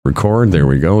Record. There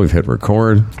we go. We've hit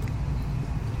record.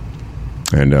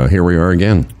 And here we are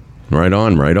again. Right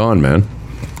on, man.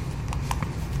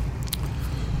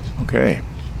 Okay.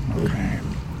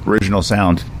 Original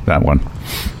sound, that one.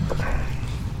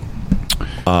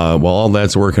 Well, all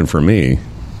that's working for me.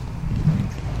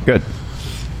 Good.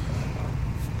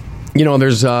 You know,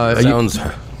 there's... Sounds...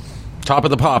 Top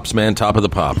of the pops, man. Top of the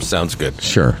pops. Sounds good.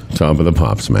 Sure. Top of the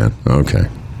pops, man. Okay.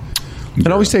 It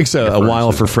always takes a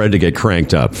while for Fred to get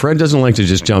cranked up. Fred doesn't like to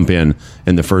just jump in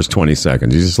the first 20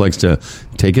 seconds. He just likes to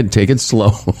take it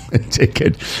slow and take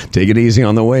it easy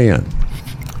on the way in.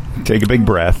 Take a big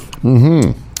breath.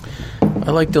 Mm-hmm.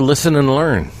 I like to listen and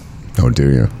learn. Oh,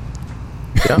 do you?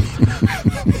 Yeah.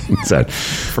 What's that?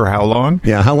 For how long?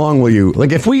 Yeah, how long will you...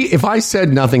 Like, if I said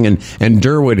nothing and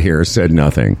Durwood here said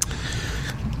nothing...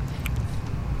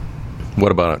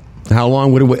 What about it? How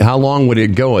long would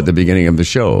it go at the beginning of the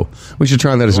show? We should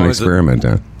try that as an experiment.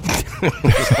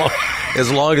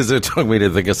 As long as it took me to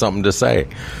think of something to say,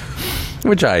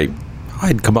 which I'd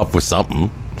come up with something.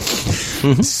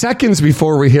 Seconds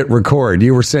before we hit record,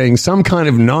 you were saying some kind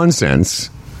of nonsense,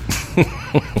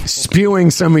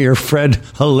 spewing some of your Fred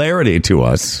hilarity to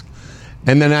us,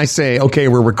 and then I say, "Okay,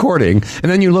 we're recording," and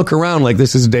then you look around like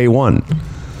this is day one.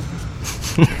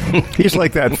 He's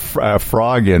like that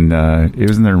frog in it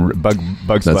was in the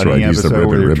Bugs Bunny episode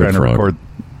where they're trying to record.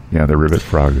 Yeah, the ribbit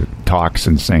frog that talks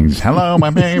and sings, "Hello, my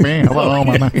baby. Hello,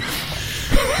 my baby."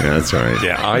 Yeah, that's all right.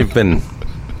 Yeah,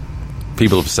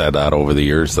 people have said that over the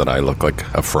years that I look like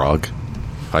a frog.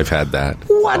 I've had that.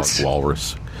 What?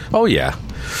 Walrus. Oh, yeah.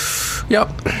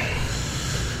 Yep.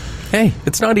 Hey,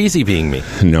 it's not easy being me.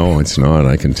 No, it's not.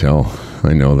 I can tell.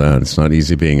 I know that. It's not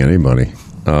easy being anybody.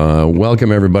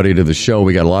 Welcome everybody to the show.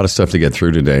 We got a lot of stuff to get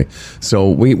through today, so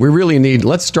we really need.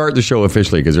 Let's start the show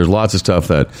officially because there's lots of stuff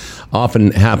that often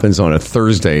happens on a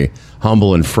Thursday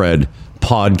Humble and Fred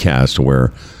podcast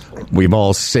where we've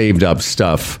all saved up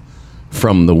stuff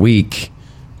from the week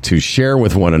to share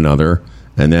with one another,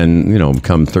 and then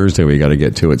come Thursday we got to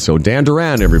get to it. So Dan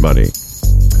Duran, everybody.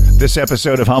 This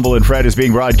episode of Humble and Fred is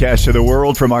being broadcast to the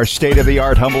world from our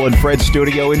state-of-the-art Humble and Fred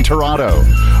studio in Toronto,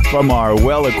 from our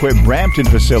well-equipped Brampton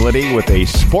facility with a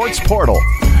sports portal,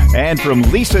 and from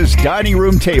Lisa's dining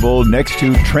room table next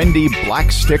to trendy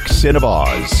Black Stick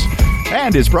Cinnabons.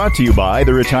 And is brought to you by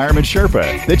the Retirement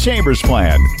Sherpa, the Chambers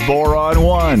Plan, Boron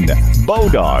One,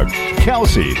 Bodog,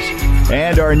 Kelsey's,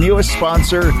 and our newest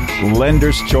sponsor,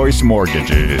 Lender's Choice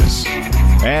Mortgages.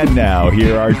 And now,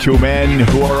 here are two men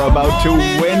who are about to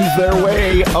win their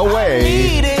way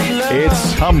away.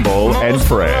 It's Humble and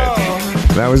Fred.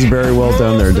 That was very well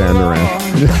done there, Dan Duran.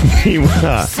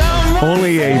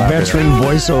 Only a veteran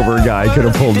voiceover guy could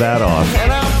have pulled that off.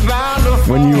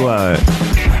 When you,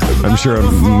 I'm sure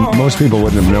most people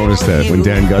wouldn't have noticed that when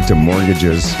Dan got to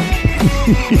mortgages.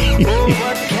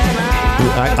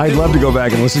 I'd love to go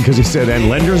back and listen because he said, and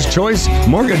Lender's Choice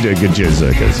Mortgages.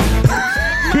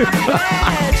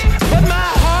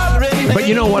 But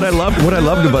you know what I loved? What I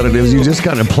loved about it is you just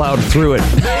kind of plowed through it.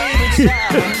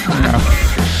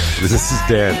 This is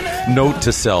Dan. Note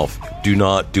to self: do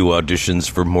not do auditions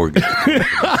for mortgage.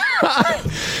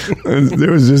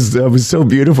 It was so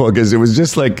beautiful because it was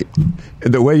just like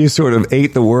the way you sort of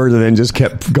ate the word and then just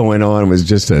kept going on was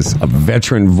just a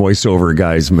veteran voiceover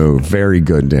guy's move. Very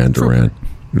good, Dan Duran.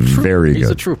 Very good. He's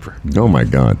a trooper. Oh my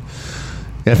God.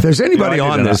 If there's anybody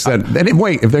on this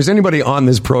if there's anybody on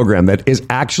this program that is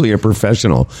actually a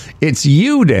professional, it's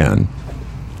you, Dan.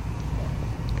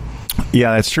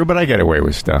 Yeah, that's true, but I get away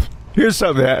with stuff. Here's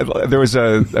something. There was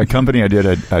a company I did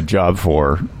a job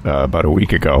for about a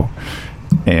week ago,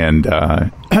 and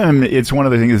it's one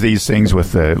of these things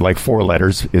with like 4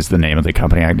 letters is the name of the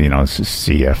company. It's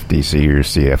CFDC or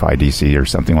CFIDC or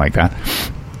something like that.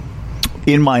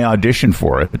 In my audition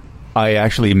for it, I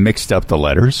actually mixed up the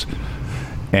letters.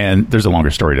 And there's a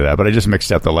longer story to that, but I just mixed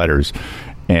up the letters,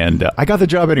 and I got the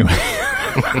job anyway.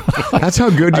 That's how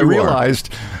good you are.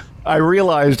 I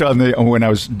realized when I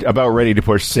was about ready to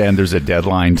push send, there's a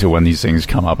deadline to when these things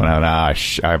come up, and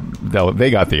they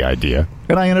got the idea,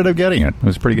 and I ended up getting it. It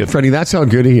was pretty good. Freddie, that's how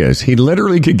good he is. He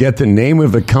literally could get the name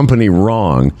of the company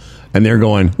wrong, and they're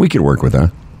going, we could work with that.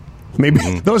 Maybe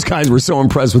those guys were so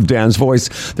impressed with Dan's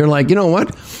voice, they're like, you know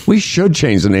what? We should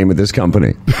change the name of this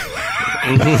company.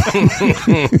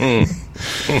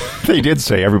 They did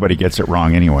say everybody gets it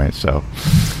wrong anyway, so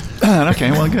okay,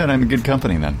 well, good. I'm in good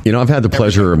company then. I've had the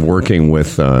pleasure of working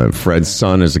with Fred's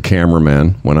son as a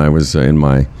cameraman when I was in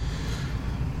my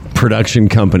production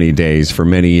company days. For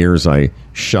many years, I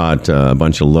shot a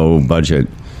bunch of low-budget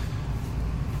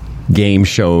game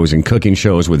shows and cooking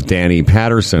shows with Danny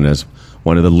Patterson as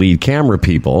one of the lead camera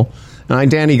people.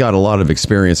 Danny got a lot of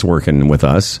experience working with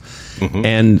us,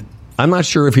 and I'm not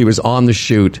sure if he was on the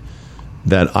shoot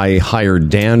that I hired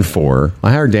Dan for.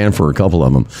 I hired Dan for a couple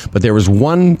of them, but there was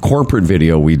one corporate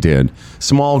video we did,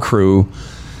 small crew,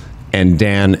 and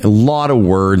Dan, a lot of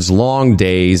words, long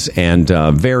days, and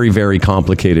very, very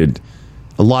complicated.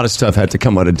 A lot of stuff had to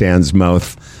come out of Dan's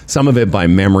mouth, some of it by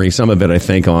memory, some of it, I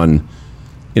think, on,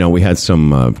 we had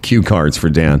some cue cards for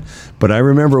Dan. But I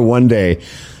remember one day,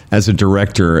 as a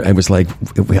director, I was like,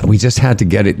 we just had to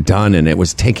get it done, and it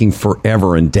was taking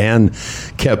forever, and Dan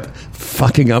kept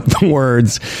fucking up the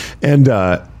words, and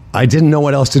I didn't know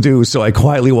what else to do, so I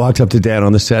quietly walked up to Dan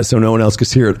on the set so no one else could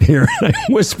hear it. And I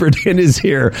whispered in his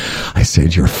ear, I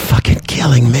said, "You're fucking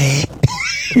killing me."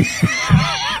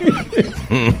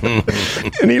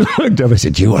 And he looked up, I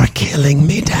said, "You are killing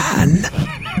me, Dan."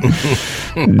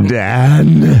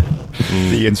 Dan.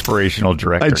 The inspirational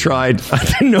director. I tried. I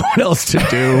didn't know what else to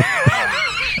do.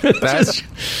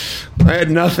 I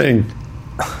had nothing.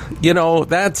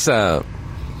 That's...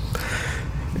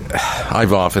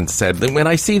 I've often said that when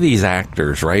I see these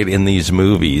actors, right, in these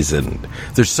movies, and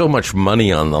there's so much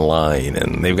money on the line,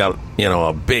 and they've got,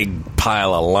 a big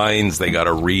pile of lines they got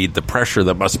to read, the pressure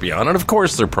that must be on. And of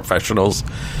course, they're professionals,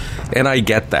 and I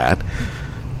get that.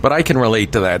 But I can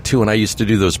relate to that, too. And I used to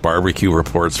do those barbecue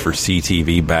reports for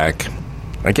CTV back,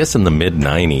 I guess, in the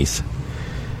mid-'90s.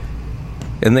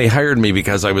 And they hired me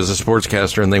because I was a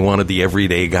sportscaster and they wanted the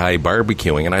everyday guy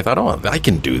barbecuing. And I thought, I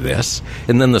can do this.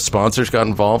 And then the sponsors got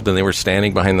involved and they were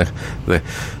standing behind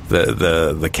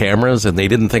the cameras, and they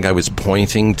didn't think I was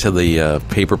pointing to the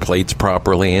paper plates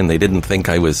properly, and they didn't think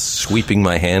I was sweeping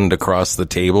my hand across the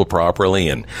table properly,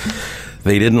 and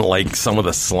they didn't like some of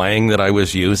the slang that I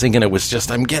was using. And it was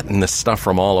just, I'm getting this stuff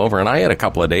from all over. And I had a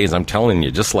couple of days, I'm telling you,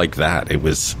 just like that. It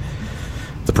was...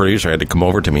 The producer had to come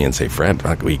over to me and say, "Fred,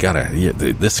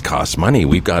 this costs money.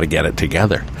 We've got to get it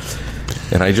together."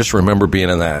 And I just remember being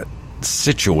in that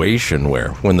situation where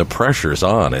when the pressure's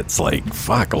on, it's like,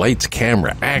 fuck, lights,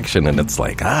 camera, action. And it's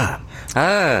like,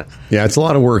 Yeah, it's a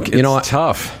lot of work. It's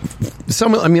tough.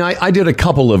 I did a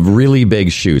couple of really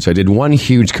big shoots. I did one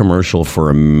huge commercial for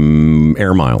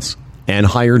Air Miles and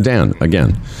hired Dan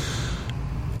again.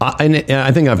 And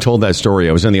I think I've told that story.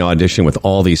 I was in the audition with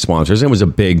all these sponsors. It was a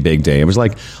big, big day. It was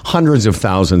like hundreds of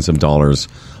thousands of dollars,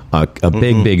 a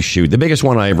big, big shoot. The biggest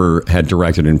one I ever had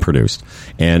directed and produced.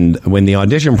 And when the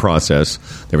audition process,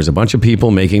 there was a bunch of people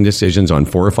making decisions on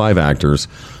 4 or 5 actors.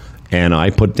 And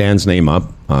I put Dan's name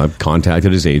up,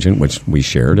 contacted his agent, which we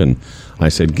shared. And I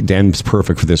said, "Dan's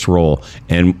perfect for this role."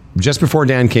 And just before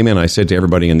Dan came in, I said to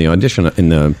everybody in the audition, in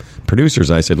the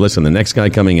producers, I said, "Listen, the next guy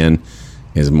coming in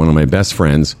is one of my best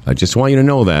friends. I just want you to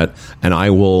know that, and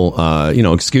I will,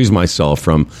 excuse myself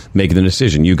from making the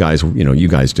decision. You guys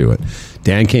do it."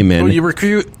 Dan came in. Well, you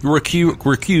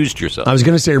recused yourself. I was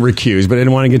going to say recused, but I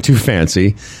didn't want to get too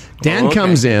fancy. Dan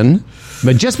comes in,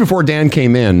 but just before Dan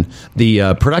came in,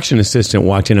 the production assistant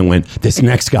walked in and went, "This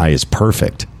next guy is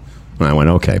perfect." And I went,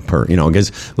 "Okay,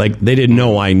 because they didn't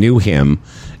know I knew him,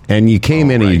 and you came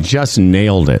in and he just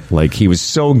nailed it. Like, he was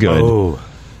so good." Oh.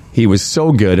 He was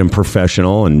so good and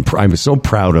professional, and I was so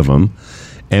proud of him.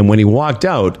 And when he walked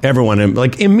out, everyone,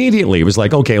 immediately, it was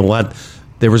like, okay, well,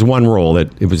 there was one role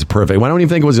that it was perfect. I don't even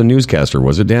think it was a newscaster,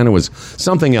 was it, Dan? It was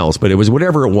something else, but it was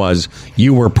whatever it was,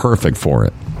 you were perfect for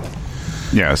it.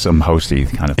 Yeah, some hosty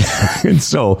kind of thing. And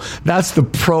so that's the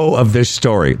pro of this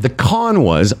story. The con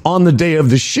was, on the day of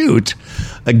the shoot,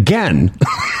 again,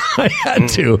 I had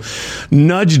to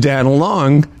nudge Dan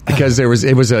along because it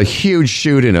was a huge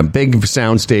shoot in a big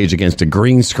soundstage against a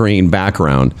green screen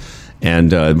background.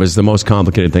 And it was the most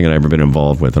complicated thing I'd ever been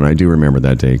involved with. And I do remember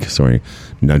that day,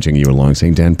 nudging you along,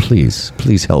 saying, "Dan, please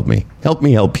help me. Help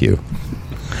me help you."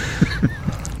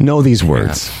 Know these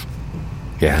words.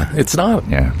 Yeah, it's not...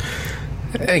 Yeah.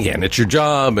 Again, it's your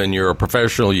job, and you're a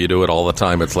professional. You do it all the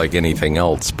time. It's like anything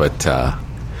else, but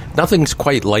nothing's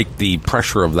quite like the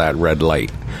pressure of that red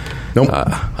light. Nope.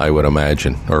 I would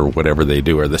imagine, or whatever they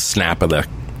do, or the snap of the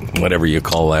whatever you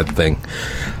call that thing.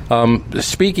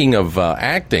 Speaking of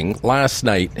acting, last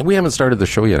night, we haven't started the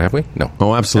show yet, have we? No.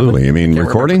 Oh, absolutely. You mean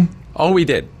recording? Remember. Oh, we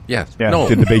did. Yes. Yeah. No.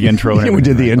 Did the big intro. And we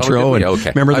did the intro. Oh,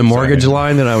 okay. Remember the mortgage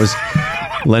line that I was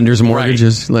Lender's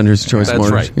Mortgages, right. Lender's Choice That's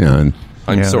Mortgage. Right. Yeah. And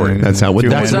I'm sorry. That's how what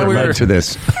led to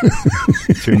this.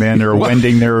 2 men are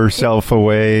wending their self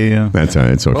away. That's all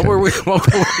right. It's okay. What were we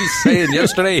saying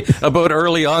yesterday about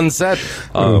early onset?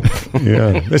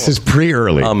 This is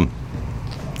pre-early.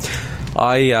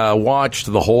 I watched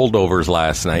The Holdovers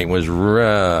last night.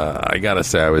 I got to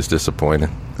say, I was disappointed.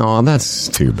 Oh, that's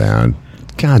too bad.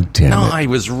 God damn it. No, I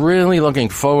was really looking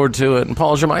forward to it. And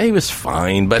Paul Giamatti, he was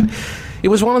fine, but it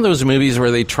was one of those movies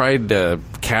where they tried to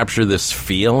capture this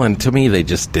feel, and to me, they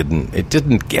just didn't. It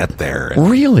didn't get there.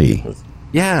 Really?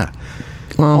 Yeah.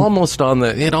 Well,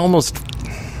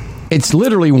 it's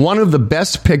literally one of the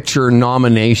Best Picture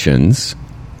nominations.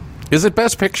 Is it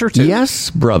Best Picture, too? Yes,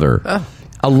 brother.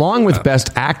 Along with Best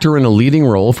Actor in a Leading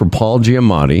Role for Paul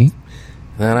Giamatti.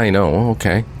 That I know,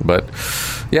 okay. But,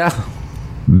 yeah.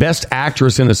 Best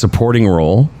Actress in a Supporting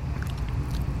Role.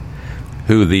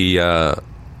 Who the...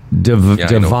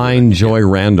 Divine Joy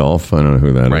Randolph. I don't know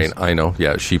who that is. Right, I know.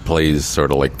 Yeah, she plays sort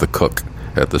of like the cook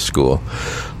at the school.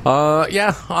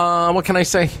 What can I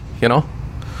say? You know?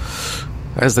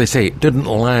 As they say, it didn't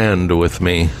land with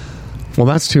me. Well,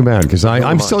 that's too bad, because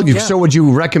I'm still... Yeah. So would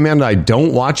you recommend I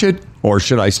don't watch it? Or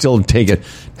should I still take a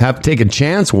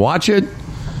chance, watch it?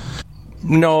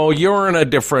 No, you're in a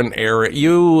different era.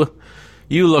 You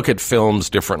look at films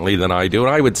differently than I do,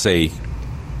 and I would say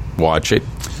watch it.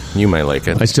 You might like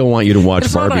it. I still want you to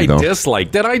watch Barbie, though. I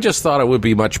disliked it. I just thought it would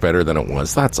be much better than it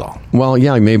was. That's all. Well,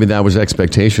 yeah, maybe that was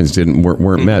expectations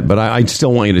weren't met, but I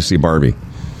still want you to see Barbie.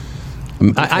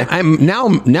 I'm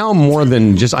now more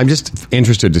than just... I'm just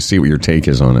interested to see what your take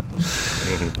is on it.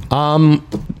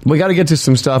 We got to get to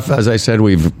some stuff. As I said,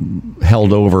 we've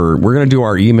held over. We're going to do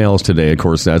our emails today. Of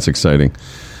course, that's exciting.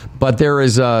 But there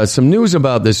is some news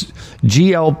about this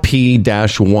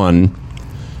GLP-1.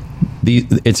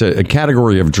 It's a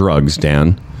category of drugs,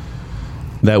 Dan,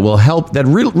 that will help. That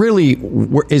really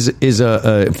is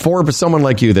for someone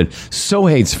like you that so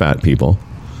hates fat people.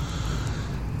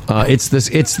 It's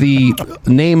the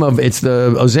name of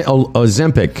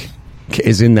Ozempic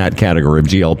is in that category of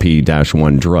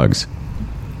GLP-1 drugs.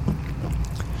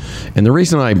 And the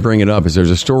reason I bring it up is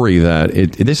there's a story that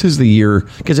this is the year,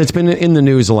 because it's been in the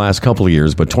news the last couple of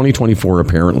years, but 2024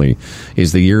 apparently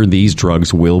is the year these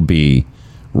drugs will be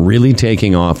really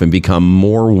taking off and become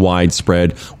more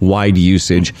widespread, wide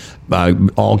usage,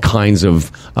 all kinds of,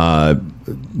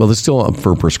 well, it's still up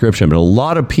for prescription, but a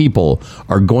lot of people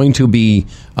are going to be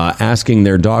asking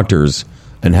their doctors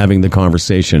and having the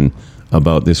conversation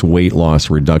about this weight loss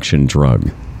reduction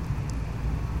drug.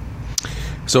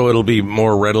 So it'll be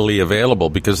more readily available,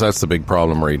 because that's the big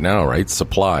problem right now, right?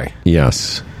 Supply.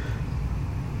 Yes.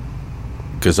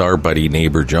 Because our buddy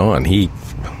neighbor John, he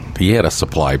had a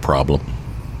supply problem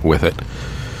with it.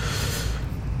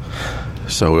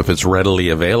 So if it's readily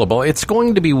available, it's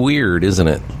going to be weird, isn't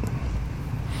it?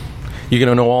 You're going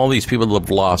to know all these people that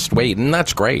have lost weight, and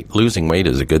that's great. Losing weight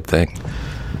is a good thing.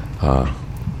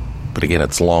 But again,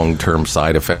 it's long-term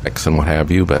side effects and what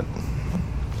have you. But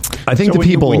I think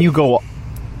when you go...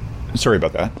 Sorry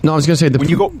about that. No, I was going to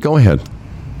say, go ahead.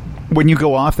 When you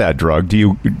go off that drug, do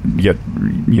you get,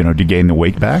 do you gain the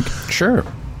weight back? Sure.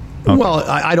 Okay. Well,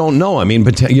 I don't know. I mean,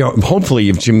 but hopefully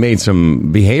you've made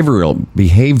some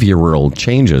behavioral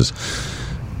changes.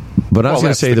 But I was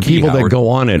going to say the people that go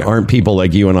on it aren't people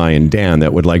like you and I and Dan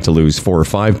that would like to lose 4 or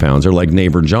 5 pounds. They're like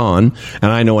neighbor John,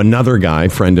 and I know another guy,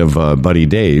 friend of Buddy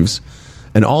Dave's,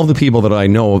 and all the people that I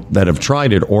know that have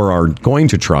tried it or are going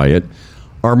to try it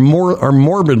are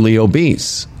morbidly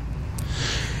obese.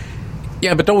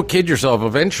 Yeah, but don't kid yourself.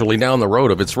 Eventually, down the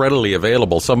road, if it's readily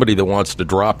available, somebody that wants to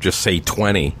drop, just say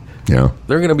 20, they're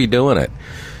going to be doing it.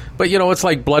 But, it's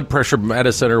like blood pressure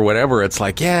medicine or whatever. It's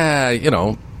like, I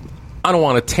don't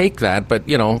want to take that, but,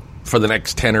 for the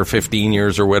next 10 or 15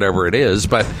 years or whatever it is.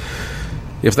 But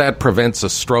if that prevents a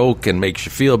stroke and makes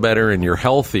you feel better and you're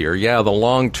healthier, the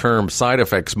long-term side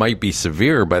effects might be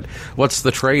severe, but what's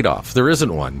the trade-off? There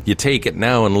isn't one. You take it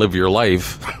now and live your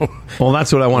life. Well,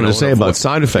 that's what I wanted to say about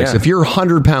side effects. Yeah. If you're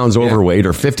 100 pounds overweight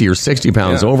or 50 or 60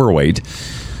 pounds overweight,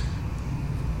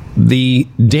 the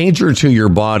danger to your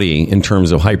body in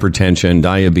terms of hypertension,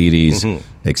 diabetes,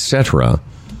 etc.,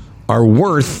 are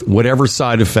worth whatever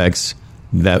side effects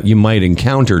that you might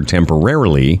encounter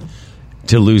temporarily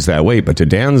to lose that weight. But to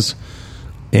Dan's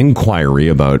inquiry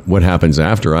about what happens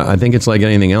after, I think it's like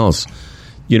anything else.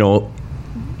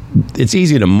 It's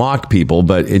easy to mock people,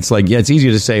 but it's like, it's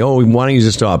easy to say, oh, why don't you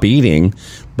just stop eating?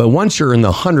 But once you're in the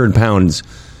 100 pounds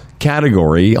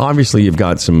category, obviously you've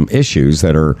got some issues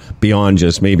that are beyond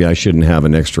just maybe I shouldn't have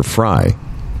an extra fry.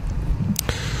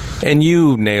 And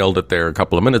you nailed it there a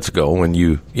couple of minutes ago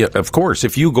when of course,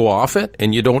 if you go off it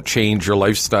and you don't change your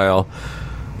lifestyle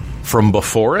from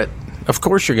before it, of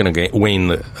course you're going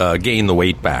to gain the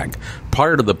weight back.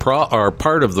 Part of the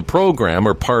program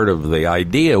or part of the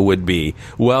idea would be,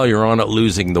 while you're on it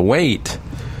losing the weight,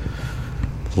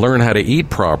 learn how to eat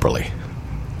properly.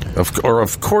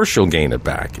 Of course you'll gain it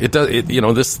back. It does.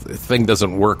 This thing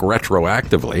doesn't work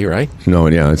retroactively, right? No,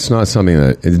 yeah, it's not something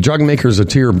that drug makers.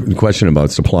 To your question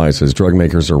about supply, says drug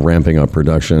makers are ramping up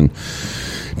production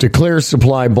to clear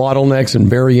supply bottlenecks and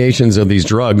variations of these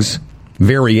drugs.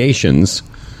 Variations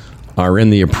are in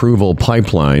the approval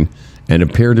pipeline and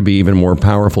appear to be even more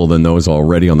powerful than those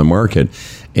already on the market.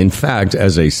 In fact,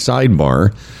 as a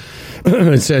sidebar,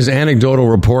 it says anecdotal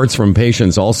reports from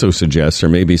patients also suggest there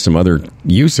may be some other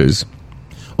uses.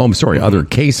 Other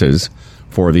cases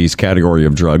for these category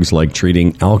of drugs, like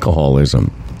treating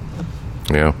alcoholism.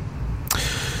 Yeah.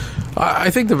 I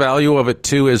think the value of it,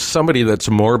 too, is somebody that's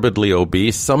morbidly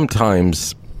obese,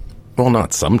 sometimes, well,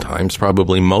 not sometimes,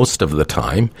 probably most of the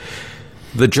time,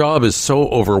 the job is so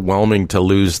overwhelming to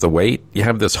lose the weight. You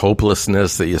have this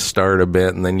hopelessness that you start a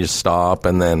bit and then you stop,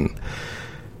 and then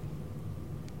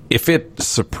if it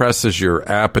suppresses your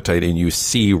appetite and you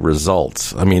see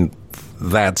results, I mean,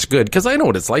 that's good. Because I know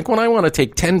what it's like when I want to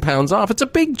take 10 pounds off. It's a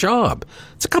big job.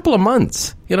 It's a couple of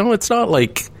months. It's not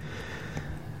like,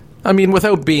 I mean,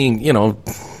 without being,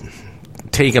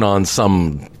 taking on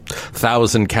some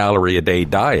 1,000-calorie-a-day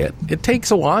diet, it takes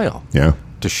a while. Yeah.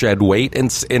 To shed weight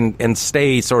and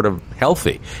stay sort of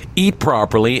healthy. Eat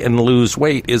properly and lose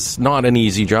weight is not an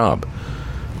easy job.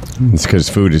 It's because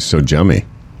food is so yummy.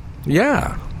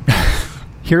 Yeah.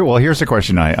 Here's a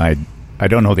question I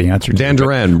don't know the answer to. Dan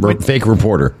Duran, fake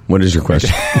reporter. What is your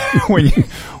question?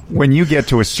 when you get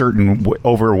to a certain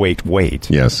overweight weight,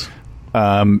 yes,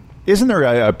 isn't there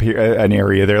an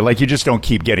area there, like you just don't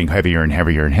keep getting heavier and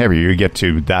heavier and heavier? You get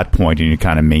to that point and you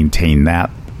kind of maintain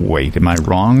that weight. Am I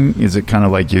wrong? Is it kind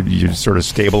of like you sort of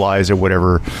stabilize at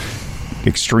whatever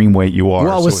extreme weight you are?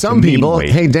 Well, with some people,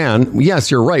 hey Dan,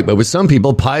 yes, you're right, but with some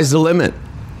people, pie's the limit.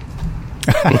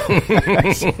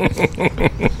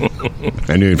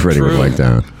 I knew Freddie would like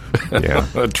that. Yeah,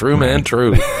 true, man,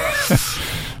 true.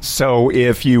 So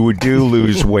if you do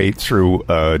lose weight through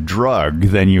a drug,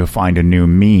 then you find a new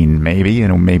mean, maybe,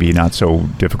 maybe not so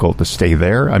difficult to stay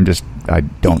there. I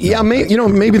don't know. Yeah,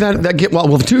 maybe that get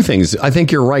well, two things. I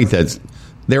think you're right that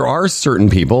there are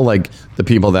certain people, like the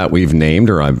people that we've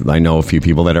named, or I know a few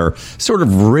people that are sort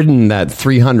of ridden that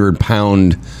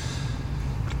 300-pound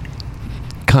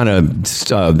kind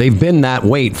of they've been that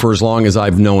weight for as long as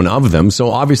I've known of them.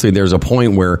 So obviously there's a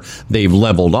point where they've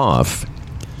leveled off.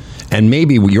 And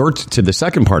maybe you're to the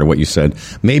second part of what you said,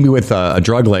 maybe with a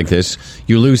drug like this,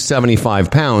 you lose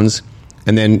 75 pounds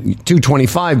and then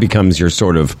 225 becomes your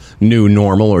sort of new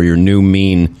normal or your new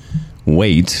mean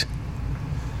weight.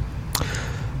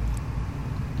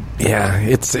 Yeah,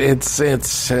 it's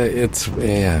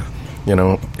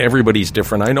everybody's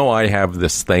different. I know I have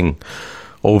this thing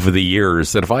over the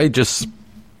years that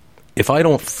if I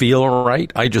don't feel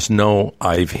right, I just know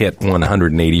I've hit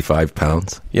 185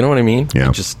 pounds. You know what I mean? Yeah.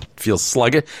 I just feel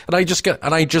sluggish, and I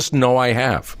just know I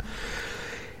have.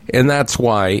 And that's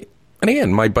why, and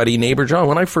again, my buddy neighbor John,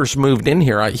 when I first moved in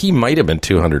here, he might have been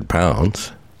 200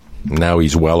 pounds. Now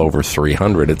he's well over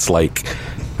 300. It's like,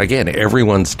 again,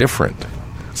 everyone's different.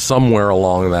 Somewhere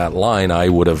along that line, I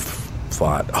would have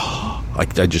thought,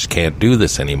 I just can't do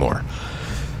this anymore.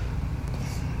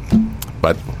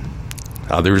 But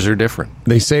others are different.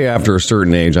 They say after a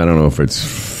certain age, I don't know if it's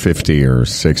 50 or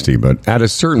 60, but at a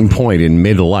certain point in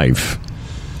midlife,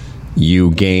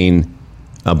 you gain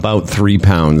about 3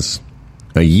 pounds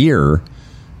a year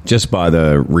just by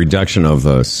the reduction of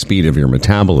the speed of your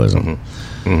metabolism.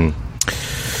 Mm-hmm.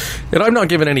 Mm-hmm. And I'm not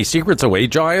giving any secrets away.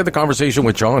 I had the conversation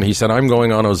with John. He said, I'm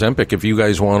going on Ozempic. If you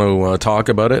guys want to talk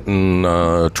about it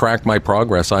and track my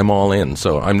progress, I'm all in.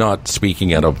 So I'm not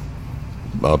speaking at a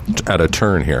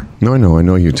turn here. No, I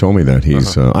know you told me that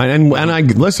he's and I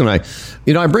listen. I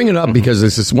bring it up because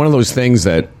this is one of those things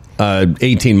that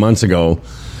 18 months ago,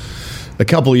 a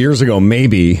couple of years ago,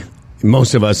 maybe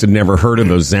most of us had never heard of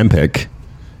Ozempic,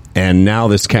 and now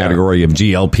this category of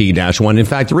GLP-1. In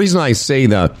fact, the reason I say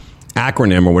the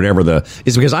acronym or whatever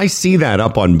is because I see that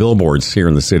up on billboards here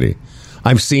in the city.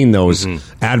 I've seen those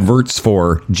adverts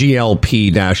for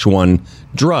GLP-1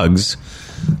 drugs.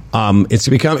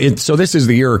 So this is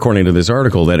the year, according to this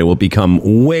article, that it will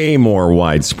become way more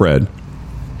widespread,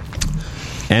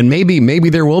 and maybe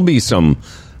there will be some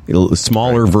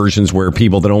smaller versions where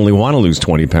people that only want to lose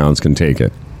 20 pounds can take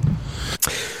it.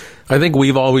 I think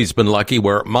we've always been lucky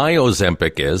where my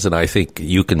Ozempic is, and I think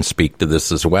you can speak to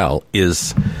this as well,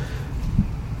 is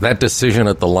that decision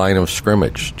at the line of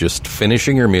scrimmage, just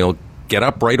finishing your meal, get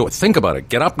up right away. Think about it.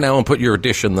 Get up now and put your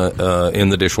dish in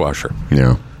the dishwasher.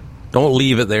 Yeah. Don't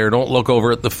leave it there. Don't look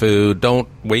over at the food. Don't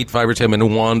wait 5 or 10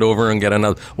 minutes. Wander over and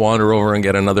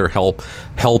get another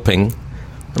helping.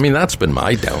 I mean, that's been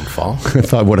my downfall.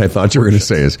 What I thought you were going to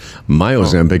say is my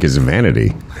Ozempic is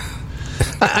vanity.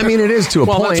 I mean, it is to a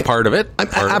point. Well, that's part of it.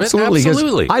 Absolutely.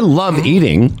 Absolutely. I love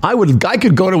eating. I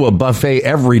could go to a buffet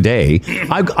every day.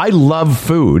 I love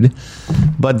food,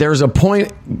 but there's a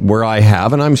point where I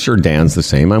have, and I'm sure Dan's the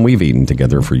same, and we've eaten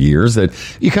together for years, that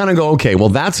you kind of go, okay, well,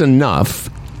 that's enough.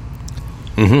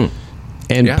 Mm-hmm.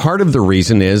 And part of the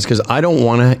reason is because I don't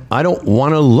want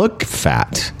to look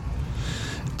fat.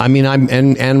 I mean,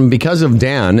 and because of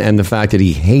Dan and the fact that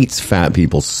he hates fat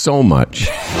people so much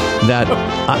that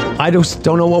I just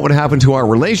don't know what would happen to our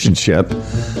relationship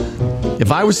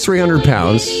if I was 300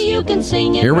 pounds. Here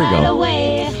we go.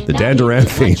 The Dan Duran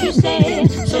theme.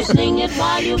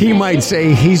 He might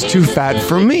say he's too fat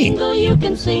for me.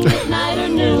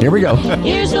 Here we go.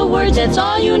 Here's the words, that's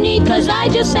all you need, because I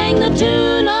just sang the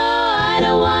tune. I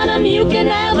don't want him, you can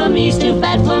have him. He's too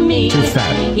fat for me. Too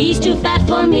fat. He's too fat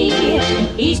for me.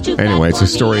 He's too fat. Anyway, it's a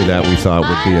story that we thought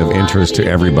would be of interest to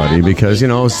everybody because,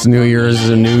 it's New Year's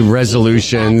and new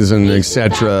resolutions and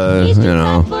etc.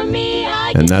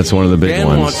 And that's one of the big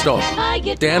ones.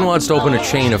 Dan wants to open a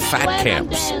chain of fat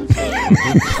camps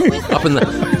up in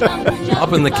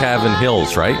the Cavan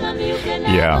Hills, right?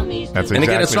 Yeah, that's exactly. And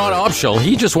again, it's not optional.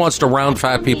 He just wants to round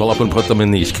fat people up and put them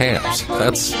in these camps.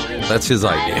 That's his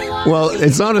idea. Well,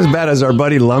 it's not as bad as our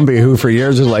buddy Lumbee, who for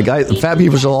years was like, fat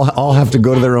people should all have to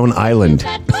go to their own island.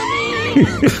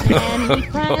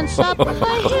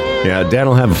 Yeah, Dan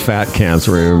will have fat camps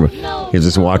where he'll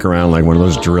just walk around like one of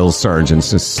those drill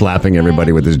sergeants, just slapping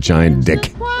everybody with his giant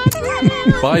dick.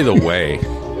 By the way,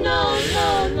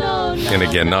 and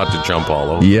again, not to jump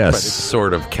all over, yes, but it's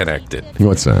sort of connected.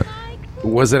 What's that?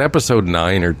 Was it episode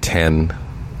 9 or 10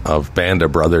 of Band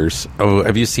of Brothers? Oh,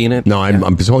 have you seen it? No, I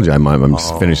told you I'm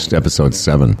finished episode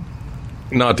 7.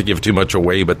 Not to give too much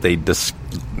away, but they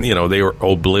they were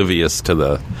oblivious to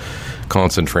the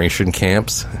concentration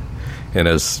camps, and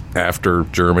after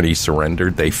Germany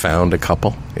surrendered, they found a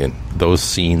couple, and those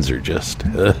scenes are just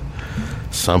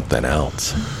something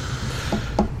else.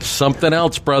 Something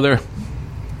else, brother.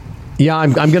 Yeah,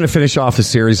 I'm going to finish off the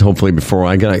series hopefully before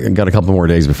I got a couple more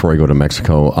days before I go to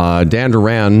Mexico. Dan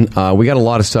Duran, we got a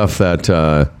lot of stuff that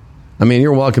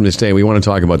you're welcome to stay. We want to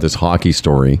talk about this hockey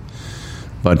story,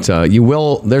 but you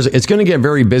will. It's going to get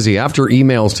very busy after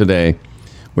emails today.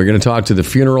 We're going to talk to the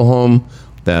funeral home,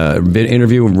 the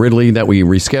interview with Ridley that we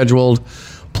rescheduled,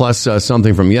 plus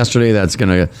something from yesterday that's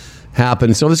going to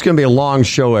happen. So this is going to be a long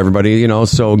show, everybody.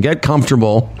 So get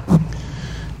comfortable.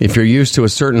 If you're used to a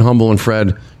certain Humble and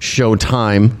Fred show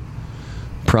time,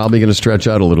 probably going to stretch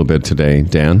out a little bit today,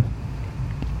 Dan.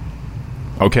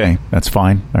 Okay, that's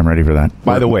fine. I'm ready for that.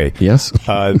 By the way, yes,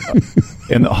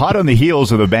 and hot on the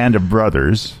heels of the Band of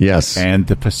Brothers, yes, and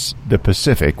the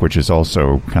Pacific, which is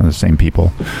also kind of the same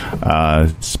people.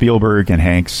 Spielberg and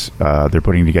Hanks, they're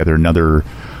putting together another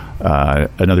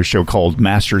show called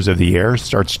Masters of the Air.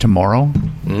 Starts tomorrow.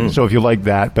 So if you like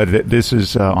that, but this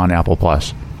is on Apple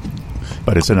Plus.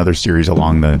 But it's another series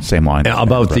along the same line.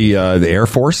 About the Air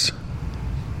Force?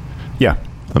 Yeah.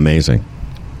 Amazing.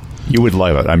 You would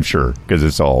love it, I'm sure, because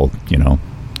it's all,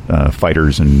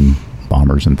 fighters and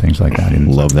bombers and things like that.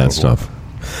 Love that stuff.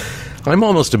 I'm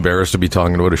almost embarrassed to be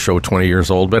talking about a show 20 years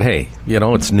old, but hey,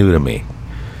 it's new to me.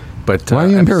 But why are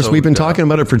you embarrassed? We've been talking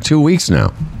about it for 2 weeks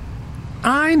now.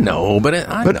 I know, but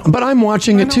I'm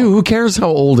watching it too. Who cares how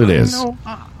old it is?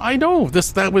 I know.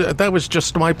 That was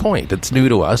just my point. It's new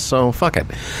to us, so fuck it.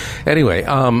 Anyway,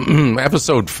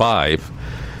 episode 5.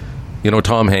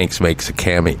 Tom Hanks makes a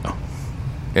cameo,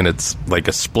 and it's like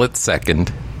a split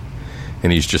second,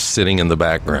 and he's just sitting in the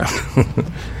background.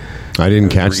 I didn't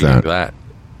catch that.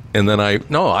 And then I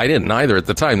didn't either at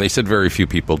the time. They said very few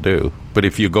people do, but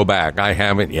if you go back, I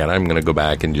haven't yet. I'm going to go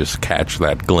back and just catch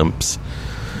that glimpse.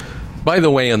 By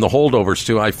the way, in the holdovers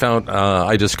too,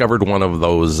 I discovered one of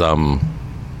those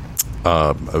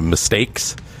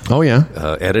mistakes. Oh yeah,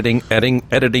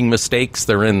 editing mistakes.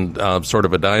 They're in sort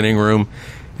of a dining room,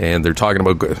 and they're talking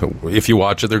about, if you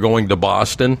watch it, they're going to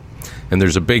Boston, and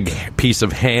there's a big piece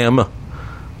of ham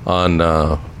on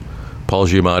Paul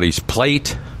Giamatti's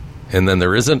plate, and then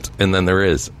there isn't, and then there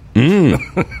is. How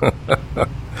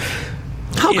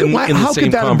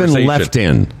could that have been left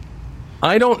in?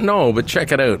 I don't know, but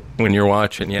check it out when you're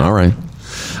watching. Yeah. All right.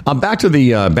 Back to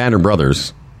the Band of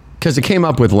Brothers, because it came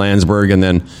up with Landsberg, and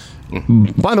then,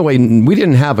 by the way, we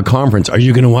didn't have a conference. Are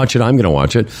you going to watch it? I'm going to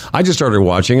watch it. I just started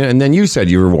watching it, and then you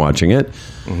said you were watching it.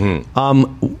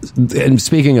 Mm-hmm. And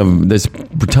speaking of this,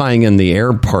 tying in the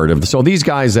air part of so these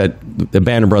guys that the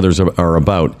Band of Brothers are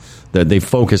about, that they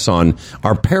focus on,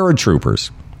 are paratroopers.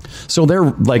 So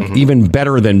they're like even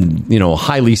better than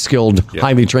highly skilled,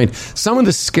 highly trained. Some of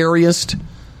the scariest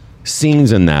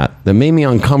scenes in that made me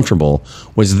uncomfortable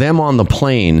was them on the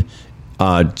plane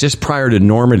just prior to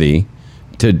Normandy,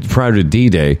 prior to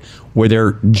D-Day, where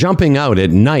they're jumping out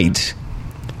at night.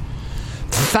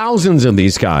 Thousands of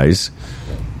these guys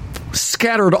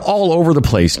scattered all over the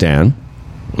place, Dan.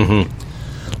 Mm-hmm.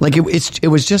 Like it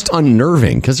was just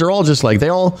unnerving because they're all just like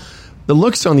the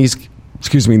looks on these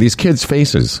kids'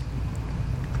 faces.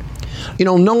 You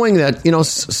know, knowing that, you know,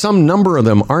 some number of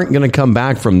them aren't going to come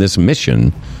back from this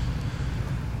mission.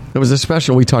 There was a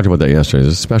special, we talked about that yesterday,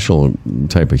 there's a special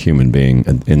type of human being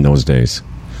in those days.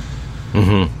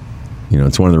 Mm-hmm. You know,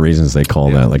 it's one of the reasons they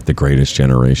call that like the greatest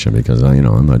generation because, you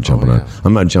know, I'm not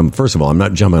jumping. First of all, I'm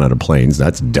not jumping out of planes.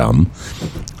 That's dumb.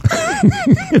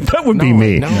 That would be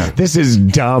me. No. This is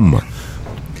dumb.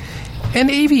 And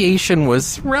aviation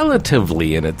was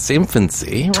relatively in its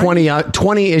infancy. Right?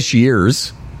 20-ish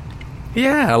years.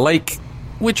 Yeah, like,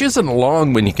 which isn't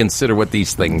long when you consider what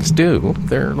these things do.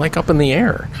 They're like up in the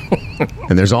air.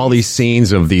 And there's all these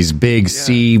scenes of these big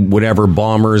C whatever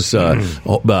bombers,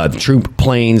 troop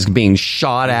planes being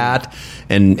shot at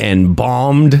and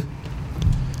bombed.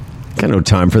 Got no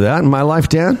time for that in my life,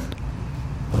 Dan.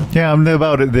 Yeah,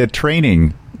 about the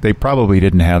training. They probably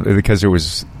didn't have, because it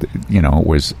was, you know, it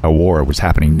was a war. It was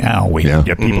happening now. We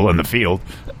get people in the field.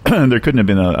 There couldn't have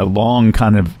been a long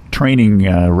kind of training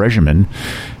regimen.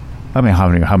 I mean,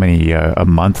 how many a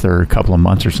month or a couple of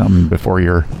months or something before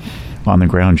you're on the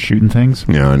ground shooting things?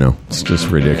 Yeah, I know. It's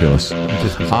just ridiculous.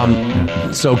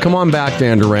 So come on back,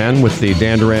 Dan Duran, with the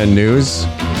Dan Duran News.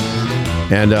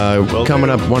 And coming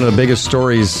up, one of the biggest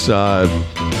stories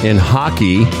in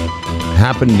hockey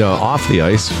happened off the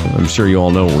ice. I'm sure you all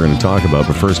know what we're going to talk about,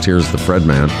 but first, here's the Fred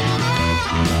Man.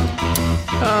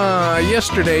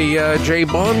 Yesterday, Jay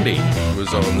Bondi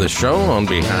was on the show on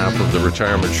behalf of the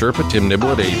Retirement Sherpa. Tim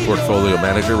Niblett, a portfolio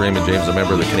manager. Raymond James, a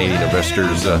member of the Canadian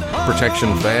Investors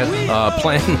Protection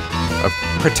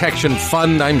Protection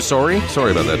Fund. I'm sorry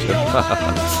about that, Tim.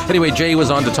 Anyway, Jay was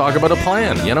on to talk about a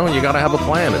plan. You know, you got to have a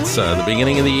plan. It's the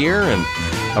beginning of the year and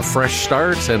a fresh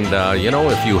start. And, you know,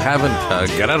 if you haven't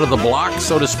got out of the block,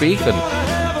 so to speak, and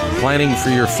planning for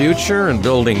your future and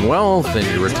building wealth and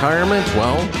your retirement,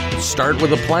 well, start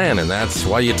with a plan. And that's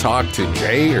why you talk to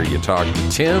Jay or you talk to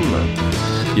Tim or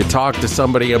you talk to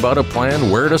somebody about a plan,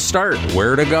 where to start,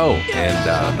 where to go.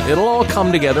 And it'll all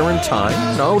come together in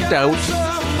time, no doubt.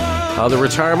 The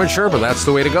Retirement Sherpa, that's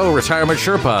the way to go.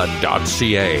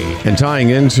 RetirementSherpa.ca. And tying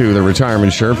into the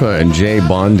Retirement Sherpa and Jay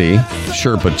Bondi,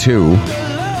 Sherpa 2,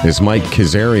 is Mike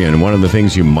Kazarian. One of the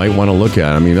things you might want to look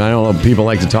at. I mean, I don't know, people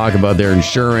like to talk about their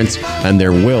insurance and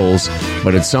their wills,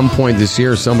 but at some point this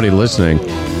year, somebody listening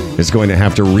is going to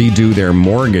have to redo their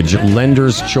mortgage.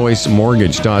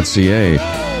 LendersChoiceMortgage.ca.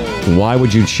 Why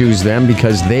would you choose them?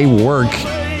 Because they work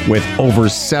with over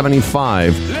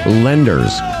 75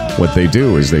 lenders. What they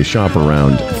do is they shop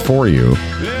around for you.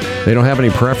 They don't have any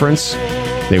preference.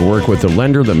 They work with the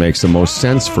lender that makes the most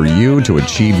sense for you to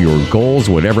achieve your goals,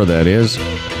 whatever that is.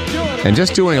 And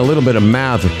just doing a little bit of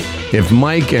math, if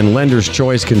Mike and Lender's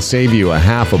Choice can save you a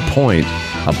half a point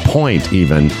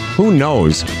even, who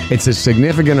knows? It's a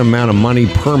significant amount of money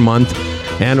per month,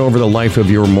 and over the life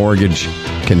of your mortgage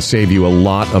can save you a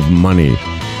lot of money.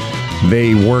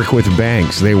 They work with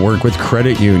banks. They work with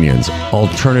credit unions,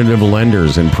 alternative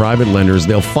lenders, and private lenders.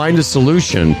 They'll find a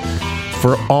solution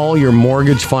for all your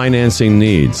mortgage financing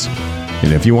needs.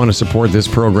 And if you want to support this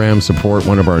program, support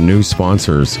one of our new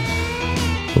sponsors,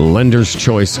 Lender's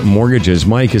Choice Mortgages.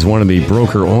 Mike is one of the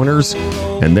broker owners,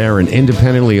 and they're an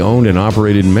independently owned and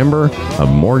operated member of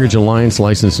Mortgage Alliance,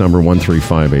 license number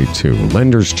 13582.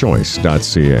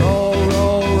 LendersChoice.ca.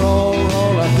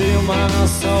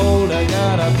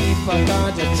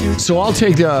 So I'll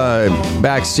take the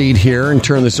back seat here and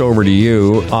turn this over to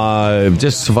you.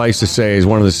 Just suffice to say, is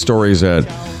one of the stories that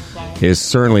has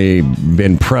certainly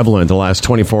been prevalent the last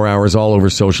 24 hours all over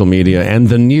social media and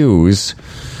the news.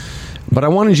 But I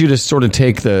wanted you to sort of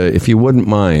take if you wouldn't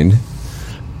mind,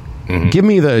 give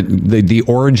me the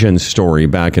origin story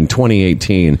back in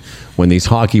 2018 when these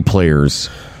hockey players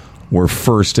were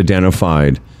first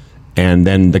identified, and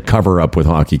then the cover-up with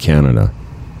Hockey Canada.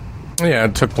 Yeah,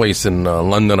 it took place in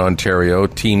London, Ontario,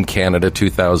 Team Canada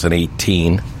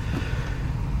 2018.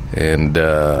 And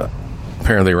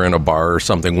apparently they were in a bar or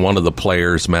something. One of the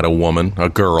players met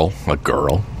a girl.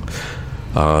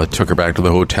 Took her back to the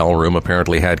hotel room,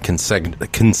 apparently had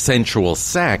consensual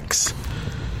sex,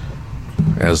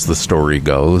 as the story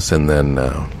goes. And then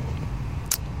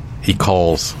he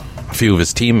calls a few of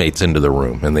his teammates into the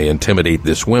room, and they intimidate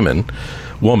this woman,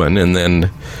 and then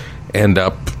end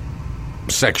up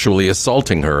sexually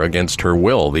assaulting her against her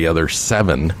will. The other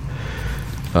 7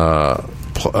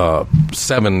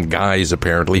 7 guys,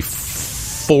 apparently,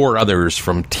 4 others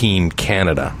from Team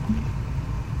Canada.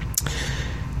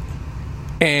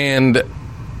 And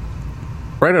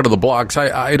right out of the blocks,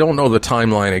 I don't know the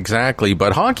timeline exactly,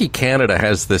 but Hockey Canada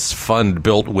has this fund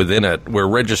built within it where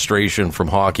registration from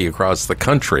hockey across the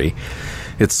country,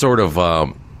 it's sort of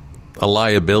a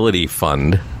liability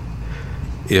fund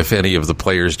if any of the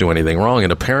players do anything wrong.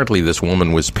 And apparently this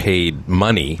woman was paid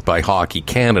money by Hockey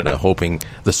Canada hoping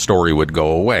the story would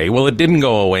go away. Well, it didn't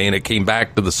go away, and it came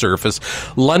back to the surface.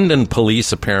 London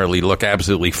police apparently look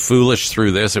absolutely foolish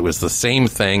through this. It was the same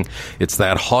thing. It's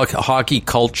that hockey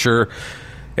culture.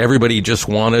 Everybody just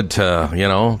wanted to,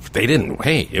 they didn't.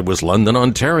 Hey, it was London,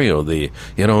 Ontario. The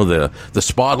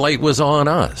spotlight was on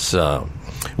us.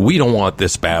 We don't want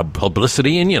this bad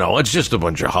publicity, and it's just a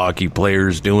bunch of hockey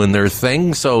players doing their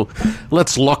thing, so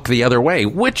let's look the other way,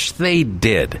 which they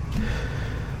did.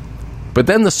 But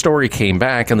then the story came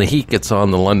back, and the heat gets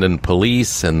on the London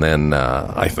police, and then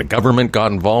the government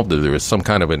got involved. There was some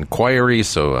kind of inquiry,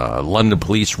 so London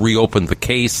police reopened the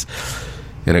case,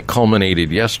 and it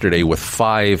culminated yesterday with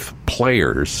 5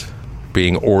 players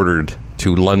being ordered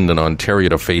to London, Ontario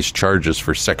to face charges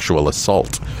for sexual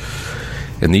assault.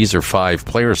 And these are 5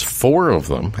 players, 4 of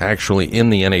them actually in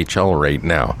the NHL right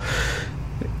now.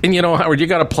 And Howard, you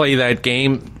got to play that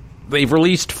game. They've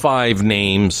released 5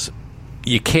 names.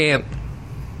 You can't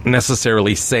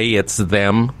necessarily say it's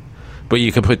them, but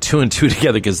you can put 2 and 2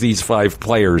 together because these 5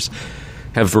 players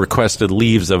have requested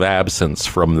leaves of absence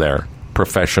from their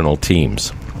professional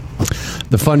teams.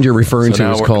 The fund you're referring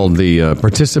to is called the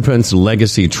Participants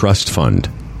Legacy Trust Fund.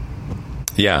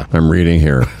 Yeah. I'm reading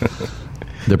here.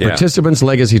 The Participants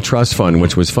Legacy Trust Fund,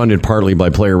 which was funded partly by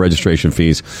player registration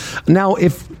fees. Now, I want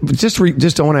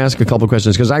to ask a couple of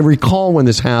questions, because I recall when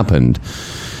this happened,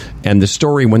 and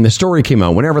when the story came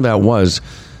out, whenever that was,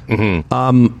 didn't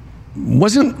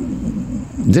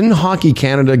Hockey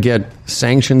Canada get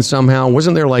sanctioned somehow?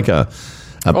 Wasn't there like a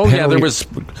penalty?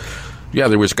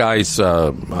 There was guys,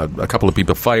 a couple of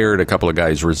people fired, a couple of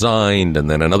guys resigned, and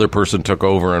then another person took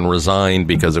over and resigned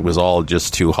because it was all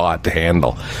just too hot to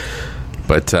handle.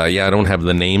 But, I don't have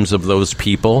the names of those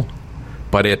people,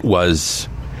 but it was,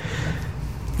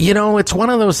 it's one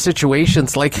of those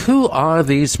situations, like, who are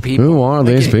these people? Who are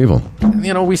these people?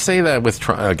 We say that with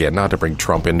Trump, again, not to bring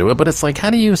Trump into it, but it's like, how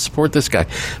do you support this guy?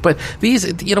 But this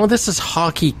is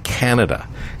Hockey Canada.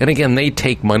 And again, they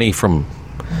take money from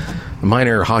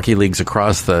minor hockey leagues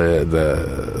across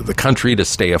the country to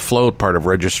stay afloat, part of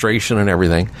registration and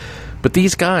everything. But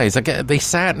these guys, again, they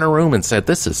sat in a room and said,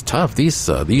 "This is tough.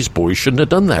 These boys shouldn't have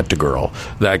done that to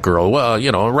that girl."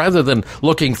 Well, rather than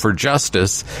looking for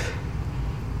justice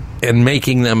and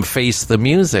making them face the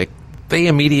music, they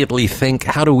immediately think,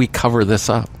 "How do we cover this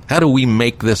up? How do we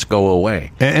make this go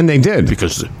away?" And they did,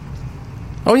 because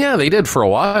they did for a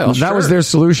while. That was their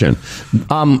solution.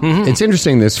 It's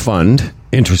interesting. This fund,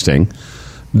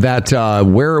 that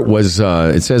where it was.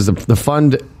 It says the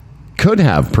fund could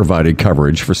have provided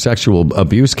coverage for sexual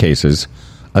abuse cases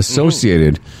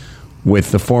associated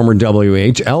with the former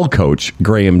WHL coach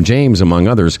Graham James, among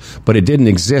others, but it didn't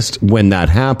exist when that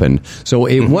happened. So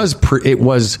it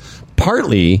was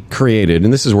partly created,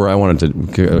 and this is where I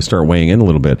wanted to start weighing in a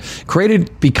little bit,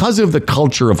 created because of the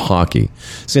culture of hockey.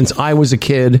 Since I was a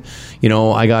kid,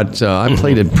 I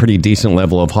played a pretty decent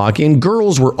level of hockey, and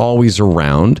girls were always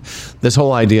around. This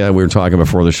whole idea we were talking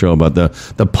before the show about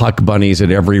the puck bunnies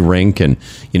at every rink, and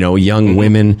young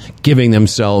women giving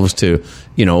themselves to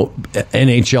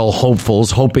NHL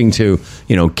hopefuls, hoping to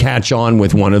catch on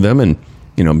with one of them, and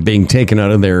being taken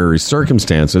out of their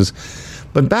circumstances.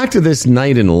 But back to this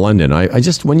night in London, I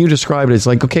just, when you describe it, it's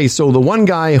like, okay, so the one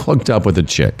guy hooked up with a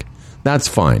chick. That's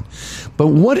fine. But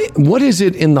what is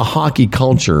it in the hockey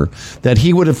culture that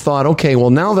he would have thought, okay,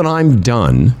 well, now that I'm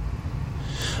done,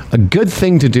 a good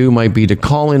thing to do might be to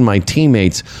call in my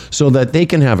teammates so that they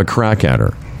can have a crack at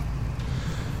her?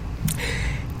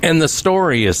 And the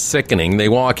story is sickening. They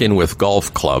walk in with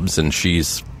golf clubs, and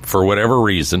she's, for whatever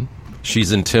reason,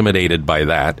 she's intimidated by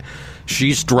that.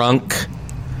 She's drunk.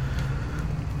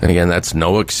 And again, that's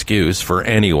no excuse for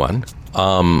anyone.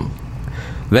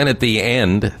 Then at the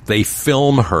end, they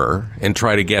film her and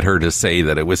try to get her to say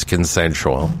that it was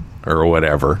consensual or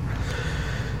whatever.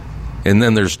 And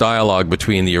then there's dialogue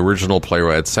between the original player who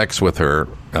had sex with her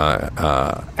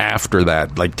after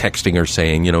that, like texting her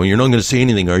saying, you're not going to say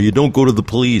anything, or you don't go to the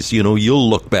police. You'll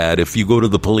look bad if you go to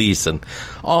the police, and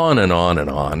on and on and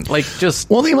on. Like, just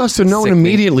well, they must have known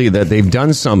immediately that they've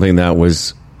done something that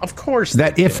was. Of course.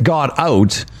 That if got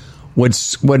out, would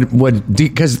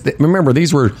because remember,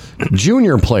 these were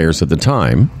junior players at the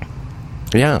time.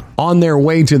 Yeah. on their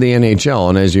way to the NHL.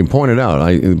 And as you pointed out,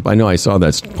 I know I saw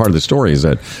that's part of the story, is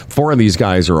that 4 of these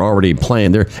guys are already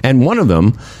playing there. And one of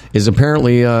them is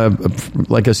apparently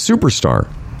like a superstar.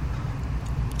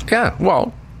 Yeah,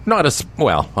 well, I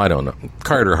don't know.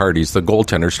 Carter Hardy's the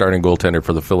goaltender, starting goaltender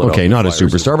for the Philadelphia Okay, not Flyers. a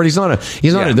superstar, but he's not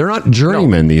Yeah. they're not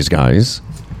journeymen, these guys.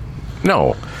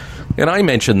 No. And I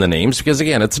mentioned the names because,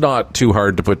 again, it's not too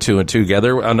hard to put 2 and 2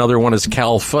 together. Another one is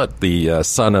Cal Foote, the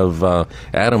son of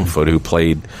Adam Foote, who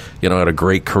played, had a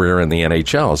great career in the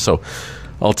NHL. So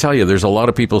I'll tell you, there's a lot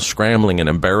of people scrambling and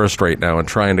embarrassed right now and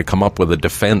trying to come up with a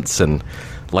defense. And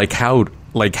how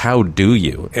do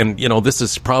you? And, this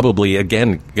is probably,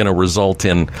 again, going to result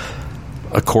in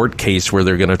a court case where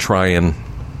they're going to try and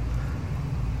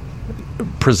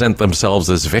present themselves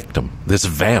as victim, this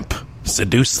vamp.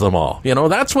 Seduce them all.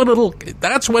 That's what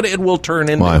it will turn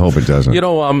into. Well, I hope it doesn't.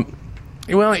 Well,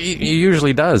 it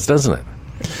usually does, doesn't it?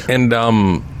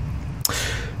 And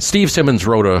Steve Simmons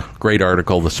wrote a great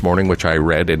article this morning, which I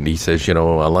read, and he says,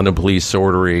 London police have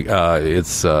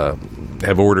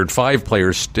ordered 5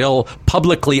 players still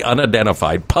publicly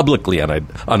unidentified,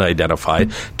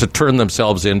 to turn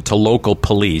themselves in to local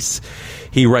police.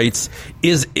 He writes,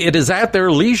 it is at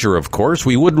their leisure, of course.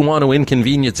 We wouldn't want to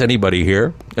inconvenience anybody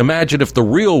here. Imagine if the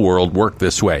real world worked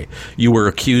this way. You were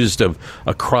accused of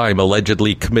a crime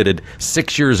allegedly committed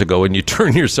 6 years ago, and you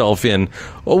turn yourself in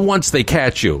once they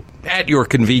catch you, at your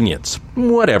convenience.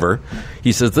 Whatever.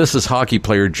 He says, this is hockey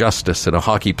player justice in a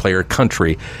hockey player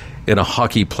country, in a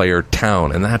hockey player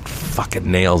town. And that fucking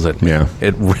nails it. Yeah.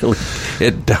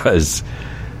 It does.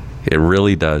 It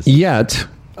really does. Yet,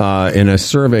 in a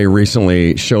survey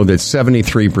recently showed that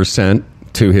 73%,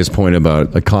 to his point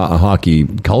about a hockey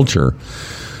culture,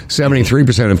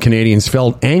 73% of Canadians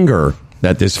felt anger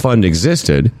that this fund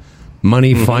existed,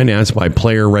 money financed by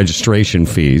player registration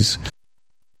fees,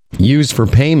 used for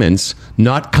payments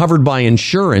not covered by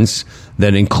insurance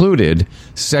that included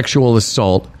sexual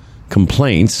assault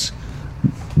complaints,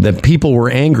 that people were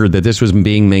angered that this was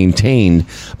being maintained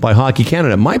by Hockey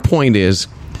Canada. My point is,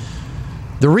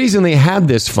 the reason they had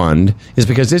this fund is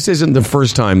because this isn't the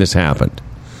first time this happened.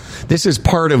 This is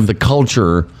part of the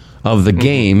culture of the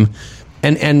game.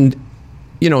 And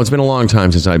it's been a long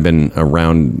time since I've been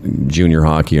around junior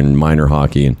hockey and minor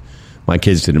hockey, and my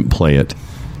kids didn't play it.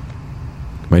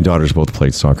 My daughters both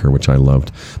played soccer, which I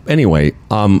loved. Anyway,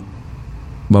 but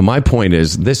my point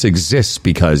is, this exists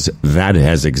because that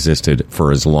has existed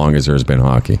for as long as there's been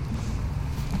hockey.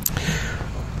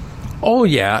 Oh,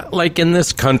 yeah. Like in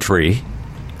this country,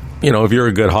 if you're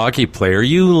a good hockey player,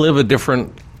 you live a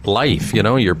different life.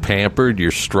 You're pampered,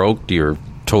 you're stroked, you're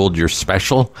told you're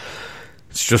special.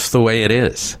 It's just the way it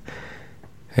is.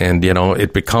 And,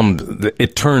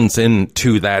 it turns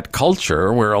into that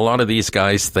culture where a lot of these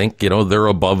guys think, they're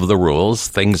above the rules.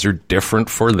 Things are different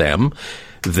for them.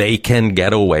 They can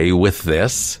get away with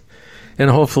this. And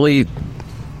hopefully,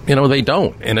 they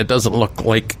don't. And it doesn't look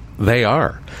like they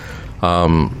are.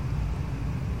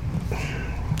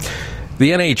 The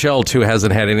NHL, too,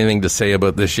 hasn't had anything to say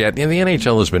about this yet. And the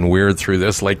NHL has been weird through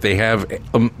this. Like, they have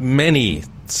many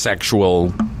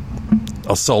sexual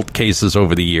assault cases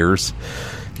over the years.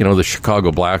 The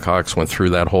Chicago Blackhawks went through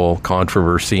that whole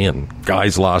controversy, and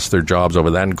guys lost their jobs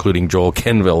over that, including Joel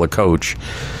Kenville, the coach.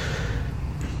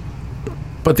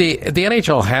 But the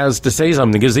NHL has to say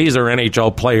something, because these are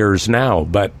NHL players now.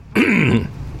 But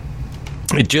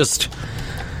it just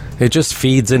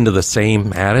feeds into the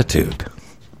same attitude.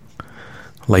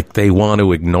 Like, they want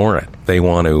to ignore it. They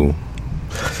want to,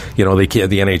 the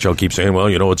NHL keeps saying, well,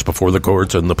 it's before the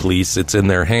courts and the police. It's in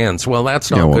their hands. Well, that's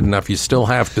not good enough. You still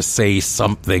have to say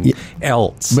something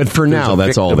else. But for now,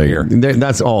 that's all they're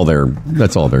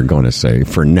going to say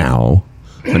for now,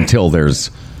 until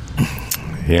there's,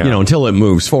 until it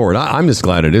moves forward. I'm just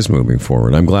glad it is moving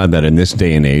forward. I'm glad that in this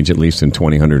day and age, at least in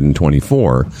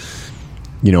 2024,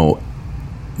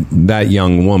 that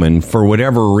young woman, for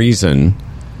whatever reason,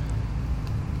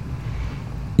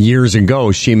 years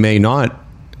ago, she may not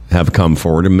have come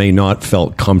forward and may not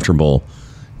felt comfortable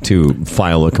to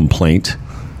file a complaint.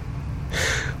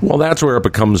 Well, that's where it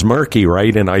becomes murky,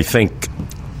 right? And I think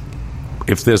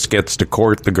if this gets to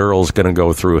court, the girl's going to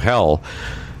go through hell.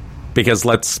 Because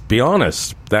let's be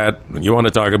honest, that you want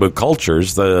to talk about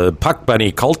cultures, the puck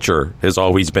bunny culture has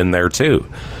always been there too.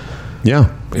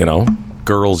 Yeah.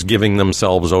 Girls giving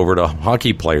themselves over to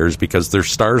hockey players because they're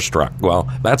starstruck. Well,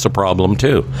 that's a problem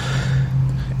too.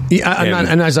 Yeah,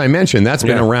 and as I mentioned, that's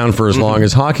been around for as long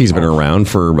as hockey's been around,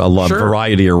 for a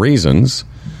variety of reasons.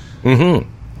 Mm-hmm.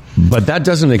 But that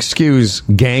doesn't excuse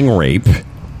gang rape.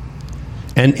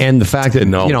 And the fact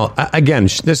that, again,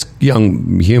 this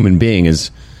young human being is,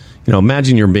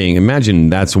 imagine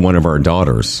that's one of our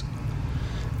daughters,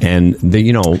 and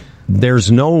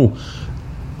there's no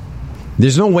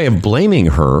way of blaming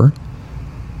her.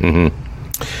 Mm-hmm.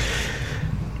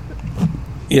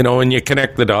 When you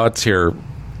connect the dots here,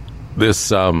 this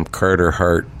Carter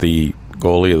Hart, the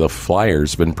goalie of the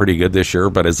Flyers, been pretty good this year,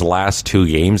 but his last 2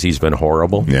 games, he's been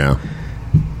horrible. Yeah.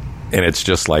 And it's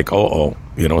just like,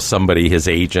 somebody, his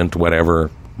agent,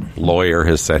 whatever, lawyer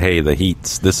has said, hey,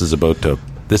 this is about to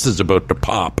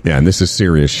pop. Yeah, and this is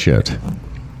serious shit.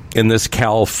 And this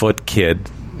Cal Foote kid,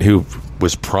 who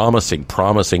was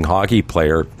promising hockey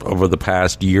player over the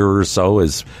past year or so,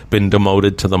 has been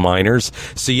demoted to the minors.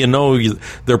 So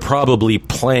they're probably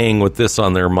playing with this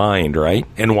on their mind, right?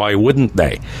 And why wouldn't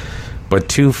they? But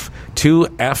too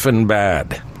effing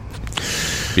bad,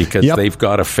 because they've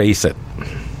got to face it.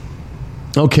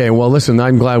 Okay, well, listen,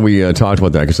 I'm glad we talked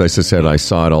about that, because as I said, I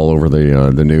saw it all over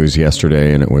the news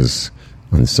yesterday, and it was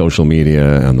on social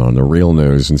media and on the real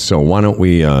news. And so why don't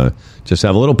we just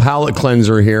have a little palate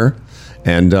cleanser here,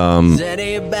 and let's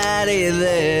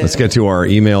get to our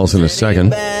emails in a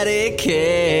second.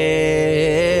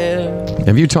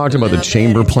 Have you talked about the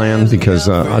chamber plan? Because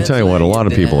I'll tell you what, a lot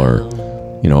of people are,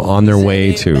 on their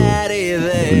way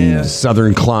to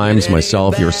southern climes,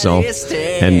 myself, yourself.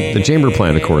 And the chamber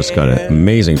plan, of course, got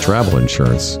amazing travel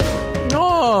insurance.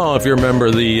 Oh, if you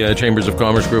remember the Chambers of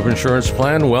Commerce Group insurance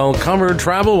plan, well covered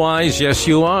travel-wise. Yes,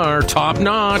 you are. Top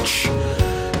notch.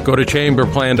 Go to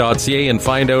chamberplan.ca and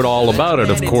find out all about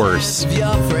it, of course.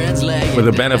 With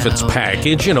the benefits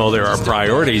package, there are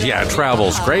priorities. Yeah,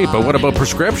 travel's great, but what about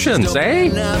prescriptions, eh?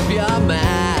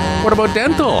 What about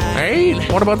dental, eh?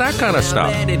 What about that kind of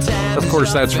stuff? Of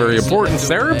course, that's very important.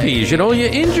 Therapies, you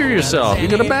injure yourself. You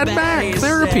get a bad back.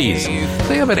 Therapies.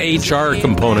 They have an HR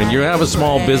component. You have a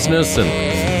small business and,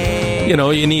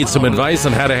 you need some advice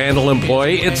on how to handle an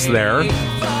employee. It's there.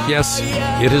 Yes,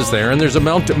 it is there. And there's a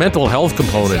mental health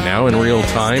component now in real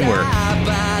time where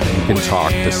you can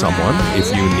talk to someone if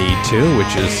you need to,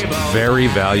 which is very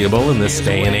valuable in this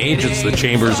day and age. It's the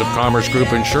Chambers of Commerce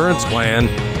Group Insurance Plan,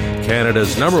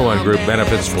 Canada's #1 group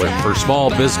benefits for small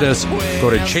business.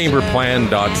 Go to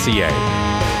chamberplan.ca.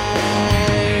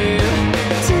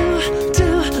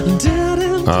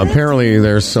 Apparently,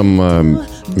 there's some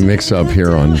mix-up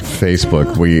here on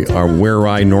Facebook. We are where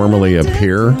I normally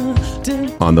appear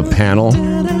on the panel.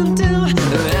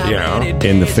 Yeah.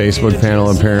 In the Facebook panel,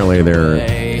 apparently there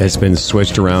has been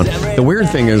switched around. The weird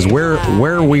thing is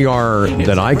where we are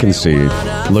that I can see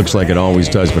looks like it always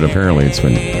does, but apparently it's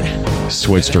been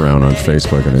switched around on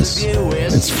Facebook, and it's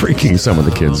freaking some of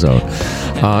the kids out.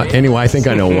 Anyway, I think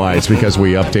I know why. It's because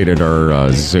we updated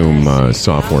our Zoom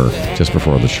software just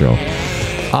before the show.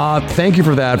 Thank you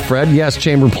for that, Fred. Yes,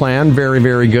 Chamber Plan, very,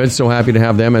 very good. So happy to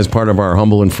have them as part of our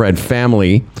Humble and Fred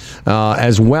family.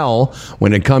 As well,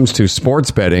 when it comes to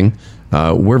sports betting,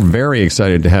 we're very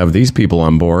excited to have these people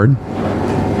on board.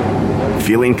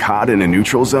 Feeling caught in a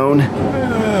neutral zone?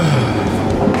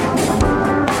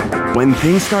 When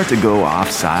things start to go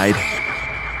offside,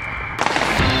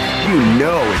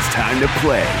 it's time to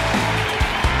play.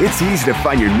 It's easy to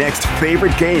find your next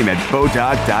favorite game at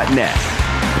Bodog.net.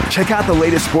 Check out the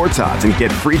latest sports odds and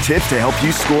get free tips to help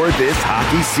you score this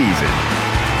hockey season.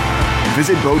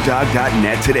 Visit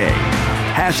Bodog.net today.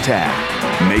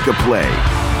 #MakeAPlay.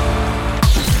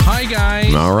 Hi,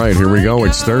 guys. All right, here we go.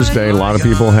 It's Thursday. A lot of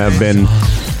people have been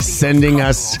sending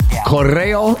us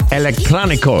correo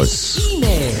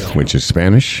electrónicos, which is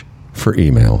Spanish for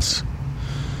emails.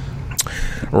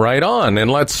 Right on.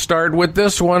 And let's start with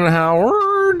this one,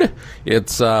 Howard.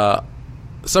 It's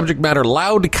subject matter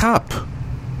Loud Cup.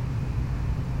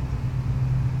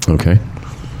 Okay.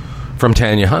 From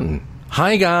Tanya Hutton.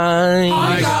 Hi, guys.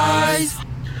 Hi, guys.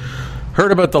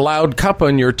 Heard about the Loud Cup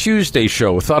on your Tuesday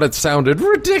show. Thought it sounded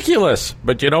ridiculous.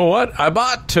 But you know what? I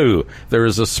bought two. There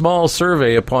is a small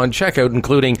survey upon checkout,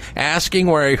 including asking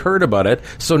where I heard about it.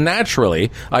 So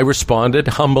naturally, I responded,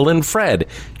 Humble and Fred.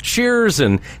 Cheers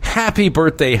and happy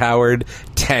birthday, Howard.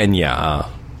 Tanya.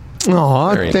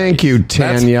 Aw, thank you,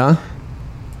 Tanya.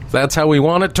 That's how we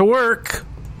want it to work.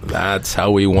 That's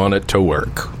how we want it to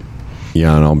work.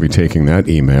 Yeah, and I'll be taking that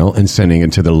email and sending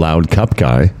it to the Loud Cup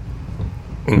guy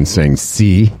and saying,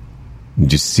 see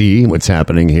what's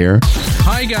happening here.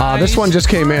 Hi, guys. This one just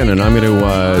came in, and I'm going to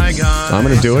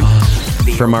do it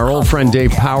from our old friend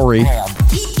Dave Powery.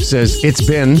 Says, it's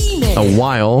been a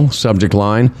while, subject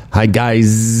line. Hi,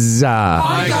 guys.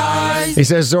 Hi, guys. He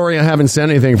says, sorry, I haven't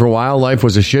sent anything for a while. Life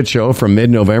was a shit show from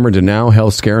mid-November to now.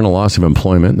 Health scare and a loss of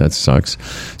employment. That sucks.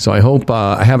 So I hope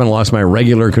I haven't lost my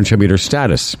regular contributor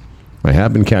status. I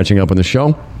have been catching up on the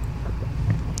show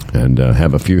and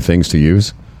have a few things to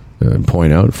use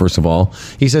point out, first of all.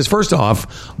 He says, first off,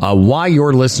 why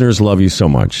your listeners love you so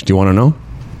much. Do you want to know?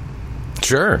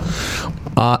 Sure.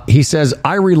 He says,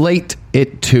 I relate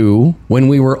it to when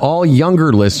we were all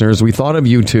younger listeners, we thought of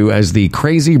you two as the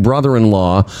crazy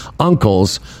brother-in-law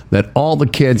uncles that all the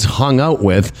kids hung out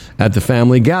with at the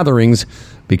family gatherings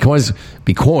because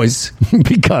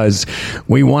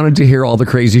we wanted to hear all the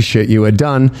crazy shit you had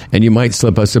done, and you might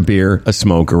slip us a beer, a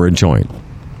smoke, or a joint.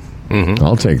 Mm-hmm.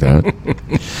 I'll take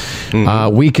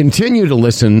that. We continue to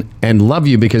listen and love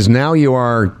you because now you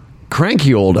are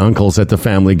cranky old uncles at the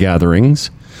family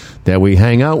gatherings that we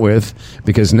hang out with,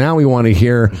 because now we want to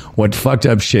hear what fucked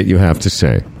up shit you have to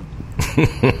say.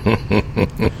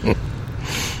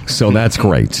 So that's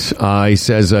great. He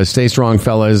says, stay strong,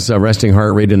 fellas. Resting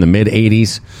heart rate in the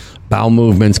mid-80s. Bowel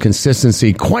movements,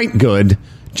 consistency, quite good,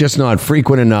 just not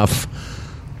frequent enough.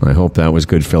 I hope that was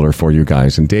good filler for you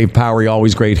guys. And Dave Powery,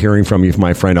 always great hearing from you,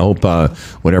 my friend. I hope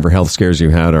whatever health scares you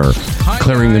had are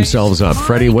clearing themselves up.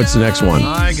 Freddie, what's the next one?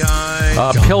 Hi,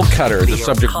 guys. Pill cutter, the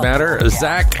subject matter.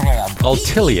 Zach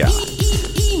Altilia.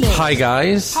 Hi,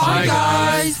 guys. Hi,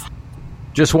 guys.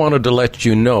 Just wanted to let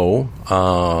you know,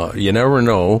 you never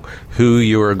know who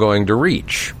you are going to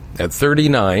reach. At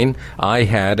 39, I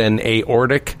had an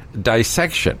aortic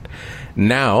dissection.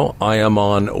 Now I am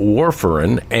on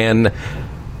warfarin and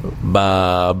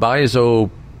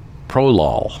bisoprolol.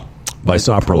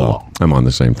 I'm on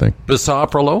the same thing.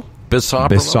 Bisoprolol?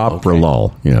 Bisoprolol,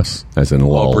 okay. Yes, as in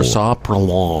lol.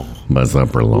 Bisoprolol.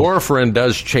 Warfarin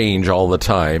does change all the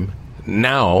time.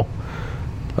 Now,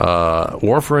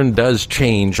 warfarin does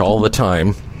change all the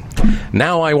time.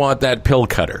 Now I want that pill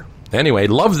cutter. Anyway,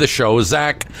 love the show,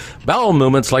 Zach. Bowel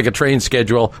movements like a train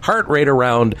schedule. Heart rate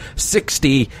around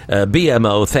 60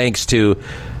 BMO, thanks to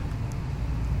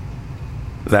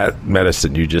that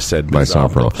medicine you just said.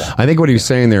 Bisoprolol. I think what he's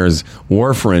saying there is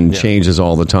warfarin changes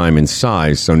all the time in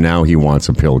size, so now he wants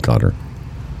a pill cutter.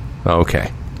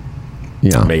 Okay.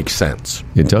 Yeah. Makes sense.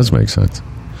 It does make sense.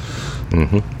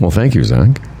 Mm-hmm. Well, thank you,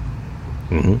 Zach.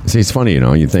 Mm-hmm. See, it's funny,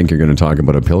 you think you're going to talk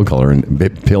about a pill cutter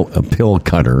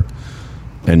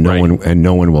and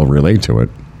no one will relate to it,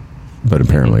 but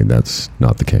apparently that's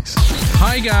not the case.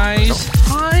 Hi guys.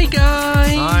 Hi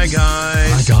guys. Hi guys.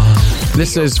 Hi guys.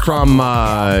 This is from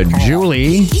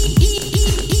Julie,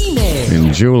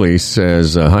 and Julie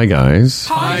says, "Hi guys.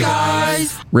 Hi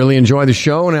guys. Really enjoy the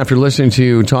show, and after listening to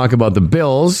you talk about the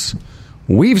Bills,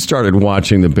 we've started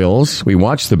watching the Bills. We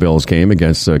watched the Bills game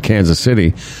against Kansas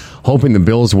City, hoping the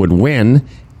Bills would win.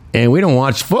 And we don't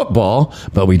watch football,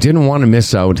 but we didn't want to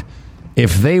miss out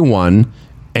if they won,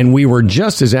 and we were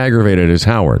just as aggravated as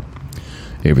Howard.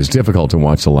 It was difficult to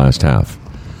watch the last half.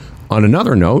 On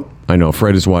another note, I know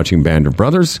Fred is watching Band of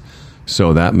Brothers,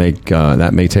 so that may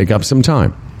take up some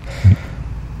time.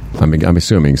 I'm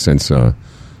assuming since the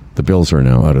Bills are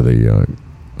now out of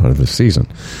the season.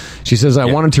 She says, I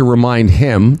wanted to remind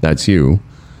him, that's you,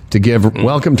 to give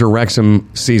Welcome to Wrexham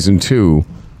Season 2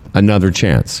 another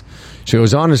chance. She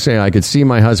goes on to say, I could see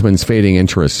my husband's fading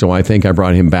interest, so I think I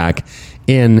brought him back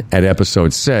in at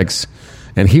episode 6,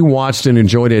 and he watched and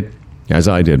enjoyed it, as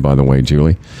I did, by the way,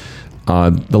 Julie.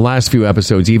 The last few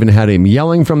episodes even had him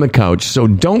yelling from the couch, so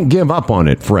don't give up on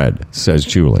it, Fred, says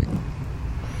Julie.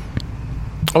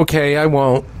 Okay, I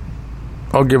won't.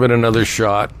 I'll give it another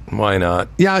shot. Why not?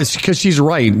 Yeah, because she's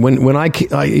right. When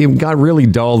it got really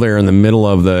dull there in the middle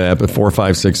of the 4,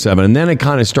 5, 6, 7, and then it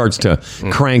kind of starts to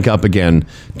crank up again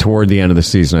toward the end of the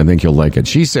season. I think you'll like it.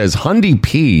 She says, Hundy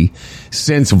P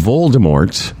since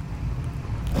Voldemort.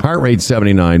 Heart rate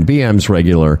 79. BM's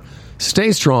regular.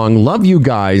 Stay strong. Love you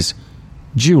guys.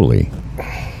 Julie.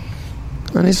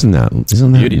 And isn't that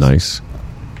Beauties. Nice?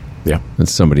 Yeah. That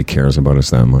somebody cares about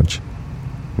us that much.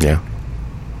 Yeah.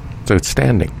 It's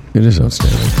outstanding. It is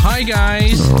outstanding. Hi,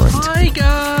 guys. All right. Hi,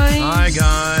 guys. Hi,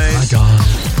 guys. Hi,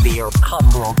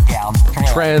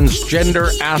 guys.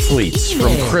 Transgender athletes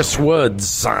from Chris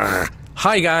Woods.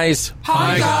 Hi, guys.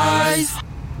 Hi, guys.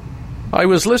 I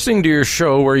was listening to your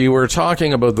show where you were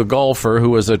talking about the golfer who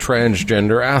was a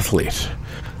transgender athlete.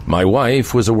 My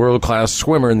wife was a world-class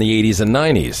swimmer in the 80s and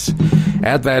 90s.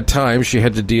 At that time, she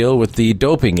had to deal with the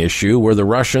doping issue where the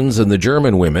Russians and the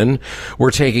German women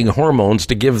were taking hormones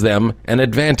to give them an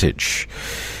advantage.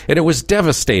 And it was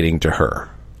devastating to her.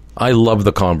 I love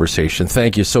the conversation.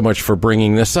 Thank you so much for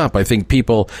bringing this up. I think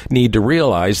people need to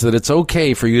realize that it's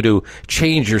okay for you to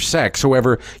change your sex.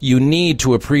 However, you need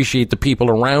to appreciate the people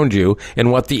around you and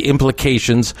what the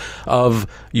implications of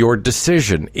your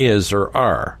decision is or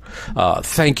are.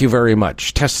 Thank you very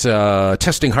much.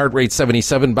 Testing heart rate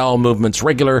 77, bowel movements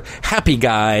regular, happy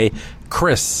guy,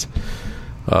 Chris.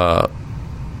 Yeah,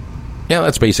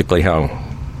 that's basically how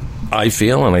I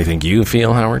feel, and I think you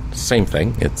feel, Howard, same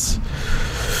thing. It's,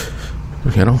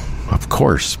 of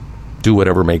course, do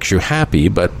whatever makes you happy,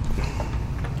 but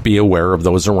be aware of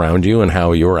those around you and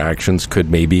how your actions could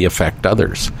maybe affect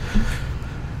others.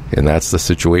 And that's the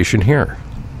situation here.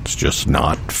 It's just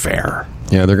not fair.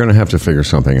 Yeah, they're going to have to figure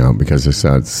something out because this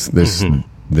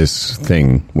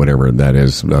thing, whatever that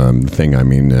is,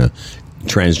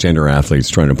 transgender athletes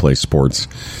trying to play sports.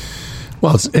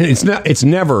 Well,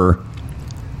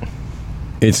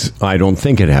 I don't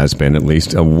think it has been, at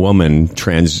least, a woman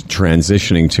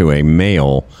transitioning to a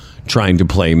male trying to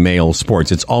play male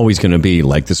sports. It's always going to be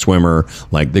like the swimmer,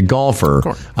 like the golfer,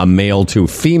 a male to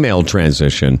female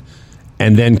transition,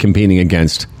 and then competing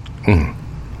against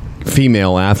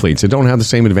female athletes that don't have the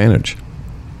same advantage.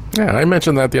 Yeah, I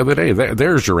mentioned that the other day.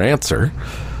 There's your answer.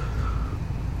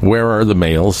 Where are the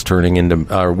females turning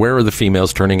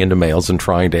into males and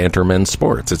trying to enter men's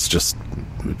sports? It's just,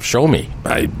 show me.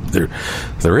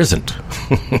 There isn't.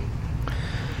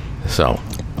 So,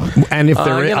 and if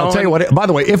there is, I'll tell you what. By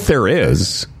the way, if there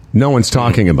is, no one's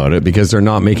talking about it because they're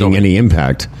not making any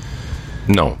impact.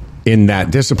 No. In that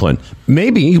discipline.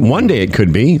 Maybe one day it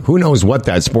could be. Who knows what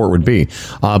that sport would be.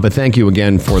 But thank you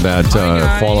again for that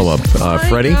follow-up.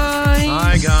 Freddie?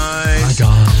 Hi, guys.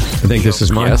 I think this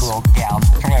is mine.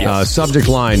 Yes. Subject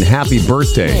line, happy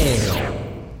birthday.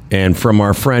 And from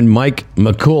our friend Mike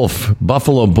McCulf,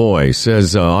 Buffalo Boy,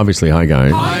 says, obviously, hi,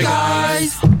 guys. Hi,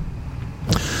 guys.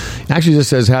 Actually just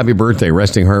says, happy birthday,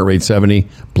 resting heart rate 70,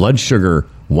 blood sugar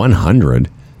 100.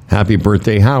 Happy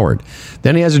birthday, Howard.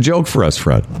 Then he has a joke for us,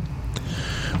 Fred.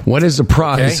 What is a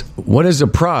prize? Okay. What is a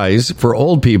prize for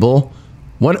old people?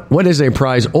 What is a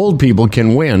prize old people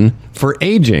can win for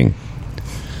aging?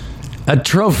 A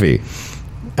trophy.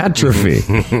 Atrophy.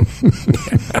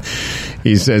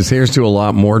 He says, here's to a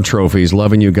lot more trophies.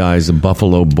 Loving you guys, a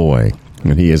Buffalo Boy.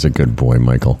 And he is a good boy,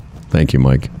 Michael. Thank you,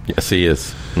 Mike. Yes, he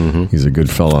is. Mm-hmm. He's a good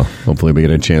fella. Hopefully we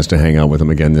get a chance to hang out with him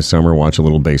again this summer, watch a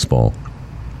little baseball.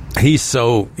 He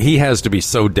has to be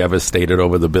so devastated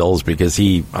over the Bills because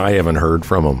I haven't heard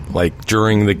from him. Like,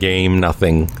 during the game,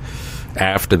 nothing.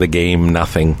 After the game,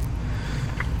 nothing.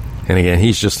 And again,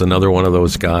 he's just another one of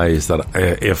those guys that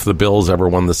if the Bills ever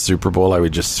won the Super Bowl, I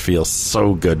would just feel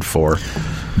so good for.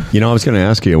 I was going to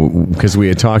ask you, because we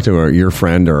had talked to your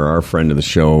friend or our friend of the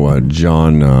show,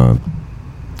 John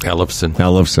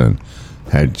Ellefson.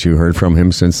 Had you heard from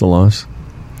him since the loss?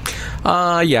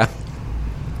 Yeah.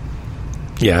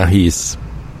 Yeah, he's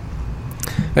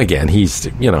like, he's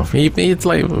in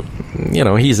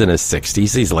his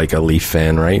 60s. He's like a Leaf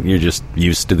fan, right? You're just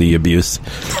used to the abuse.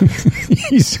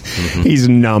 He's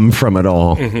numb from it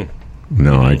all. Mm-hmm.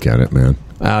 No, I get it, man.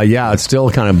 It still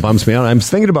kind of bumps me out. I'm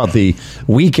thinking about the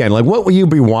weekend. Like, what will you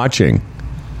be watching?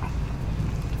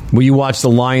 Will you watch the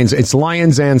Lions? It's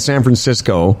Lions and San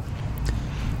Francisco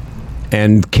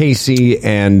and KC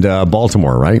and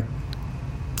Baltimore, right?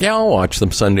 Yeah, I'll watch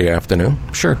them Sunday afternoon.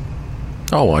 Sure.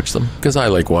 I'll watch them because I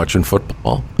like watching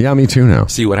football. Yeah, me too now.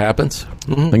 See what happens.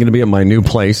 Mm-hmm. I'm going to be at my new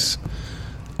place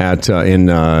in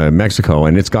Mexico,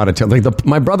 and it's got to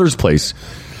my brother's place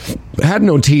had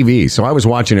no TV, so I was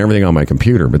watching everything on my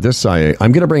computer. But this, I'm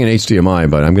going to bring an HDMI,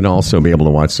 but I'm going to also be able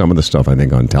to watch some of the stuff, I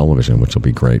think, on television, which will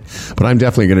be great. But I'm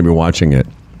definitely going to be watching it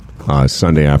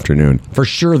Sunday afternoon. For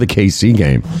sure, the KC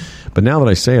game. But now that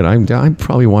I say it, I'd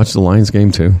probably watch the Lions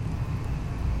game, too.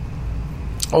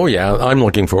 Oh, yeah. I'm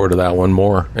looking forward to that one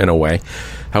more, in a way.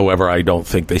 However, I don't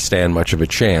think they stand much of a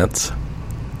chance.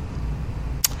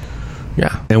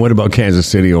 Yeah. And what about Kansas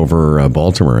City over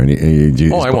Baltimore?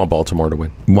 I want Baltimore to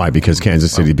win. Why? Because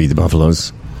Kansas City beat the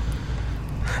Buffaloes?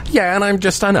 Yeah, and I'm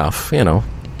just enough,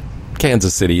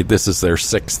 Kansas City, this is their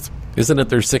sixth. Isn't it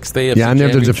their sixth AFC? Yeah, and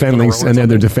they're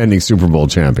defending Super Bowl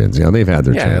champions. Yeah, they've had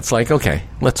their chance. Yeah, it's like, okay,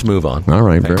 let's move on. All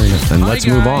right, very good. And let's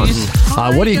move on.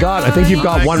 What do you got? I think you've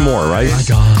got one more, right?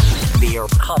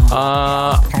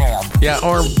 Yeah,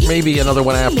 or maybe another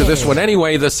one after this one.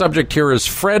 Anyway, the subject here is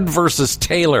Fred versus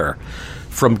Taylor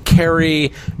from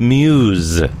Carrie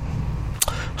Muse.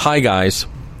 Hi, guys.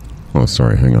 Oh,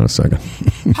 sorry. Hang on a second.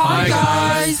 Hi,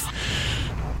 guys.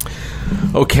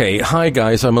 Okay, hi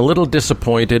guys. I'm a little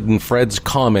disappointed in Fred's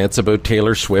comments about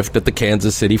Taylor Swift at the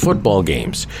Kansas City football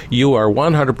games. You are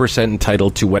 100%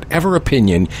 entitled to whatever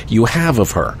opinion you have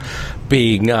of her.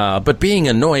 But being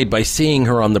annoyed by seeing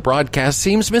her on the broadcast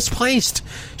seems misplaced.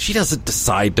 She doesn't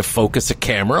decide to focus a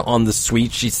camera on the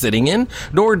suite she's sitting in,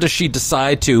 nor does she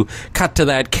decide to cut to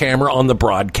that camera on the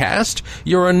broadcast.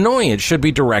 Your annoyance should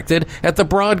be directed at the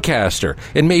broadcaster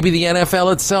and maybe the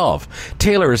NFL itself.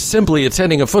 Taylor is simply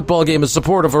attending a football game in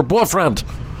support of her boyfriend.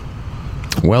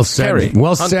 Well said. Carrie.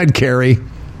 Well said, Carrie.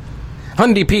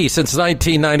 Hyundai P since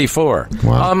 1994.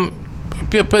 Wow.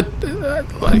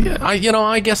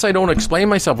 I guess I don't explain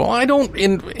myself. Well, I don't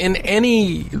in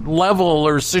any level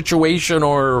or situation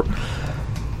or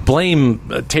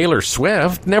blame Taylor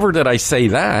Swift. Never did I say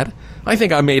that. I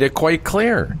think I made it quite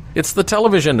clear. It's the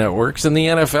television networks and the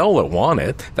NFL that want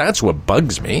it. That's what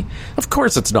bugs me. Of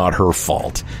course it's not her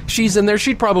fault. She's in there.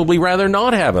 She'd probably rather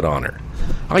not have it on her.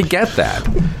 I get that.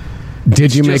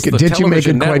 Did you make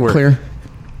it quite clear?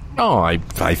 Oh, I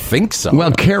think so.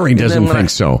 Well, Carrie doesn't think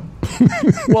so.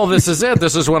 Well, this is it.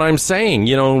 This is what I'm saying.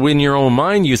 In your own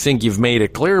mind, you think you've made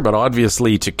it clear, but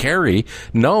obviously to Carrie,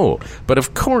 no. But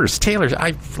of course, Taylor,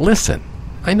 listen,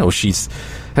 I know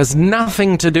has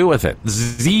nothing to do with it.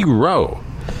 Zero.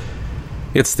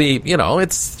 It's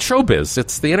it's showbiz.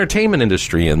 It's the entertainment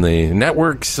industry, and the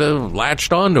networks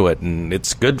latched onto it, and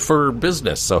it's good for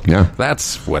business. So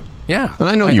that's what, yeah. And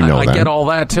I know you know that. I get all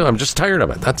that, too. I'm just tired of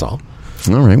it. That's all.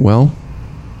 All right, well,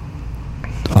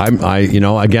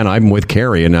 I'm with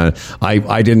Carrie, and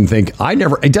I didn't think,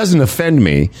 it doesn't offend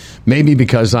me, maybe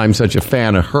because I'm such a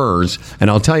fan of hers, and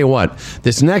I'll tell you what,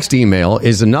 this next email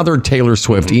is another Taylor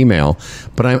Swift email,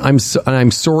 but I'm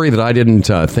sorry that I didn't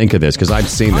think of this, because I've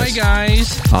seen this. Hi,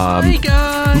 guys. Hi,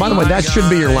 guys. By the way, that should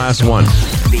be your last one. I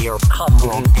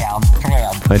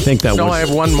think that was... No, I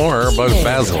have one more about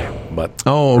Basil, but...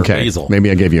 Oh, okay. Basil.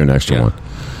 Maybe I gave you an extra one.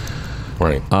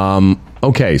 Right.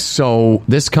 Okay, so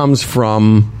this comes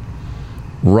from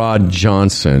Rod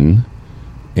Johnson,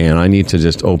 and I need to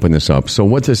just open this up. So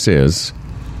what this is...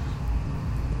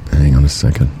 Hang on a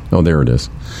second. Oh, there it is.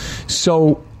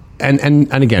 So,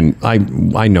 and again, I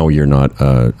know you're not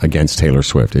against Taylor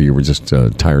Swift. You were just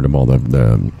tired of all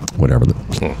the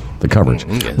coverage.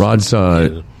 Yes. Rod's...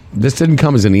 This didn't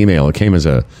come as an email. It came as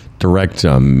a direct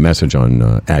message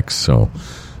on X, so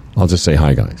I'll just say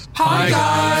hi, guys. Hi,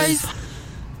 guys.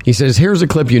 He says, here's a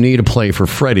clip you need to play for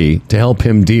Freddie to help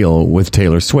him deal with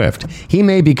Taylor Swift. He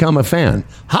may become a fan.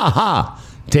 Ha ha!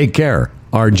 Take care,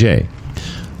 RJ.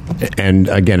 And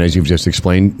again, as you've just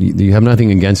explained, you have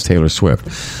nothing against Taylor Swift.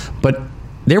 But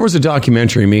there was a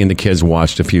documentary me and the kids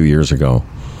watched a few years ago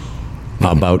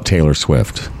about Taylor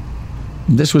Swift.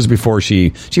 This was before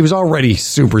she was already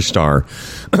superstar.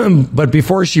 But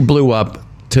before she blew up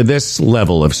to this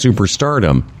level of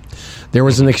superstardom, there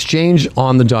was an exchange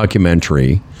on the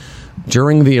documentary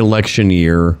during the election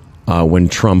year when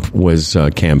Trump was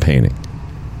campaigning.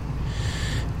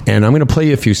 And I'm going to play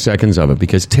you a few seconds of it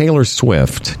because Taylor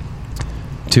Swift,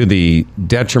 to the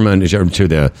detriment,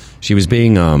 she was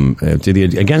being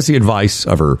against the advice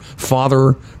of her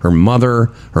father, her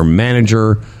mother, her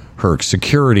manager, her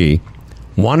security,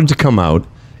 wanted to come out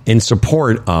in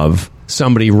support of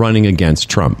somebody running against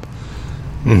Trump.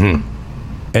 Mm-hmm.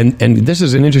 And this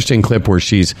is an interesting clip where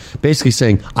she's basically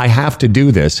saying, I have to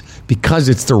do this because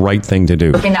it's the right thing to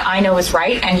do. Something that I know is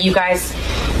right, and you guys,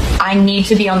 I need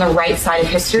to be on the right side of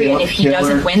history. And if he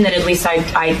doesn't win, then at least I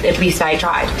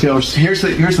tried. Taylor, here's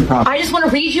the problem. I just want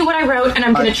to read you what I wrote, and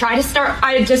I'm going to try to start.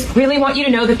 I just really want you to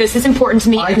know that this is important to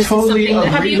me. I totally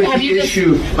agree with the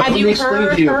issue. Have you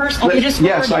heard hers?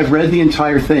 Yes, I've read the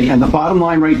entire thing, and the bottom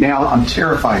line right now, I'm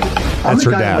terrified. That's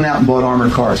her dad. I went out and bought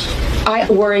armored cars. I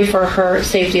worry for her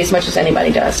safety as much as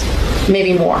anybody does,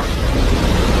 maybe more.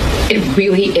 It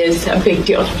really is a big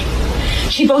deal to me.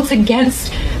 She votes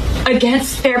against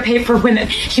fair pay for women.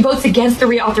 She votes against the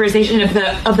reauthorization of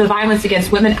the Violence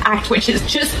Against Women Act, which is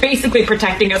just basically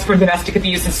protecting us from domestic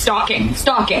abuse and stalking.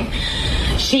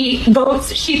 She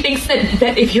thinks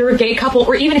that if you're a gay couple,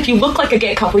 or even if you look like a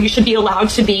gay couple, you should be allowed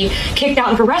to be kicked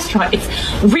out of a restaurant. It's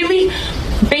really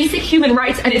basic human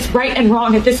rights, and it's right and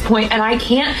wrong at this point, and I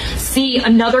can't see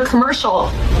another commercial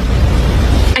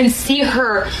and see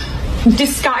her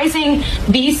disguising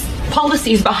these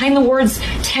policies behind the words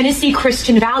Tennessee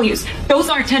Christian values. Those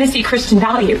aren't Tennessee Christian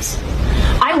values.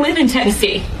 I live in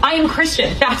Tennessee. I am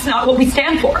Christian. That's not what we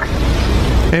stand for.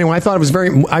 Anyway, I thought it was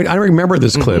I remember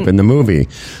this clip in the movie,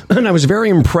 and I was very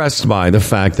impressed by the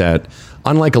fact that,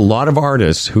 unlike a lot of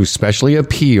artists who specially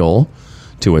appeal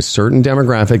to a certain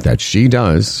demographic that she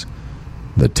does,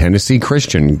 the Tennessee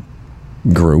Christian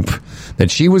group,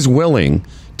 that she was willing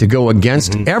to go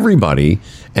against everybody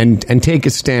and take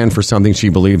a stand for something she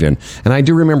believed in. And I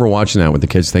do remember watching that with the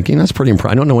kids thinking, that's pretty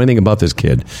impressive. I don't know anything about this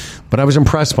kid, but I was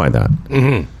impressed by that.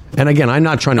 Mm-hmm. And again, I'm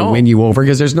not trying to win you over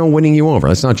because there's no winning you over.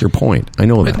 That's not your point. I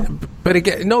know that. But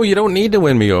again, no, you don't need to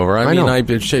win me over. I mean,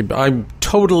 I'm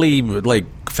totally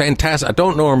fantastic. I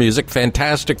don't know her music.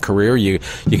 Fantastic career. You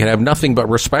can have nothing but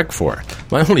respect for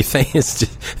it. My only thing is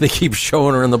they keep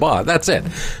showing her in the bar. That's it.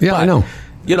 Yeah, I know.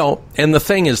 And the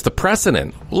thing is, the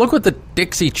precedent. Look what the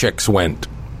Dixie Chicks went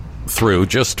through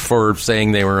just for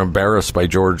saying they were embarrassed by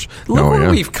George. Look where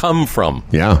we've come from.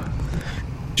 Yeah.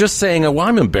 Just saying, well,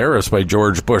 I'm embarrassed by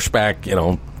George Bush back,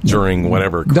 during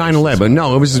whatever. 9/11.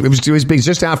 No, it was big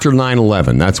just after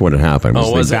 9/11. That's what had happened.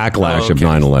 It was the backlash of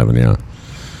 9/11, yeah.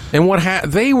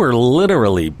 And they were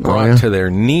literally brought to their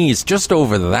knees just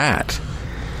over that.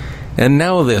 And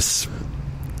now this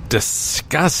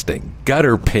disgusting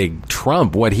gutter pig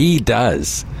Trump, what he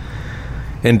does.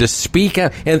 And to speak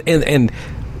out, and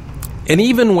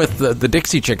even with the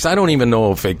Dixie Chicks, I don't even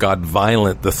know if it got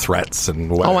violent, the threats and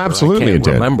whatever. Oh, absolutely it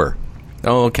did. Remember.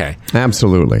 Oh, okay.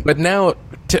 Absolutely. But now,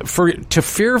 to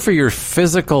fear for your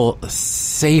physical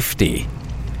safety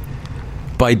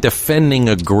by defending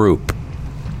a group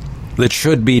that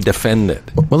should be defended.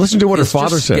 Well, listen to what her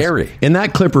father says. Scary. In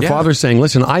that clip, her father's saying,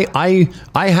 listen, I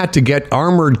had to get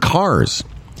armored cars.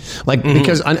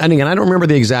 Because, and again, I don't remember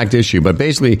the exact issue, but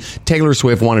basically Taylor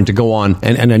Swift wanted to go on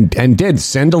and did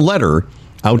send a letter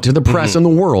out to the press and the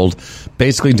world,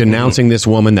 basically denouncing this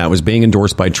woman that was being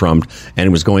endorsed by Trump and it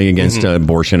was going against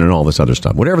abortion and all this other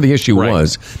stuff. Whatever the issue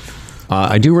was,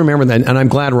 I do remember that, and I'm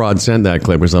glad Rod sent that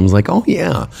clip, because I was like, oh,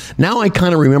 yeah. Now I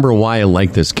kind of remember why I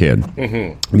like this kid.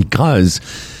 Because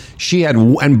she had,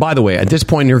 and by the way, at this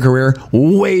point in her career,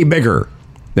 way bigger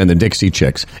than the Dixie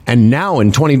Chicks. And now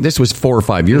this was 4 or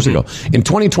 5 years ago. In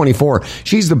 2024,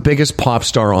 she's the biggest pop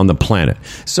star on the planet.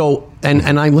 So, and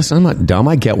listen, I'm not dumb.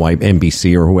 I get why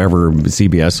NBC or whoever,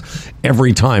 CBS,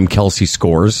 every time Kelsey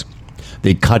scores,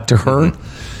 they cut to her.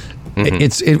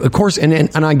 It's of course, and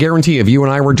I guarantee if you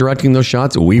and I were directing those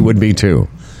shots, we would be too.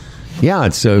 Yeah,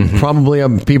 it's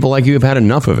probably people like you have had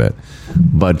enough of it.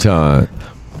 But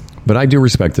I do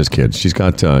respect this kid. She's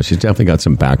definitely got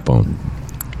some backbone.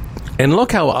 And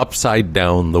look how upside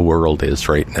down the world is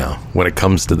right now when it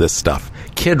comes to this stuff.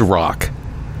 Kid Rock,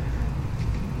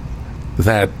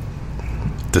 that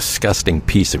disgusting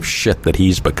piece of shit that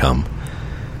he's become.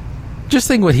 Just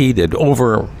think what he did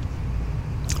over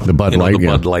the Bud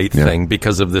Light, thing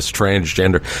because of this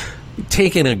transgender.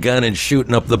 Taking a gun and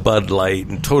shooting up the Bud Light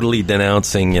and totally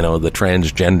denouncing, the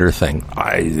transgender thing.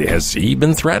 Has he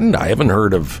been threatened? I haven't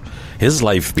heard of his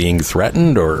life being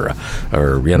threatened or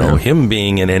him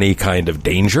being in any kind of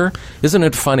danger. Isn't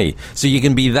it funny? So you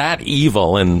can be that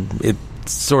evil and it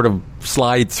sort of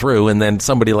slide through, and then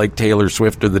somebody like Taylor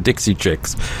Swift or the Dixie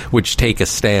Chicks, which take a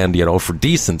stand, for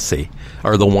decency,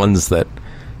 are the ones that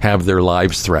have their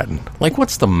lives threatened. Like,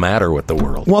 what's the matter with the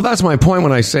world? Well, that's my point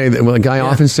when I say that. Well, I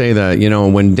often say that,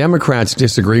 when Democrats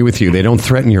disagree with you, they don't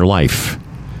threaten your life.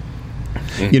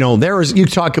 You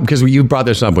talk, because you brought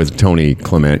this up with Tony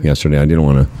Clement yesterday. I didn't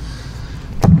want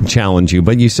to challenge you,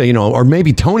 but you say, or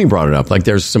maybe Tony brought it up, like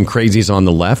there's some crazies on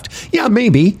the left. Yeah,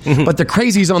 maybe. But the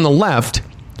crazies on the left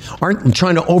aren't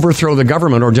trying to overthrow the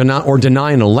government or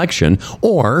deny an election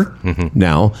or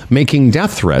now making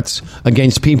death threats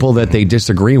against people that they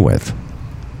disagree with.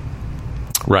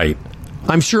 Right.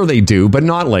 I'm sure they do, but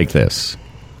not like this.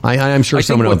 I'm sure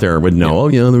someone out there would know,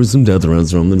 there was some death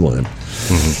threats from the line.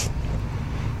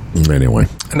 Anyway.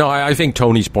 No, I think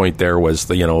Tony's point there was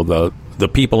the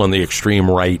people on the extreme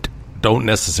right don't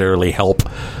necessarily help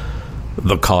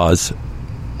the cause.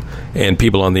 And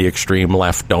people on the extreme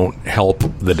left don't help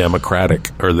the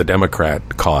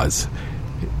Democrat cause.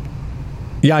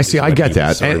 Yeah, I see. I get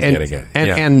that.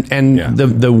 And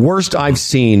the worst I've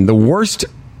seen, the worst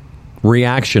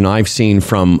reaction I've seen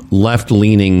from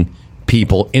left-leaning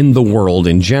people in the world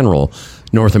in general,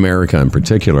 North America in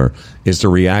particular, is the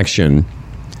reaction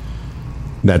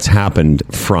that's happened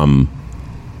from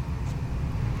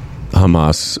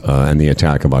Hamas and the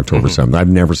attack of October 7th. I've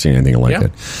never seen anything like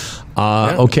it.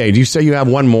 Okay, do you say you have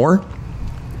one more?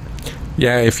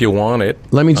 Yeah, if you want it.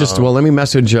 Let me let me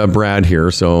message Brad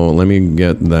here. So let me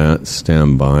get that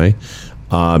standby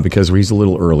because he's a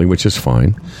little early, which is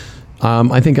fine.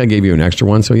 I think I gave you an extra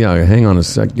one. So yeah, hang on a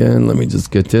second. Let me just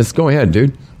get this. Go ahead,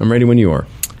 dude. I'm ready when you are.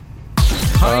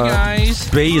 Hi, guys.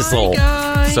 Basil.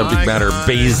 Subject matter,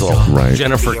 Basil. Right.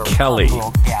 Jennifer Kelly.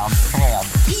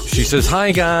 She says,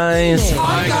 hi, guys.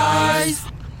 Hi, guys.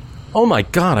 Oh, my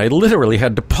God, I literally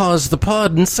had to pause the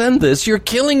pod and send this. You're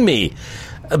killing me.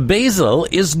 Basil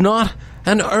is not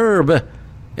an herb.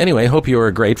 Anyway, hope you were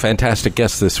a great, fantastic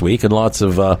guest this week and lots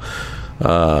of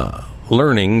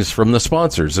learnings from the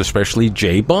sponsors, especially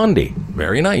Jay Bondi.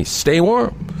 Very nice. Stay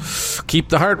warm. Keep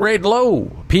the heart rate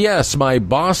low. P.S. My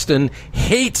Boston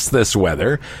hates this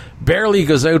weather. Barely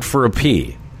goes out for a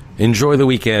pee. Enjoy the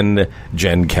weekend,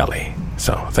 Jen Kelly.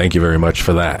 So thank you very much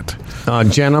for that.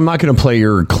 Jen, I'm not going to play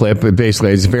your clip. But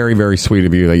basically, it's very, very sweet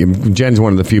of you. Jen's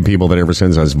one of the few people that ever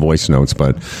sends us voice notes,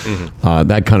 but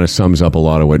that kind of sums up a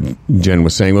lot of what Jen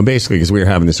was saying. Well, basically, because we were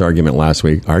having this argument last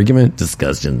week.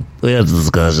 Discussion. We had a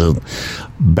discussion.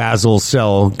 Basal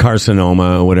cell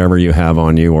carcinoma, whatever you have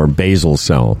on you, or basal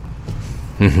cell.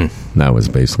 That was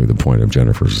basically the point of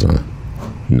Jennifer's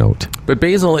note. But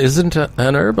basil isn't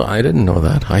an herb? I didn't know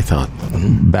that. I thought.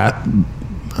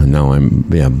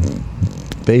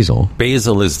 Basil.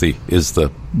 Basil is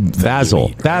the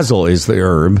Basil. Basil is the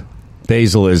herb.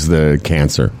 Basil is the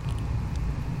cancer.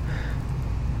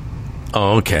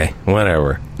 Oh, okay.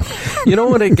 Whatever. You know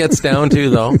what it gets down to,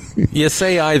 though? You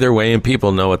say either way, and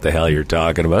people know what the hell you're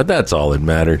talking about. That's all that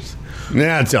matters.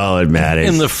 That's all that matters.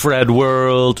 In the Fred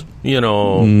world,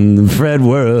 The Fred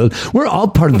world. We're all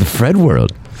part of the Fred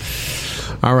world.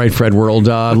 All right, Fred world.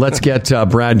 Let's get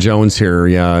Brad Jones here.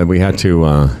 Yeah, we had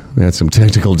some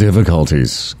technical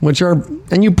difficulties,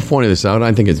 and you pointed this out.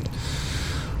 I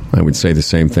would say the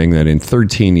same thing, that in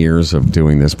 13 years of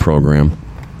doing this program,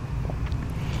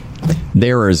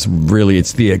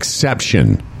 it's the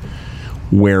exception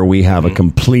where we have a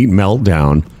complete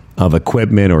meltdown of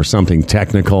equipment or something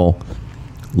technical,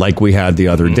 like we had the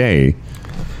other day,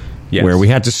 where we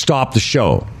had to stop the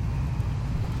show.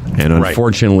 And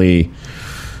unfortunately,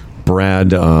 Brad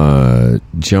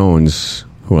Jones,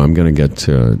 who I'm going to get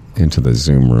into the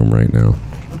Zoom room right now,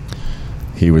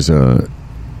 he was a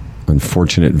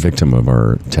unfortunate victim of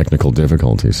our technical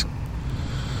difficulties.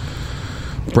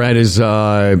 Brad is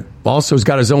also has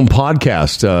got his own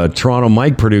podcast. Toronto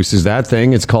Mike produces that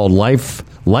thing. It's called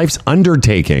Life's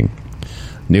Undertaking.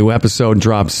 New episode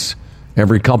drops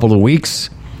every couple of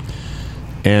weeks.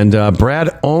 And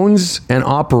Brad owns and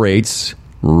operates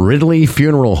Ridley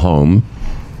Funeral Home.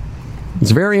 It's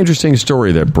a very interesting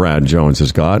story that Brad Jones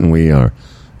has got, and we are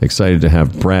excited to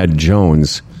have Brad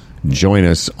Jones join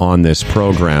us on this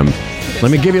program. Let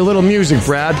me give you a little music,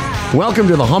 Brad. Welcome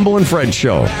to the Humble and Fred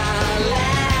Show.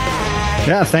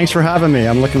 Yeah, thanks for having me.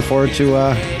 I'm looking forward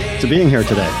to being here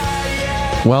today.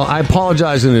 Well, I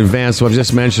apologize in advance. So I'm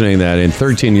just mentioning that in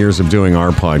 13 years of doing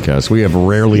our podcast, we have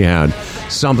rarely had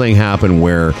something happen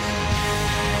where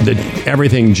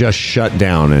everything just shut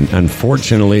down. And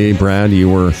unfortunately, Brad, you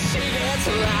were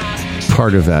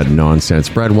part of that nonsense.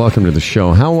 Brad, welcome to the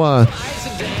show. How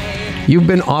you've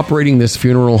been operating this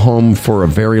funeral home for a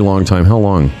very long time. How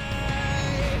long?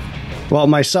 Well,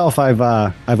 myself, I've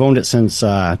owned it since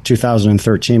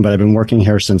 2013, but I've been working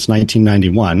here since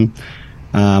 1991.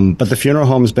 But the funeral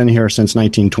home's been here since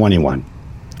 1921.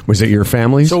 Was it your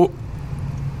family's?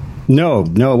 No,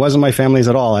 it wasn't my family's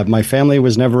at all. My family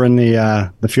was never in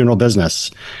the funeral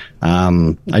business.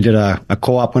 I did a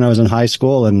co-op when I was in high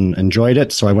school and enjoyed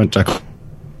it, so I went to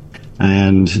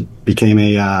and became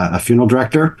a funeral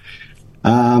director.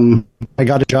 I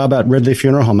got a job at Ridley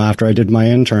Funeral Home after I did my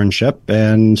internship,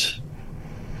 and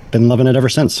been loving it ever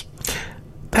since.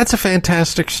 That's a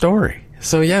fantastic story.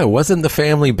 So yeah, it wasn't the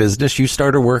family business. You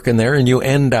started working there, and you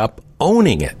end up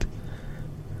owning it.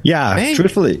 Yeah,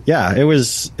 truthfully, yeah, it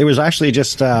was actually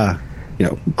just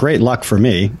great luck for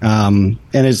me, and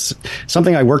it's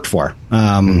something I worked for.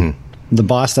 The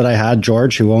boss that I had,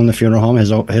 George, who owned the funeral home,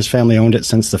 his family owned it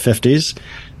since the 50s.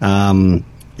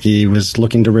 He was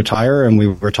looking to retire, and we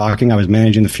were talking. I was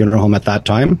managing the funeral home at that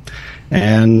time,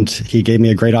 and he gave me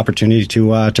a great opportunity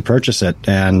to purchase it.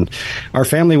 And our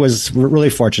family was really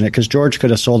fortunate because George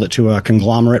could have sold it to a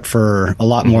conglomerate for a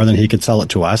lot more than he could sell it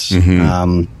to us.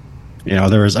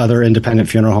 There was other independent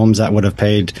funeral homes that would have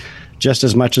paid just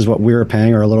as much as what we were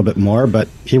paying or a little bit more, but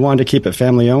he wanted to keep it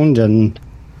family owned and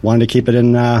wanted to keep it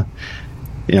in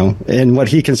what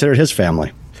he considered his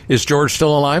family. Is George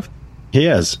still alive? He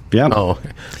is, yeah. Oh,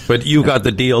 but you got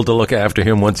the deal to look after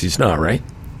him once he's not, right?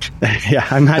 Yeah,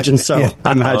 I imagine so.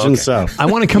 So. I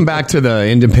want to come back to the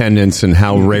independence and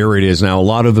how rare it is now. A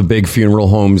lot of the big funeral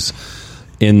homes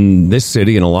in this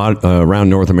city and a lot around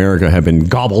North America have been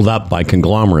gobbled up by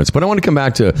conglomerates. But I want to come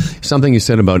back to something you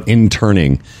said about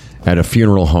interning at a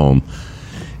funeral home.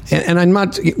 And I'm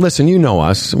not, listen, you know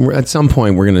us. At some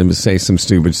point, we're going to say some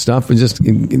stupid stuff. But just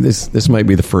this might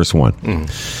be the first one.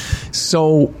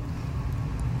 So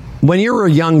when you're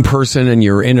a young person and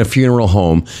you're in a funeral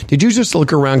home, did you just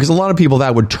look around? Because a lot of people,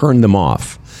 that would turn them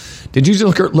off. Did you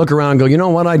just look around and go, you know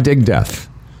what? I dig death.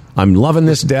 I'm loving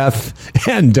this death,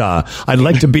 and I'd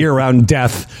like to be around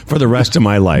death for the rest of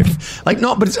my life. Like,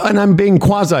 no, and I'm being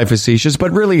quasi-facetious,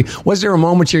 but really, was there a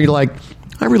moment where you're like,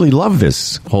 I really love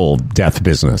this whole death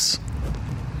business?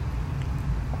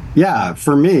 Yeah,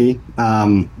 for me,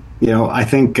 I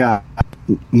think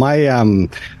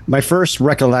my first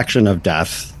recollection of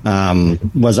death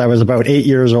was I was about 9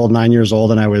 years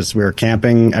old, and we were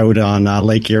camping out on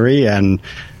Lake Erie, and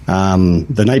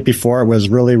the night before it was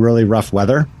really, really rough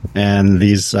weather, and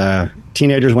these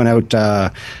teenagers went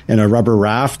out in a rubber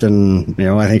raft, and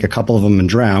I think a couple of them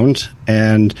drowned,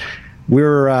 and we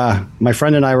were my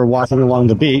friend and I were walking along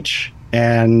the beach.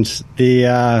 And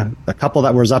the couple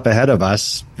that was up ahead of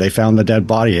us, they found the dead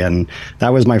body, and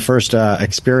that was my first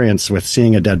experience with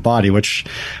seeing a dead body, which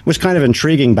was kind of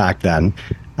intriguing back then.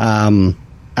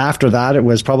 After that, it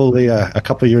was probably a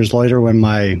couple of years later when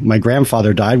my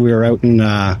grandfather died. We were out in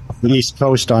the East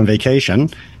Coast on vacation,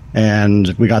 and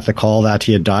we got the call that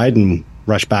he had died and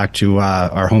rushed back to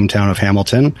our hometown of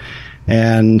Hamilton.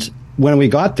 And when we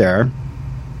got there,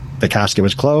 the casket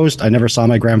was closed. I never saw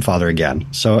my grandfather again.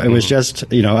 So it was just,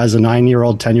 as a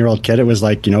 9-year-old, 10-year-old kid, it was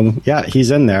like, yeah, he's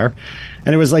in there.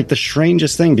 And it was like the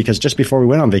strangest thing, because just before we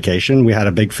went on vacation, we had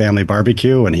a big family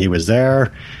barbecue and he was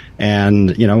there.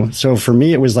 And, so for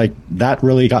me, it was like that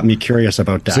really got me curious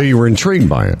about death. So you were intrigued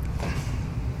by it?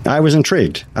 I was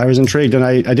intrigued. And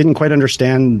I didn't quite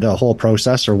understand the whole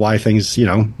process or why things,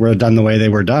 were done the way they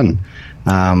were done.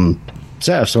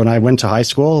 So when I went to high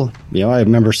school, I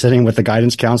remember sitting with the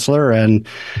guidance counselor and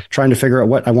trying to figure out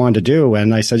what I wanted to do.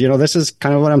 And I said, this is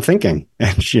kind of what I'm thinking.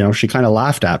 And she kind of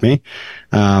laughed at me.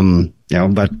 But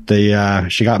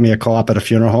she got me a co-op at a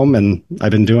funeral home, and I've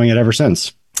been doing it ever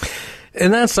since.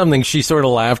 And that's something she sort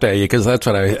of laughed at you, because that's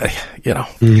what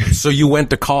So you went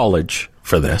to college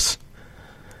for this?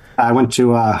 I went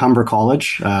to Humber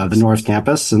College, the North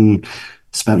Campus, and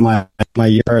spent my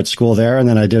year at school there, and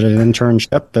then I did an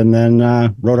internship, and then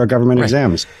wrote our government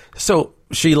exams. So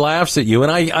she laughs at you,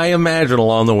 and I imagine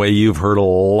along the way you've heard a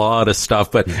lot of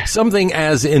stuff, but something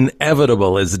as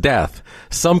inevitable as death,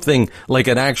 something like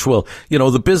an actual,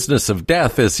 the business of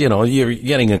death is, you're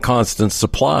getting a constant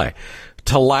supply.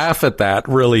 To laugh at that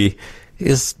really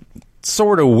is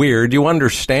sort of weird. You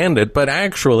understand it, but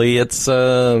actually it's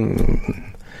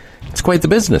quite the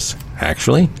business,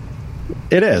 actually.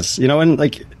 It is, and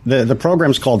like the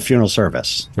program's called Funeral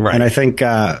Service. Right. And I think,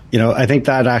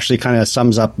 that actually kind of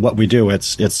sums up what we do.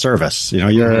 It's service.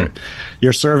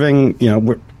 You're serving,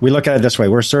 we look at it this way.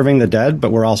 We're serving the dead,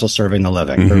 but we're also serving the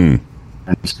living. Mm-hmm.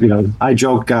 And, I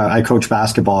joke, I coach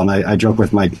basketball, and I joke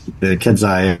with the kids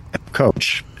I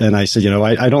coach. And I said,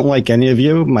 I don't like any of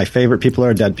you. My favorite people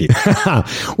are dead people.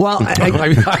 Well, I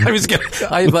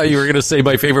thought you were going to say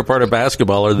my favorite part of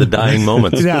basketball are the dying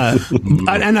moments. Yeah.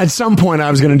 And at some point I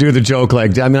was going to do the joke,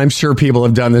 I'm sure people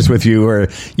have done this with you, where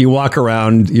you walk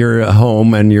around your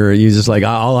home and you're just like,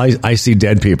 I see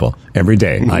dead people every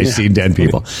day. I see dead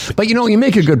people. But, you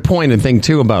make a good point and think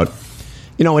too about,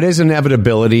 it is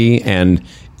inevitability, and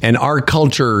our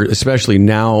culture, especially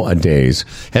nowadays,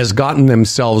 has gotten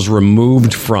themselves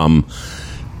removed from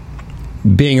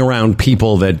being around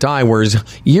people that die. Whereas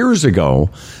years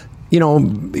ago,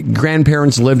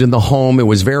 grandparents lived in the home. It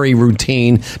was very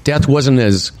routine. Death wasn't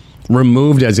as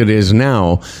removed as it is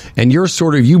now. And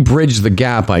you bridge the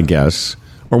gap, I guess.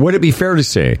 Or would it be fair to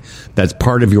say that's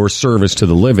part of your service to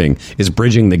the living, is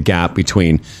bridging the gap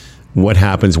between what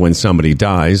happens when somebody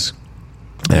dies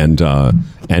and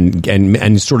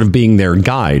sort of being their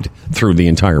guide through the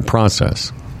entire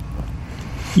process?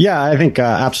 Yeah, I think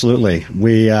absolutely.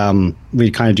 We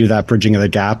kind of do that bridging of the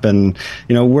gap, and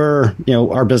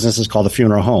our business is called the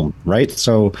funeral home, right?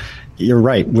 So you're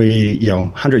right. We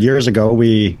 100 years ago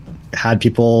we had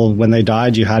people, when they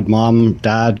died, you had mom,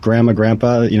 dad, grandma,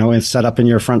 grandpa, and set up in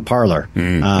your front parlor.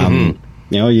 Mm-hmm.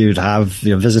 You'd have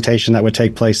visitation that would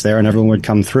take place there, and everyone would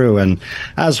come through. And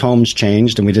as homes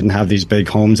changed and we didn't have these big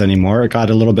homes anymore, it got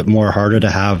a little bit more harder to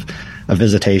have a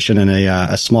visitation in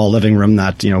a small living room,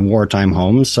 that, wartime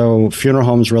homes. So funeral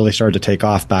homes really started to take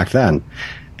off back then.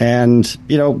 And,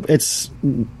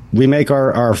 we make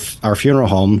our funeral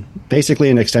home basically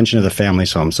an extension of the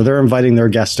family's home. So they're inviting their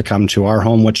guests to come to our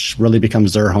home, which really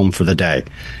becomes their home for the day.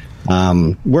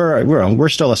 We're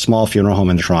still a small funeral home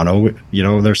in Toronto.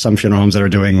 There's some funeral homes that are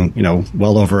doing,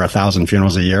 well over 1,000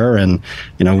 funerals a year. And,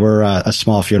 we're a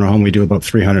small funeral home. We do about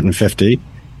 350.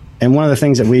 And one of the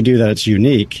things that we do that it's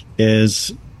unique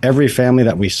is every family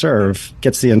that we serve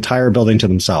gets the entire building to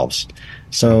themselves.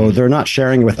 So they're not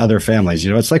sharing with other families.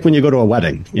 It's like when you go to a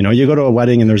wedding. You go to a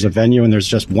wedding and there's a venue and there's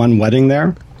just one wedding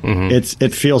there. Mm-hmm.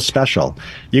 It feels special.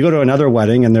 You go to another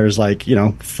wedding and there's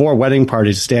 4 wedding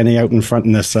parties standing out in front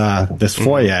in this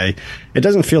foyer. It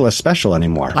doesn't feel as special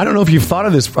anymore. I don't know if you've thought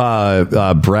of this,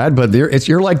 Brad, but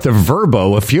you're like the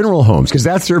Vrbo of funeral homes, because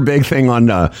that's their big thing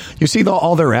on. You see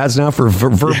all their ads now for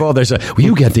Vrbo. There's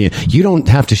you don't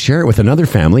have to share it with another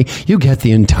family. You get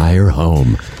the entire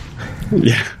home.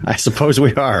 Yeah, I suppose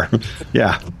we are.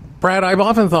 Yeah. Brad, I've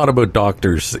often thought about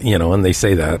doctors, and they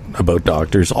say that about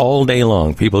doctors all day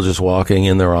long. People just walking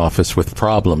in their office with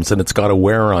problems, and it's got to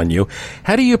wear on you.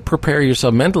 How do you prepare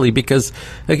yourself mentally? Because,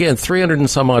 again, 300 and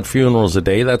some odd funerals a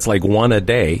day, that's like one a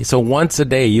day. So once a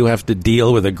day, you have to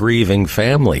deal with a grieving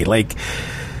family. Like,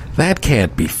 that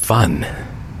can't be fun.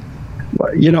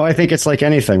 I think it's like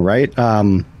anything, right?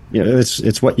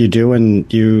 It's what you do,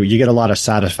 and you get a lot of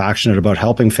satisfaction about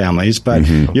helping families. But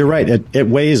you're right; it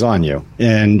weighs on you,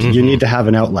 and you need to have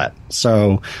an outlet.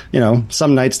 So,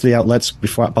 some nights the outlet's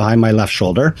behind my left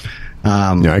shoulder.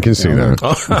 I can see that.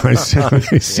 I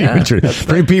see what you're.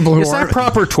 For people who is that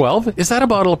Proper 12? Is that a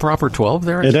bottle of Proper 12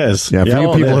 there? It is. Yeah, for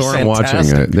you people who aren't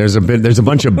watching it, there's a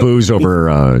bunch of booze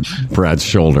over Brad's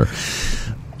shoulder.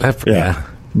 Yeah.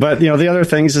 But, the other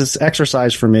things is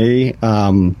exercise for me,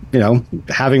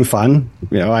 having fun.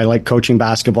 I like coaching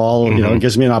basketball. It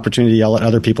gives me an opportunity to yell at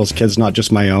other people's kids, not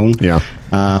just my own. Yeah.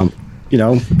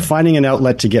 Finding an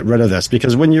outlet to get rid of this,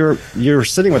 because when you're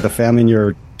sitting with a family and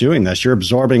you're doing this, you're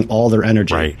absorbing all their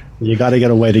energy. Right. You got to get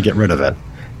a way to get rid of it.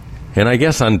 And I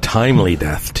guess untimely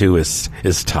death, too, is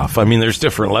tough. I mean, there's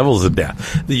different levels of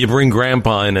death. You bring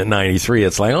Grandpa in at 93,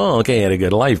 it's like, oh, okay, he had a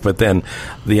good life. But then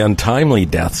the untimely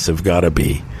deaths have got to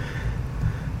be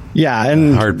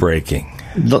and heartbreaking.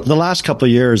 The last couple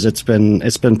of years, it's been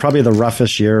probably the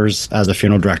roughest years as a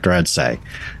funeral director, I'd say.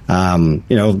 During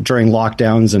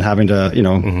lockdowns and having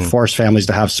to, force families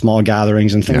to have small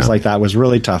gatherings and things like that was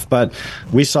really tough. But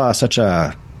we saw such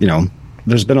a,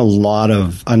 there's been a lot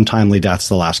of untimely deaths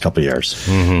the last couple of years.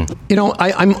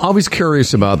 I'm always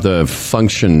curious about the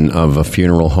function of a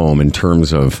funeral home in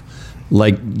terms of,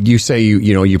 like you say,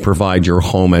 you provide your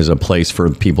home as a place for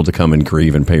people to come and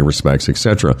grieve and pay respects,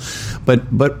 etc. But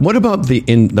what about the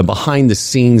behind the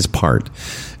scenes part?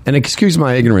 And excuse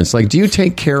my ignorance, like, do you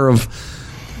take care of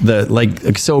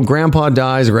so Grandpa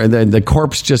dies, or the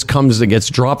corpse just gets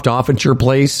dropped off at your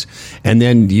place, and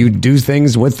then you do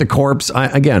things with the corpse?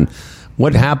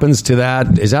 What happens to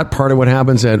that? Is that part of what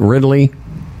happens at Ridley?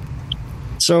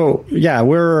 So,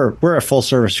 we're a full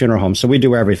service funeral home. So we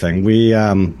do everything. We,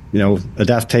 a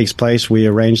death takes place. We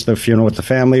arrange the funeral with the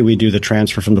family. We do the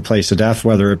transfer from the place of death,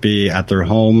 whether it be at their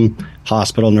home,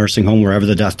 hospital, nursing home, wherever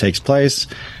the death takes place.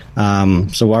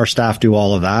 So our staff do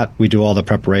all of that. We do all the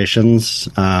preparations.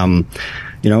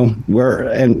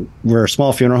 We're a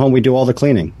small funeral home. We do all the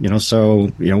cleaning,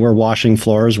 we're washing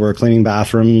floors, we're cleaning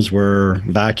bathrooms, we're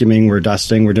vacuuming, we're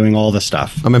dusting, we're doing all the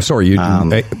stuff. I'm sorry,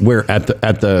 we're at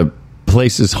the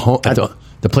place's home, at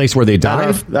the place where they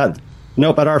died?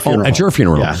 Nope, at our funeral. At your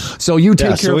funeral. Yeah. So you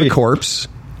take care of the corpse.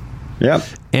 Yep.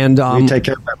 And we take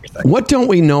care of everything. What don't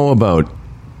we know about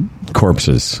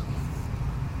corpses?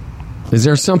 Is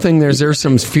there something, is there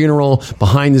some funeral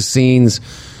behind the scenes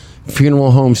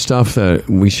funeral home stuff that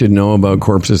we should know about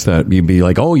corpses that you'd be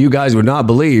like, oh, you guys would not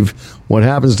believe what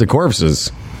happens to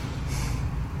corpses?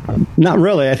 Not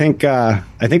really. I think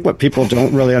what people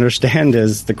don't really understand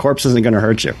is the corpse isn't going to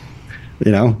hurt you.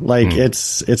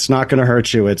 It's not going to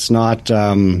hurt you. It's not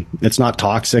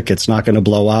toxic. It's not going to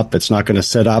blow up. It's not going to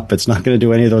sit up. It's not going to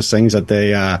do any of those things that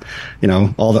they,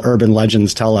 all the urban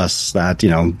legends tell us that,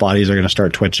 bodies are going to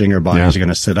start twitching or bodies are going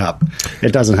to sit up.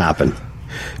 It doesn't happen.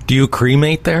 Do you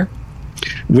cremate there?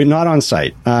 We're not on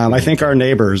site. I think our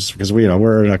neighbors, because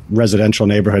we're in a residential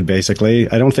neighborhood, basically,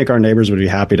 I don't think our neighbors would be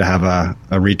happy to have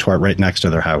a retort right next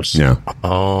to their house. Yeah.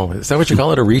 Oh, is that what you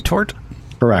call it, a retort?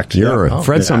 Correct.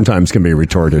 Fred sometimes can be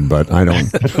retorted, but I don't.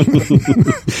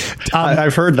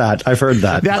 I've heard that.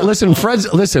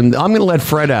 Listen, I'm going to let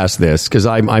Fred ask this because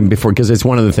because it's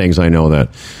one of the things I know that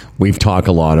we've talked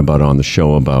a lot about on the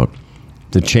show about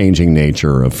the changing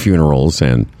nature of funerals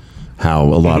and how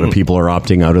a lot of people are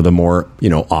opting out of the more,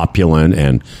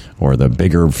 opulent or the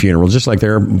bigger funerals, just like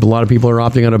a lot of people are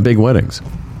opting out of big weddings.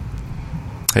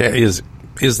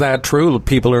 Is that true?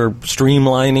 People are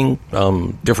streamlining,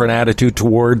 different attitude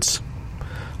towards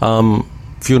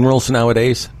funerals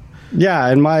nowadays? Yeah,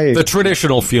 and the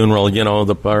traditional funeral,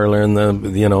 the parlor and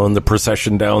and the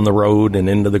procession down the road and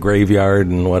into the graveyard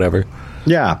and whatever.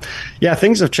 Yeah,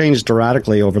 things have changed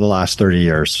dramatically over the last 30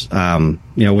 years.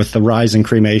 With the rise in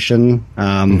cremation,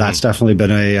 that's definitely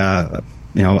been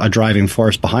a driving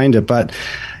force behind it. But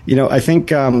I think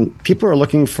people are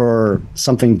looking for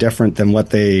something different than what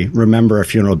they remember a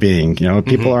funeral being.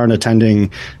 People aren't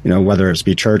attending, whether it's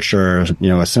be church or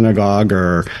a synagogue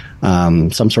or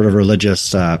some sort of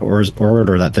religious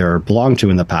order that they belonged to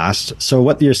in the past. So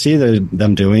what you see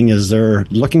them doing is they're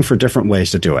looking for different ways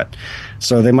to do it.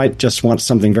 So they might just want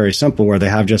something very simple where they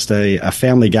have just a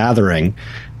family gathering,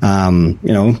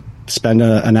 spend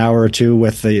an hour or two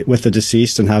with the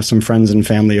deceased and have some friends and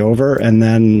family over, and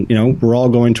then we're all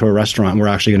going to a restaurant. We're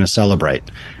actually going to celebrate.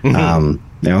 I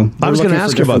was going to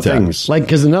ask you about that. Like,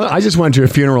 because I just went to a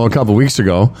funeral a couple weeks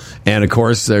ago, and of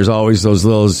course, there's always those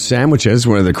little sandwiches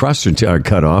where the crusts are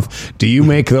cut off. Do you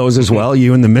make those as well,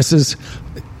 you and the missus?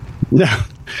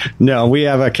 No, we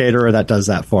have a caterer that does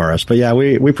that for us. But yeah,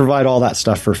 we provide all that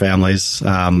stuff for families,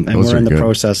 and we're in the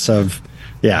process of,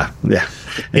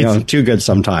 too good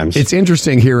sometimes. It's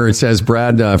interesting here. It says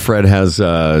Fred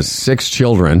has 6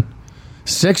 children.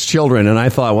 6 children, and I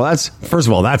thought, well, first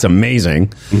of all, that's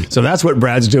amazing. So that's what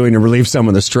Brad's doing to relieve some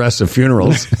of the stress of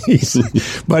funerals.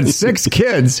 But 6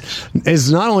 kids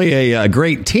is not only a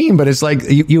great team, but it's like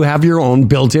you have your own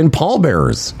built-in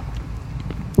pallbearers.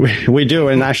 We do,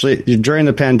 and actually during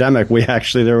the pandemic,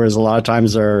 there was a lot of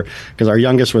times because our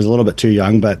youngest was a little bit too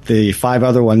young, but the 5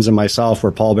 other ones and myself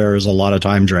were pallbearers a lot of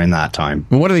time during that time.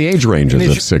 What are the age ranges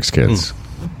of 6 kids?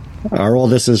 Our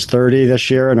oldest is 30 this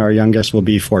year, and our youngest will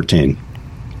be 14.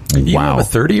 You have a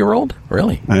 30-year-old?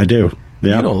 Really? I do.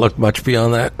 Yeah. You don't look much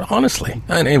beyond that, honestly.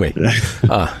 Anyway,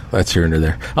 that's here and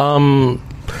there.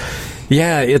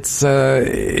 Yeah, it's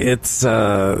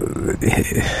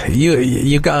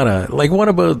you gotta, like, what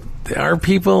about, are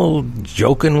people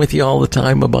joking with you all the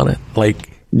time about it? Like,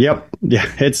 yep. Yeah,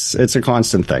 it's a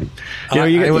constant thing.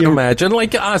 I would imagine,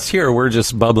 like us here, we're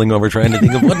just bubbling over trying to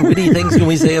think of what witty things can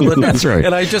we say about that. That's right.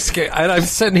 And I'm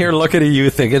sitting here looking at you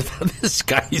thinking, this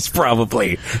guy's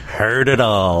probably heard it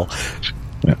all.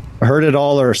 Yeah. Heard it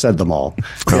all or said them all.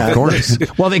 Of course.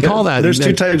 Well, they call that. There's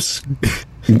 2 types.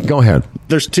 Go ahead.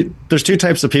 There's two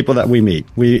types of people that we meet.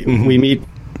 We meet,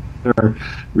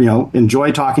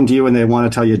 enjoy talking to you and they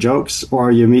want to tell you jokes,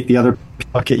 or you meet the other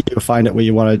look at you, find out what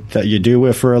you want that you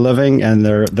do for a living, and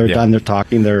they're done. They're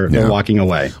talking. They're walking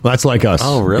away. Well, that's like us.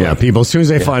 Oh, really? Yeah. People, as soon as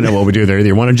they find out what we do, they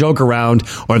either want to joke around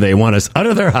or they want us out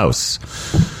of their house.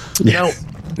 Yeah.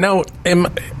 Now,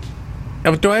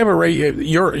 do I have a right?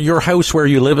 Your house where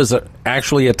you live is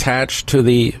actually attached to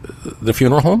the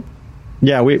funeral home?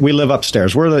 Yeah, we live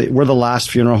upstairs. We're the last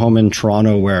funeral home in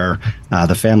Toronto where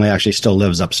the family actually still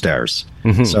lives upstairs.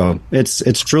 Mm-hmm. So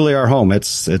it's truly our home.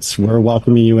 We're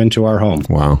welcoming you into our home.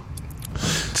 Wow.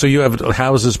 So you have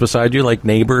houses beside you, like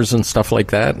neighbors and stuff like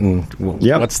that. And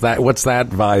what's that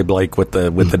vibe like with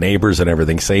the neighbors and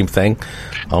everything? Same thing.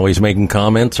 Always making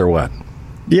comments or what?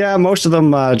 Yeah, most of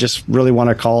them just really want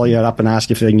to call you up and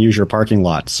ask if they can use your parking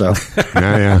lot. So,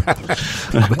 yeah.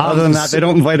 Other than that, they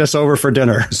don't invite us over for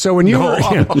dinner. So when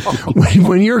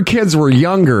when your kids were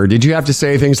younger, did you have to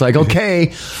say things like, "Okay,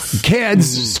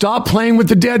 kids, stop playing with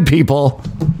the dead people"?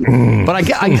 But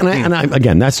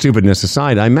again, that stupidness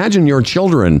aside, I imagine your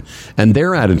children and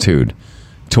their attitude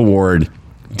toward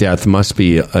death must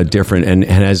be different, and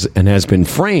has been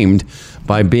framed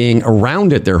by being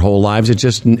around it their whole lives.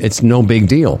 It's no big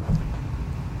deal.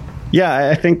 Yeah,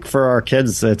 I think for our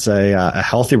kids, it's a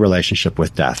healthy relationship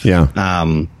with death. Yeah.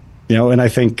 And I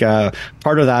think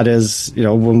part of that is,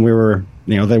 when we were,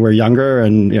 they were younger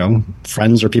and,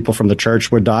 friends or people from the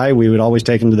church would die, we would always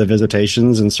take them to the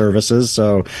visitations and services.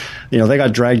 So, they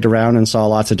got dragged around and saw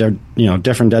lots of,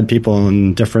 different dead people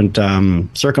in different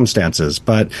circumstances.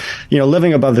 But,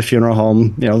 living above the funeral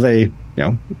home, they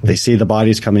see the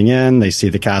bodies coming in, they see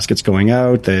the caskets going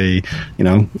out, they,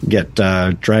 get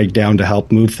dragged down to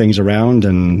help move things around.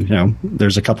 And,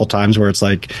 there's a couple times where it's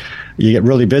like you get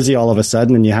really busy all of a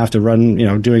sudden and you have to run,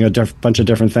 doing a bunch of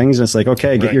different things. And it's like,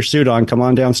 okay, get your suit on, come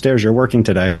on downstairs, you're working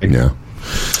today. Yeah.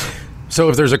 So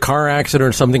if there's a car accident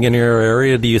or something in your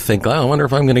area, do you think, I wonder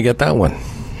if I'm going to get that one?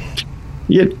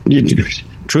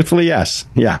 Truthfully, yes.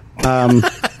 Yeah. I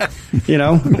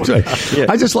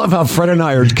just love how Fred and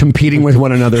I are competing with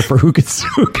one another for who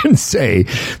can say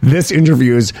this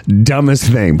interview is dumbest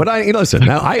thing. But listen.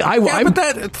 Now,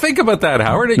 think about that,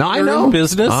 Howard. No, I know. In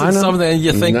business, I know. Something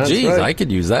you think, That's geez, right. I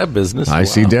could use that business. I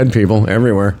see dead people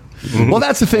everywhere. Mm-hmm. Well,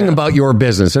 that's the thing about your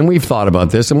business, and we've thought about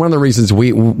this. And one of the reasons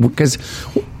because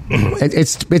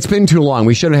it's been too long.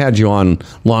 We should have had you on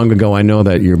long ago. I know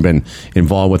that you've been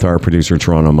involved with our producer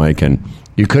Toronto Mike, and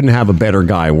you couldn't have a better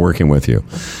guy working with you.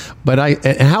 But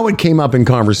how it came up in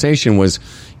conversation was,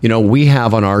 we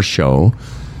have on our show,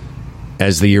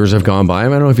 as the years have gone by, I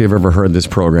don't know if you've ever heard this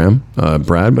program,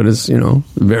 Brad, but it's,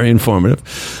 very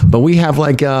informative. But we have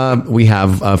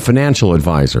a financial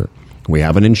advisor. We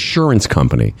have an insurance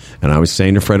company. And I was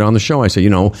saying to Fred on the show, I said,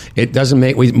 it doesn't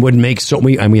make,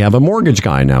 and we have a mortgage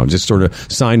guy now, just sort of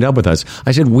signed up with us.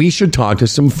 I said, we should talk to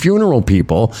some funeral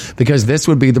people because this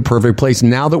would be the perfect place.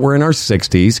 Now that we're in our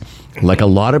 60s, like a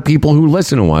lot of people who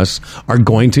listen to us are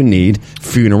going to need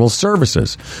funeral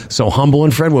services. So Humble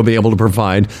and Fred will be able to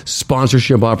provide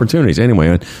sponsorship opportunities.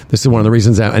 Anyway, this is one of the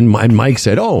reasons that, and Mike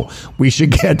said, we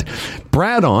should get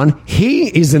Brad on. He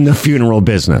is in the funeral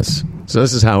business. So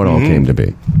this is how it all came to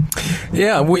be.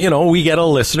 Yeah, we get a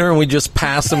listener and we just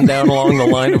pass them down along the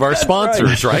line of our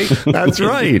sponsors, right? That's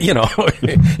right.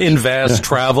 Invest,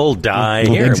 travel, die.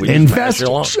 Here, invest.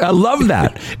 I love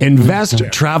that. Invest,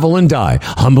 travel, and die.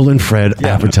 Humble and Fred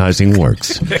advertising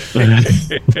works.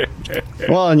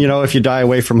 Well, and if you die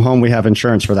away from home, we have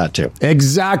insurance for that too.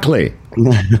 Exactly.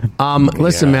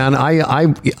 Listen, man,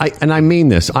 I and I mean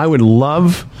this. I would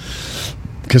love,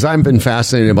 because I've been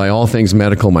fascinated by all things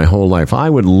medical my whole life. I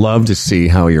would love to see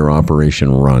how your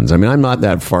operation runs. I mean, I'm not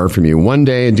that far from you. One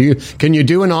day, can you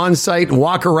do an on-site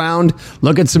walk around,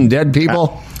 look at some dead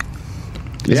people?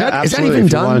 Is that even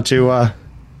done?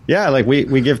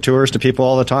 We give tours to people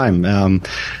all the time.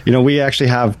 We actually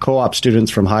have co-op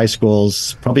students from high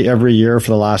schools probably every year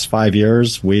for the last 5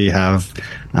 years. We have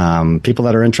people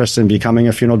that are interested in becoming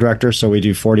a funeral director, so we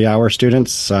do 40-hour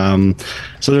students. So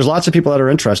there's lots of people that are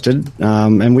interested,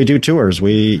 and we do tours.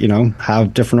 We,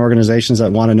 have different organizations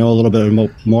that want to know a little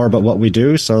bit more about what we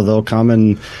do, so they'll come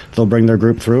and they'll bring their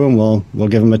group through, and we'll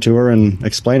give them a tour and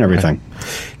explain everything.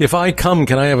 If I come,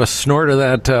 can I have a snort of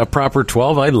that Proper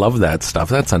 12? I love that stuff.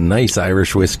 That's a nice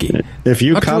Irish whiskey. If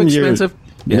you Not come, too expensive?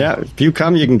 if you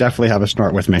come, you can definitely have a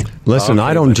snort with me. Listen,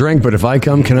 I don't drink, but if I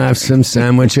come, can I have some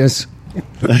sandwiches?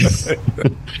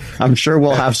 I'm sure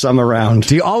we'll have some around.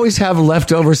 Do you always have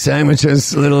leftover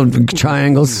sandwiches, little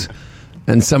triangles,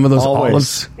 and some of those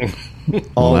olives?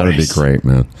 Well, that would be great,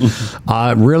 man.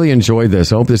 I really enjoyed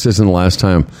this. I hope this isn't the last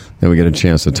time that we get a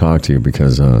chance to talk to you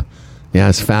because,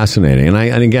 it's fascinating.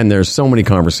 And again, there's so many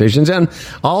conversations. And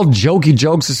all jokey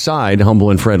jokes aside, Humble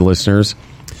and Fred listeners,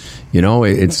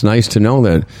 it's nice to know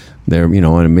that they're,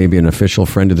 and maybe an official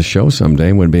friend of the show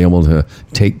someday would be able to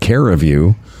take care of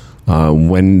you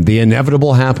when the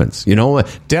inevitable happens.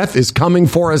 Death is coming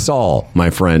for us all, my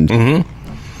friend.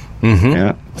 Mm-hmm. Mm-hmm.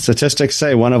 Yeah. Statistics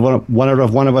say one of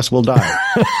us will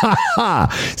die.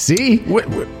 See?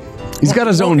 He's got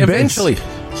his own eventually.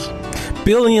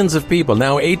 Billions of people,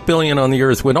 now 8 billion on the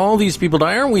earth. When all these people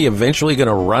die, aren't we eventually going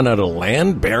to run out of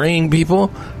land burying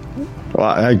people?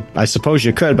 Well, I suppose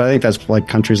you could, but I think that's like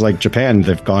countries like Japan.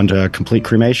 They've gone to complete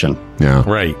cremation. Yeah.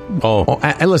 Right.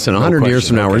 And listen, 100 years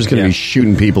from now, we're just going to be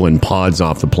shooting people in pods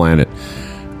off the planet.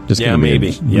 Just going to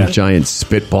be a giant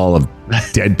spitball of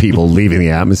dead people leaving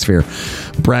the atmosphere.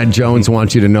 Brad Jones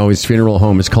wants you to know his funeral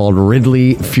home is called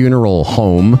Ridley Funeral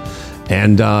Home.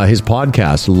 And his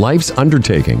podcast, Life's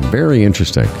Undertaking. Very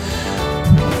interesting.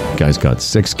 Guy's got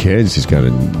 6 kids. He's got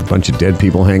a bunch of dead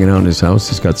people hanging out in his house.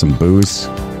 He's got some booze.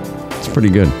 It's pretty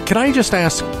good. Can I just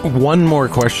ask one more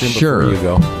question before you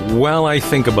go? Well, I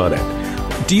think about it.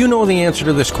 Do you know the answer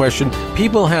to this question?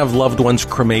 People have loved ones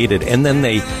cremated, and then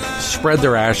they spread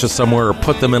their ashes somewhere or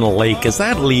put them in a lake. Is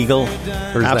that legal?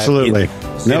 Or is Absolutely.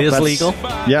 It is legal?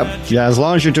 Yep. Yeah, as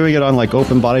long as you're doing it on like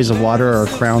open bodies of water or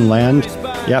crown land.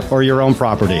 Yep, or your own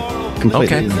property.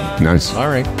 Completely. Okay. Nice. All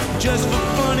right.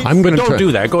 I'm going to don't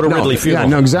do that. Go to Ridley Funeral. Yeah,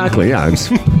 no, exactly. Yeah.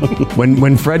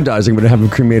 when Fred dies, I'm going to have him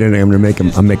cremated, and I'm going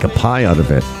to make a pie out of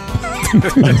it.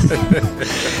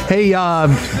 Hey,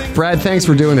 Brad, thanks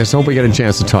for doing this. Hope we get a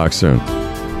chance to talk soon.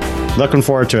 Looking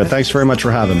forward to it. Thanks very much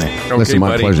for having me. Okay, listen,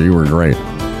 my pleasure. You were great.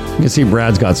 You can see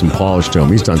Brad's got some polish to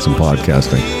him. He's done some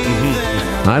podcasting. Mm-hmm.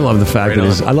 I love the fact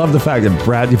that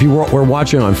Brad, if you were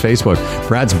watching on Facebook,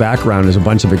 Brad's background is a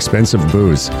bunch of expensive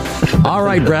booze. All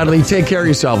right, Bradley, take care of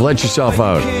yourself. Let yourself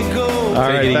out. All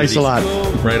right, thanks a lot.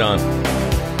 Right on.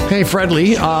 Hey,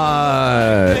 Fredley,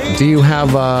 do you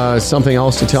have something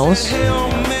else to tell us?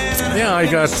 Yeah, I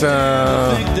got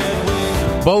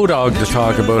Bodog to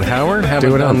talk about, Howard.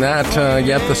 Haven't done that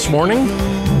yet this morning.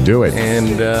 Do it.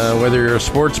 And whether you're a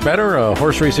sports bettor, a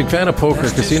horse racing fan, a poker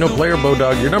casino player,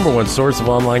 Bodog, your number one source of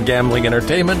online gambling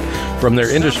entertainment. From their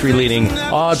industry-leading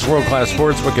odds, world-class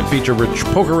sportsbook and feature-rich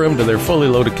poker room to their fully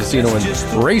loaded casino and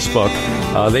racebook,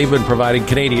 they've been providing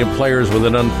Canadian players with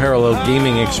an unparalleled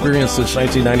gaming experience since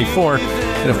 1994.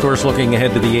 And, of course, looking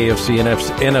ahead to the AFC and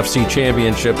NFC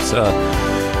championships,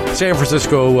 San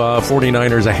Francisco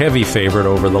 49ers a heavy favorite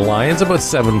over the Lions, about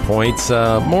 7 points.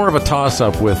 More of a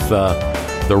toss-up with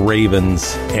the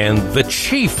Ravens and the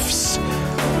Chiefs.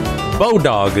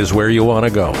 Bodog is where you want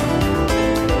to go.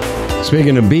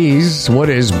 Speaking of bees, what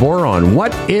is boron?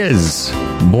 What is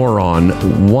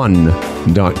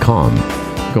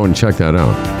boron1.com. Go and check that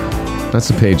out. That's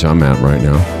the page I'm at right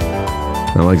now.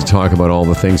 I like to talk about all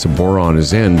the things that boron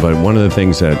is in, but one of the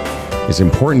things that is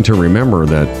important to remember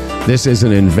that this is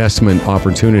an investment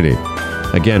opportunity.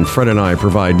 Again, Fred and I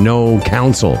provide no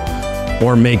counsel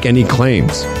or make any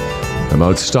claims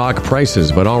about stock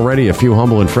prices, but already a few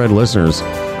Humble and Fred listeners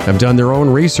have done their own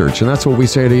research, and that's what we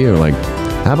say to you. Like,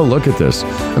 have a look at this.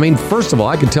 I mean, first of all,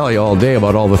 I could tell you all day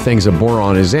about all the things that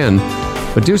boron is in,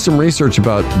 but do some research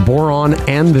about boron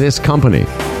and this company.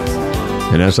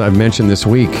 And as I've mentioned this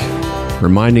week,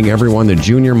 reminding everyone that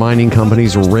junior mining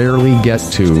companies rarely get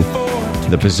to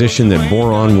the position that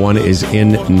Boron 1 is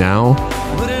in now.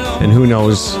 And who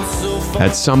knows,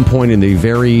 at some point in the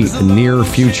very near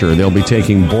future, they'll be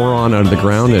taking boron out of the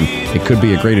ground, and it could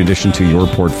be a great addition to your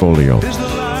portfolio.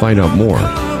 Find out more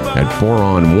at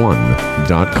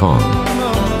boron1.com.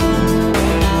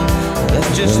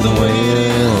 That's just the way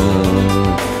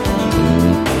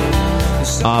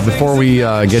Before we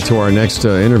get to our next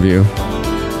interview,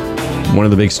 one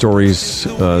of the big stories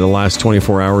the last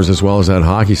 24 hours, as well as that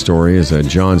hockey story, is that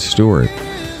Jon Stewart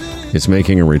is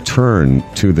making a return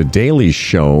to The Daily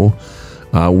Show.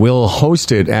 We'll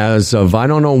host it as of, I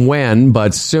don't know when,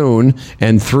 but soon,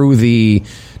 and through the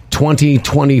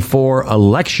 2024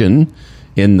 election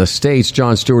in the States.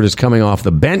 Jon Stewart is coming off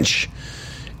the bench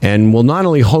and will not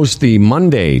only host the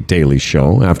Monday Daily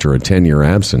Show after a 10-year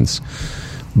absence,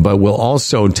 but will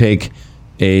also take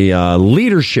a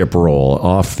leadership role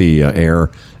off the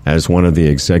air as one of the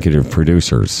executive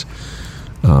producers.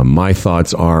 My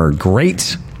thoughts are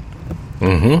great.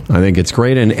 Mm-hmm. I think it's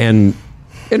great, and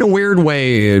in a weird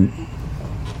way,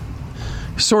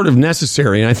 sort of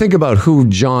necessary. And I think about who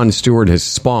Jon Stewart has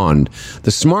spawned.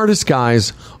 The smartest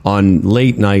guys on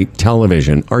late night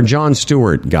television are Jon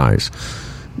Stewart guys.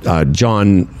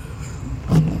 John,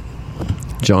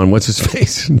 what's his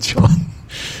face?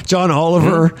 John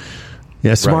Oliver. Mm-hmm.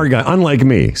 Yeah, smart guy. Unlike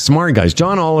me, smart guys.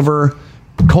 John Oliver,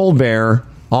 Colbert,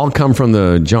 all come from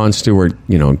the Jon Stewart,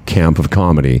 camp of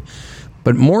comedy.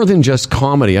 But more than just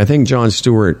comedy, I think Jon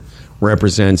Stewart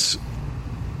represents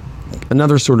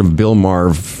another sort of Bill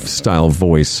Maher style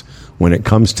voice when it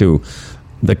comes to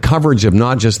the coverage of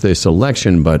not just this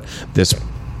election, but this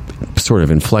sort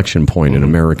of inflection point in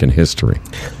American history.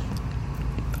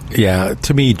 Yeah,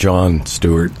 to me, Jon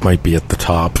Stewart might be at the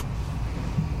top.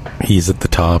 He's at the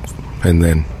top, and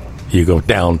then you go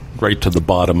down right to the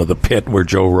bottom of the pit where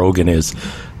Joe Rogan is.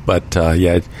 But,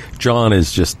 Jon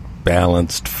is just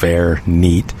balanced, fair,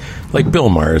 neat. Like Bill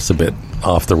Maher is a bit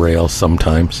off the rails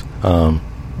sometimes.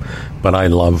 But I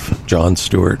love Jon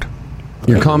Stewart.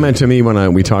 Your comment to me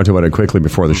when we talked about it quickly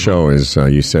before the show is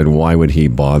you said, why would he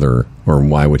bother, or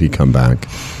why would he come back?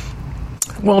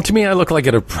 Well, to me, I look like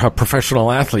a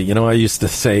professional athlete. I used to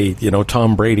say,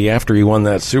 Tom Brady, after he won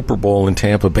that Super Bowl in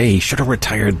Tampa Bay, he should have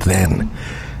retired then.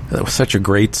 That was such a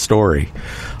great story.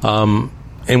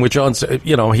 And with Jon,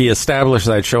 he established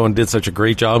that show and did such a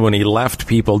great job. When he left,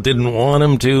 people didn't want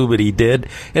him to, but he did.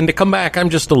 And to come back,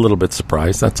 I'm just a little bit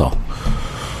surprised, that's all.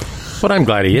 But I'm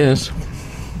glad he is.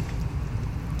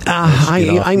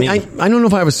 I don't know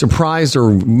if I was surprised,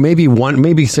 or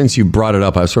maybe since you brought it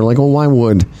up, I was sort of like, well,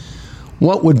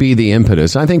 what would be the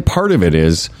impetus? I think part of it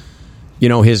is,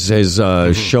 his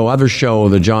other show,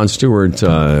 the Jon Stewart,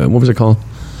 what was it called?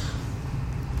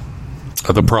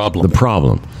 The Problem. The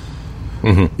Problem.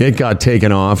 Mm-hmm. It got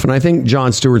taken off, and I think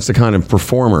Jon Stewart's the kind of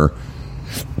performer,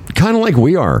 kind of like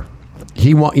we are.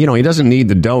 He doesn't need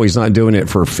the dough. He's not doing it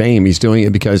for fame. He's doing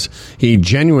it because he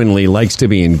genuinely likes to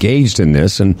be engaged in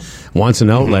this and wants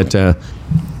an outlet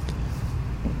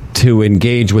to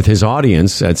engage with his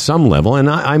audience at some level. And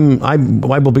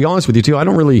I will be honest with you too. I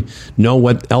don't really know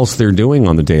what else they're doing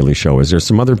on the Daily Show. Is there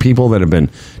some other people that have been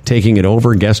taking it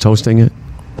over, guest hosting it?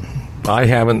 I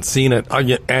haven't seen it.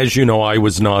 As you know, I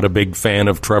was not a big fan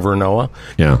of Trevor Noah.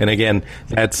 Yeah. And again,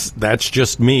 that's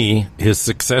just me. His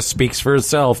success speaks for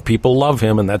itself. People love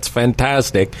him, and that's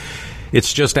fantastic.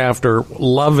 It's just after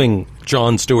loving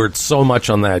Jon Stewart so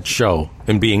much on that show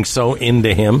and being so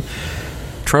into him,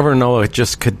 Trevor Noah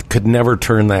just could never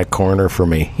turn that corner for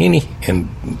me. And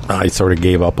I sort of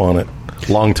gave up on it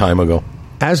a long time ago.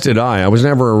 As did I. I was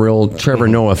never a real Trevor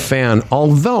Noah fan,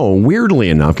 although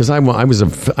weirdly enough, because I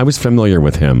was familiar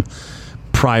with him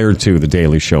prior to the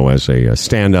Daily Show as a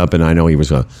stand-up, and I know I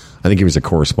think he was a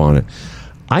correspondent.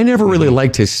 I never really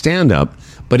liked his stand-up,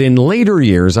 but in later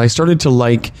years, I started to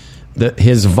like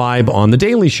his vibe on the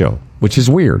Daily Show, which is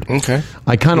weird. Okay,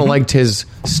 I kind of liked his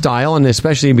style, and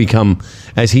especially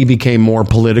as he became more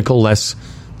political, less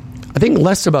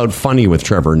about funny with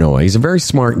Trevor Noah. He's a very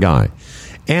smart guy.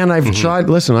 And I've tried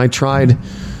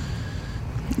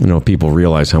people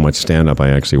realize how much stand-up I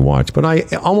actually watch.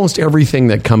 But almost everything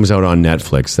that comes out on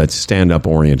Netflix that's stand-up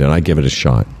oriented, I give it a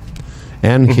shot.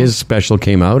 And his special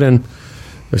came out, and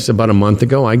it's about a month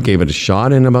ago. I gave it a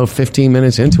shot, and about 15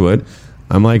 minutes into it,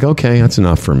 I'm like, okay, that's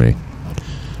enough for me.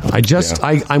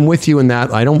 I'm with you in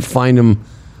that.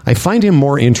 I find him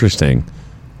more interesting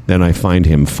than I find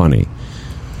him funny.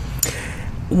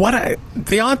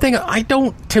 The odd thing,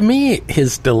 to me,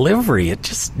 his delivery,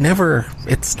 it's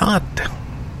not,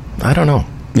 I don't know.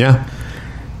 Yeah.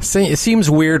 It seems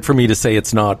weird for me to say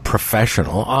it's not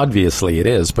professional. Obviously it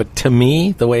is. But to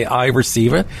me, the way I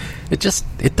receive it,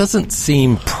 it doesn't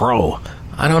seem pro.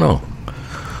 I don't know.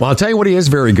 Well, I'll tell you what he is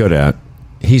very good at.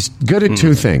 He's good at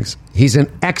two things. He's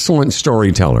an excellent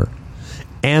storyteller.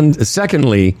 And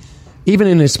secondly, even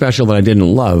in his special that I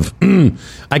didn't love,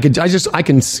 I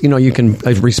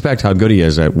respect how good he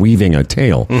is at weaving a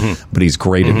tale, but he's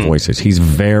great at voices. He's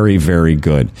very, very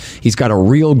good. He's got a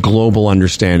real global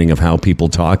understanding of how people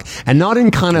talk, and not in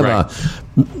kind of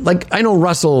I know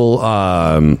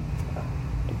Russell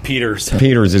Peters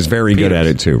is very good at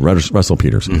it too. Russell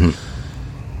Peters.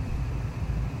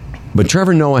 But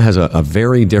Trevor Noah has a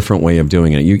very different way of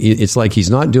doing it. It's like he's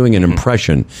not doing an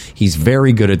impression. He's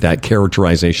very good at that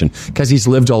characterization because he's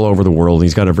lived all over the world. And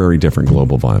he's got a very different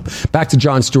global vibe. Back to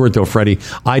Jon Stewart, though, Freddie.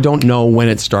 I don't know when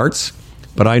it starts,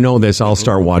 but I know this. I'll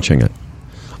start watching it.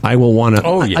 I will want to.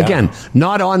 Oh, yeah. Again,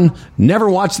 not on. Never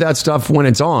watch that stuff when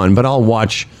it's on, but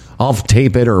I'll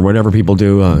tape it or whatever people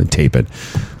do. Tape it.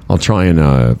 I'll try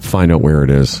and find out where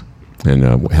it is and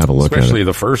have a look at it. Especially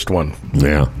the first one.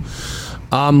 Yeah.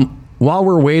 While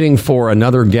we're waiting for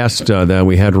another guest that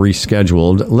we had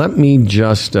rescheduled, let me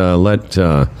just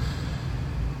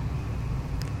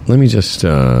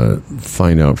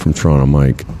find out from Toronto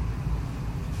Mike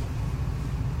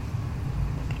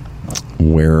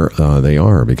where they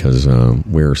are, because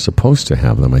we're supposed to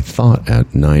have them, I thought,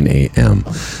 at 9 a.m.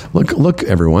 Look,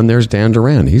 everyone, there's Dan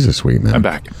Duran. He's a sweet man. I'm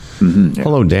back. Yeah.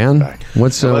 Hello, Dan.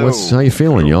 What's how you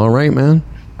feeling? You all right, man?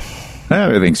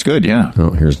 Everything's good, yeah.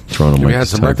 Oh, here's Toronto Mike. You had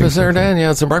some breakfast there, Dan? You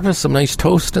had some breakfast, some nice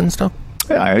toast and stuff?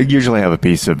 Yeah, I usually have a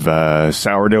piece of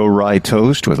sourdough rye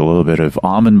toast with a little bit of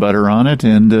almond butter on it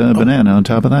and banana on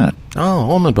top of that. Oh,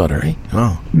 almond butter, eh?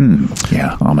 Oh.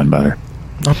 Yeah, almond butter.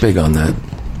 Not big on that.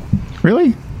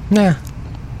 Really? Nah. I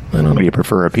don't know. Do you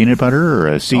prefer a peanut butter or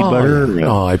a seed butter?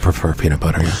 Yeah. I prefer peanut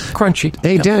butter. Yeah. Crunchy.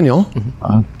 Hey, yeah. Daniel.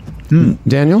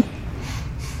 Daniel?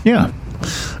 Yeah.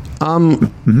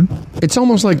 It's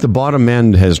almost like the bottom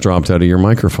end has dropped out of your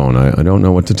microphone. I don't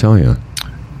know what to tell you.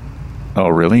 Oh,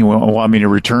 really? Well, want me to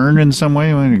return in some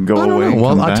way? Go away?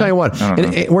 Well, I'll tell you what.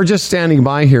 We're just standing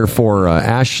by here for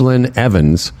Ashlyn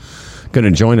Evans, going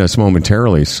to join us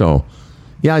momentarily. So,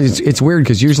 yeah, it's weird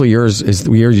because usually yours is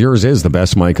the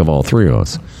best mic of all three of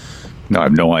us. No, I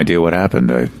have no idea what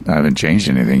happened. I haven't changed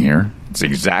anything here. It's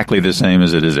exactly the same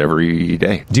as it is every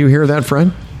day. Do you hear that,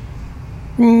 Fred?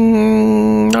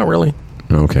 Not really.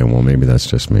 Okay, well, maybe that's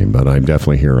just me, but I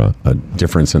definitely hear a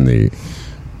difference in the...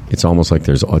 It's almost like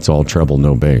it's all treble,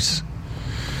 no bass.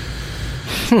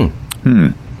 You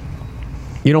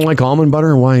don't like almond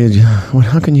butter? Why?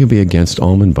 How can you be against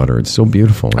almond butter? It's so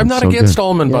beautiful. I'm not against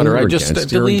almond butter. I just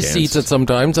Delise eats it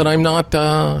sometimes, and I'm not.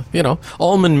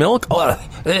 Almond milk.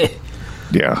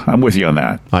 Yeah, I'm with you on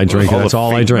that. I drink. That's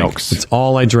all I drink. It's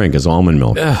all I drink is almond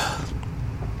milk.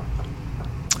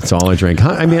 That's all I drink.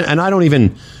 I mean, and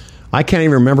I can't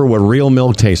even remember what real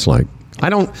milk tastes like.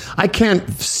 I can't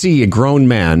see a grown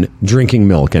man drinking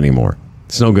milk anymore.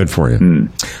 It's no good for you.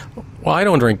 Well, I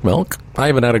don't drink milk. I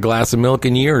haven't had a glass of milk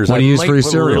in years. What do you use for your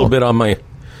cereal? A little bit on my...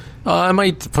 I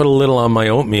might put a little on my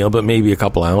oatmeal, but maybe a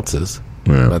couple ounces.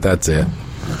 Yeah. But that's it.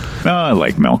 I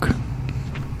like milk.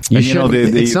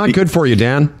 It's not good for you,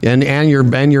 Dan, and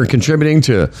you're contributing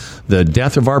to the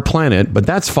death of our planet. But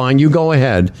that's fine. You go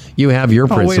ahead. You have your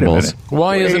principles.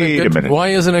 Why isn't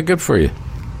it good for you?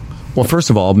 Well, first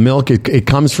of all, milk it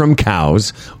comes from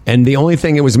cows, and the only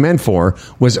thing it was meant for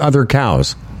was other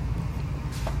cows.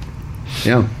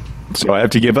 Yeah. So I have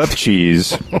to give up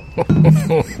cheese.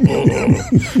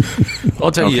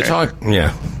 I'll tell you, you talk.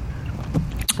 Yeah.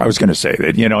 I was going to say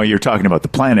that, you're talking about the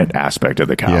planet aspect of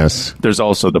the cow. Yes. There's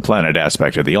also the planet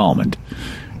aspect of the almond.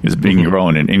 It's being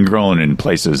grown in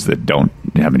places that don't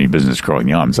have any business growing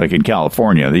the almonds. Like in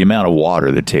California, the amount of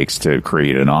water that takes to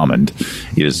create an almond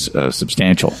is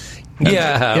substantial.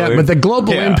 Yeah, but the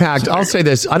global impact, I'll say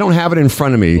this, I don't have it in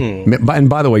front of me. And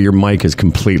by the way, your mic is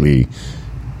completely...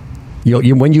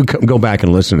 when you go back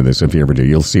and listen to this, if you ever do,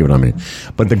 you'll see what I mean.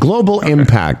 But the global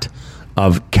impact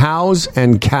of cows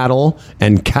and cattle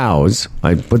and cows.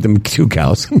 I put them 2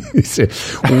 cows.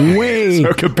 Way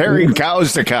So comparing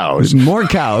cows to cows. more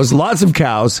cows, lots of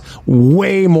cows,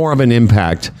 way more of an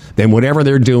impact than whatever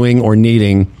they're doing or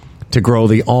needing to grow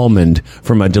the almond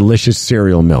from a delicious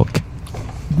cereal milk.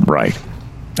 Right.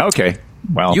 Okay.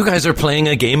 Well, You guys are playing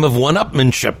a game of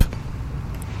one-upmanship.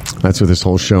 That's what this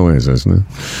whole show is, isn't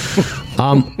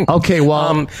it? Okay,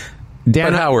 well,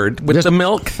 Dan, But Howard, with just- the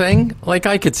milk thing, like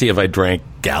I could see if I drank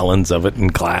gallons of it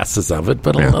and glasses of it,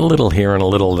 but Yeah. a little here and a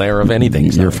little there of anything.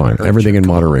 you're fine. Everything in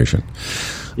moderation.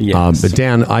 Yes. But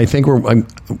Dan, I think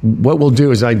what we'll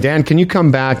do is, Dan, can you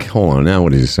come back? Hold on. Now,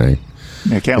 what did you say?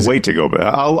 I can't wait to go back.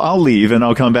 I'll leave and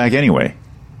I'll come back anyway.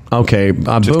 Okay,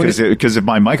 Boone, Because if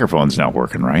my microphone's not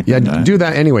working right. yeah, then, do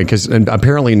that anyway. Because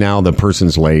apparently now the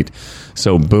person's late,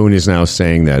 so Boone is now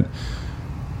saying that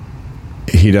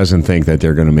he doesn't think that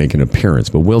they're going to make an appearance.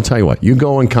 But we'll tell you what. You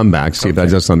go and come back. See if that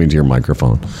does something to your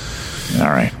microphone. All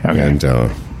right. Okay. And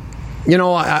you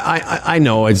know, I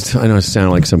know I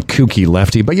sound like some kooky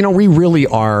lefty, but you know, we really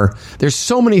are. There's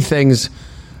so many things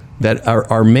that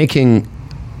are making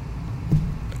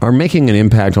an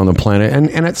impact on the planet,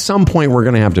 and at some point we're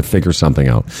going to have to figure something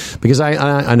out. Because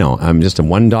I know I'm just a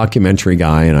one documentary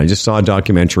guy, and I just saw a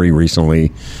documentary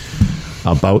recently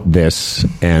about this.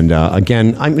 And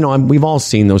again, we've all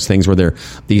seen those things where there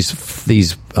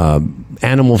these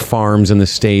animal farms in the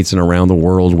States and around the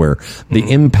world where the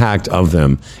impact of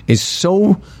them is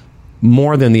so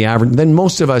more than the average, than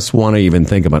most of us want to even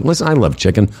think about. Listen, I love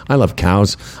chicken, I love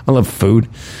cows, I love food,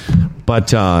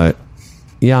 but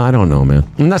yeah, I don't know, man.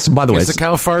 And that's, by the way, Is the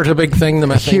cow fart a big thing? The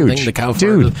methane huge thing? The cow fart?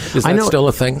 dude. Is that still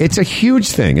a thing? It's a huge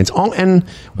thing. It's all, and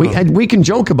we can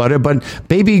joke about it, but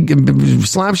baby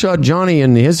Slapshot Johnny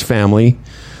and his family,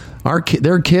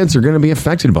 their kids are going to be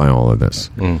affected by all of this.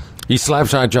 He's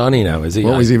Slapshot Johnny now, is he?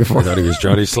 What was he before? I thought he was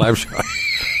Johnny Slapshot.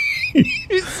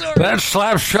 That's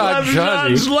Slapshot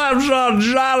Johnny. Slapshot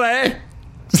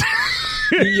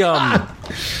Johnny.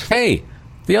 Hey,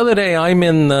 the other day I'm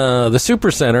in the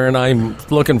Supercenter and I'm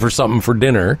looking for something for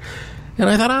dinner, and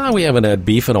I thought, we haven't had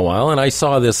beef in a while, and I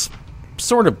saw this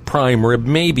sort of prime rib,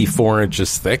 maybe 4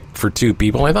 inches thick for 2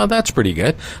 people. I thought that's pretty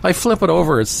good. I flip it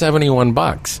over, it's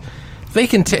 $71. They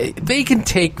can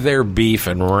take their beef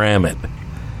and ram it.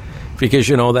 Because,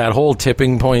 that whole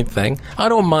tipping point thing. I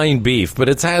don't mind beef, but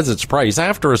it has its price.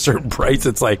 After a certain price,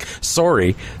 it's like,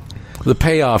 sorry, the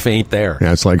payoff ain't there.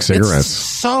 Yeah, it's like cigarettes. It's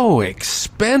so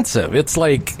expensive. It's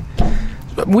like,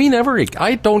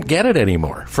 I don't get it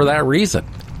anymore for that reason.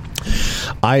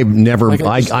 I've never,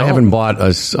 I haven't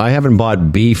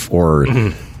bought beef or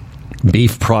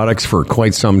beef products for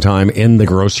quite some time in the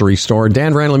grocery store.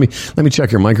 Dan Rand, let me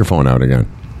check your microphone out again.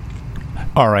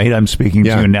 All right. I'm speaking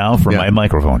to you now from my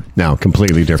microphone. Now,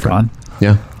 completely different. Gone?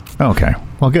 Yeah. Okay.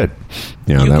 Well, good.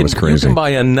 Yeah, that was crazy. You can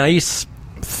buy a nice,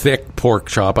 thick pork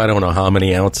chop, I don't know how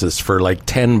many ounces, for like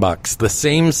 $10. The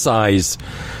same size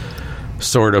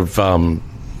sort of,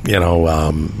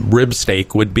 rib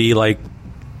steak would be like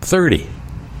 $30.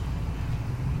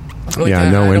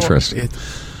 No interest.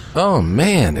 Oh,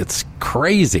 man, it's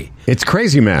crazy. It's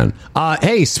crazy, man.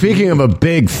 Hey, speaking of a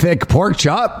big, thick pork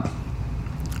chop...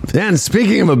 Dan,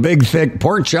 speaking of a big, thick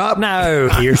pork chop... Now,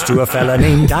 here's to a fella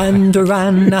named Dan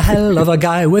Duran, a hell of a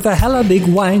guy with a hella big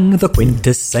wang, the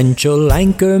quintessential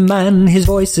anchor man. His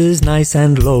voice is nice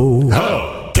and low.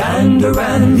 Oh. Dan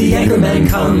Duran, the anchor man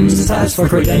comes. As for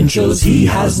credentials, he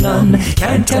has none.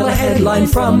 Can't tell a headline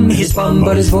from his bum,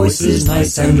 but his voice is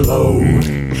nice and low.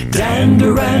 Dan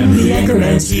Duran, the anchor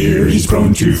man's here. He's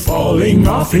prone to falling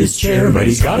off his chair, but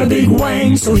he's got a big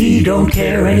wang, so he don't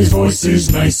care, and his voice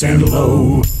is nice and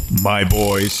low. My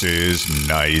voice is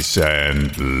nice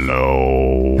and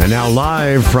low. And now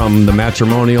live from the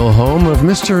matrimonial home of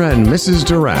Mr. and Mrs.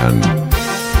 Duran.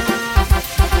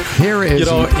 Here is...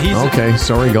 okay,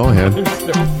 sorry, go ahead.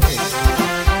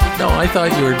 No, I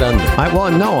thought you were done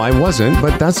there. No, I wasn't,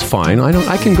 but that's fine.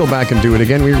 I can go back and do it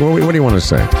again. What do you want to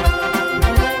say?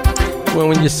 Well,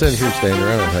 when you said here's Dan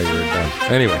Duran, I thought you were done.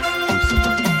 Anyway.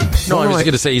 I was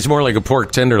going to say he's more like a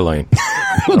pork tenderloin.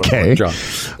 Okay.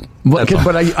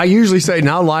 But I usually say,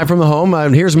 now live from the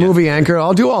home, here's movie anchor,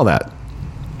 I'll do all that.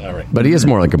 All right. But he is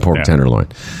more like a pork tenderloin.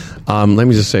 Let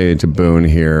me just say to Boone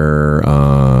here,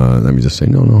 let me just say,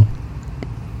 no.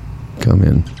 Come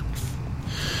in.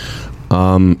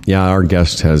 Our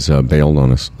guest has bailed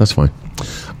on us. That's fine.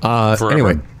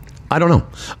 Anyway, I don't know.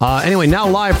 Anyway, now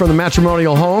live from the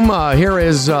matrimonial home, here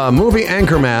is movie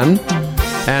anchorman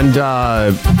and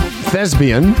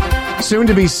thespian, soon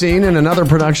to be seen in another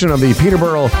production of the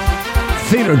Peterborough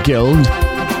Theatre Guild,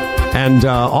 and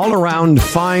all-around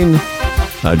fine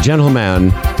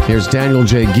gentleman. Here's Daniel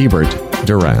J. Giebert.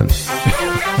 Duran.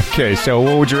 Okay, so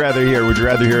what would you rather hear? Would you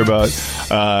rather hear about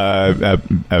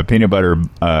peanut butter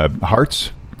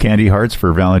hearts, candy hearts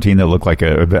for Valentine that look like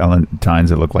a Valentine's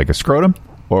that look like a scrotum?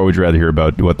 Or would you rather hear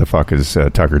about what the fuck is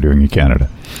Tucker doing in Canada?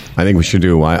 I think we should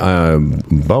do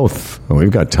both. Oh, we've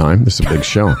got time. This is a big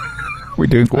show. We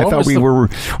do. I thought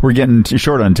we're getting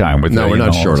short on time. With we're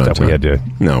not short on time. We had to.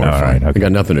 No, we're fine. Right, okay. We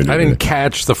got nothing to do. I didn't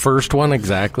catch the first one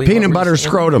exactly. Peanut butter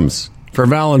scrotums for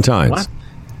Valentine's. What?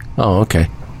 Oh, okay.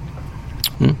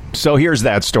 So here's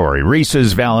that story.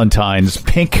 Reese's Valentine's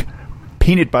Pink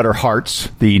Peanut Butter Hearts,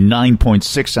 the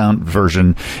 9.6-ounce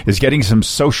version, is getting some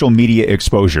social media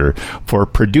exposure for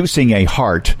producing a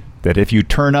heart that, if you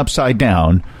turn upside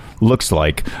down, looks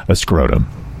like a scrotum.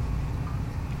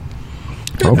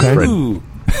 Okay.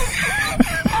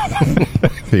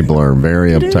 People are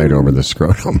very uptight over the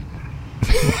scrotum.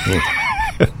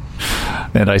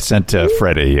 And I sent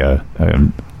Fred a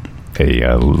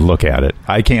look at it.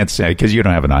 I can't say, because you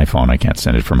don't have an iPhone, I can't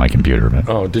send it from my computer. But,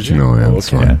 oh, did you? No, yeah,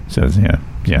 fine. Yeah, says,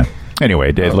 yeah.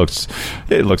 Anyway, it looks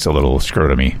a little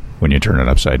scrotumy when you turn it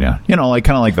upside down. You know, like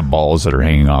kind of like the balls that are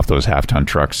hanging off those half-ton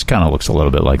trucks. Kind of looks a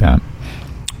little bit like that.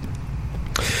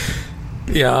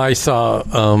 Yeah, I saw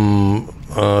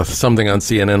something on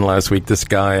CNN last week. This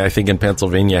guy, I think in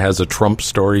Pennsylvania, has a Trump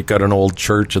store. He got an old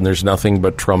church, and there's nothing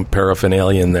but Trump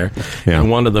paraphernalia in there. Yeah.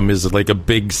 And one of them is like a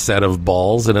big set of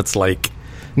balls, and it's like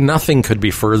nothing could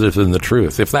be further than the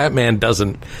truth. If that man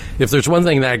doesn't, if there's one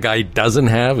thing that guy doesn't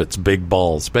have, it's big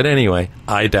balls. But anyway,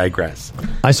 I digress.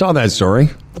 I saw that story,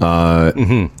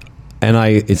 and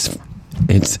it's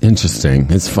interesting.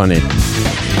 It's funny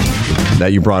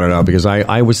that you brought it up, because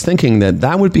I was thinking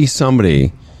that would be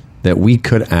somebody that we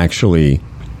could actually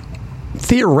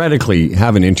theoretically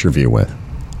have an interview with.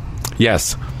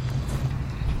 Yes.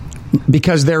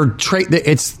 Because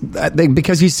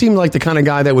because he seemed like the kind of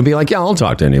guy that would be like, yeah, I'll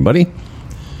talk to anybody.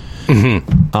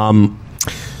 Mm-hmm.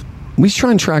 We should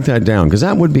try and track that down, because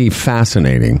that would be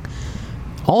fascinating.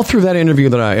 All through that interview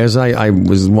that I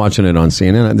was watching it on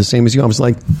CNN, the same as you, I was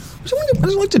like,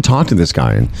 I'd like to talk to this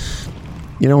guy and,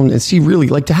 you know, and see really,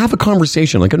 like, to have a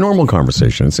conversation, like a normal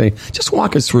conversation, and say, just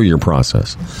walk us through your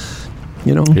process.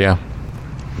 You know? Yeah.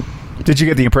 Did you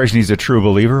get the impression he's a true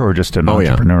believer or just an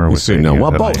entrepreneur? Yeah. Well,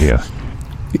 both. Idea?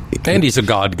 And he's a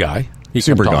God guy. He's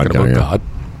super God guy. God.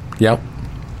 Yep.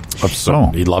 So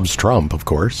he loves Trump, of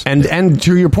course. And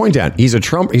to your point, Dad, he's a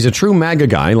true MAGA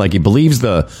guy. Like, he believes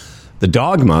the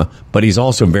dogma, but he's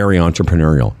also very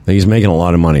entrepreneurial. He's making a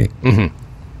lot of money. Mm-hmm.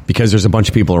 Because there's a bunch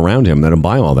of people around him that'll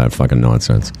buy all that fucking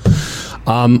nonsense.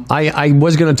 I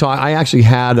was going to talk. I actually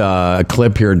had a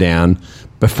clip here, Dan,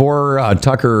 before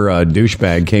Tucker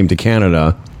douchebag came to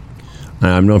Canada. I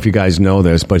don't know if you guys know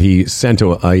this, but he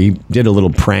he did a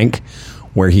little prank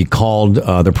where he called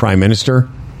the Prime Minister,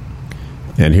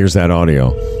 and here's that audio.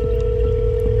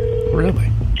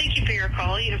 Really? Thank you for your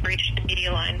call. You have reached the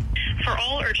media line. For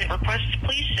all urgent requests,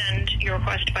 please send your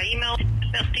request by email.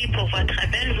 Merci pour votre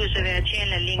appel. Vous avez atteint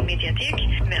la ligne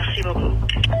médiatique. Merci beaucoup.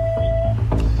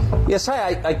 Yes,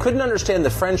 hi. I couldn't understand the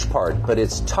French part, but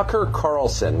it's Tucker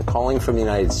Carlson calling from the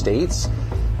United States.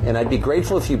 And I'd be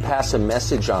grateful if you pass a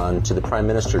message on to the Prime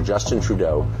Minister, Justin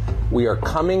Trudeau. We are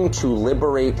coming to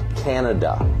liberate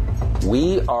Canada.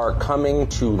 We are coming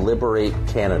to liberate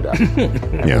Canada.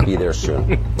 We'll be there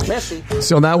soon. Merci.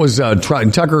 So that was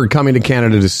Tucker coming to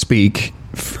Canada to speak.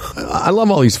 I love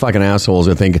all these fucking assholes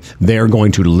that think they're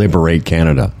going to liberate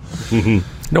Canada. Mm-hmm.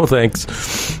 No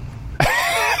thanks.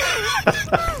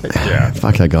 Yeah.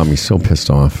 Fuck, that got me so pissed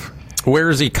off. Where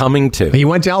is he coming to? He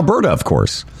went to Alberta, of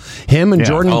course. Him and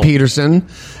Jordan Peterson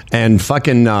and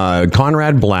fucking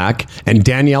Conrad Black and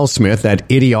Danielle Smith, that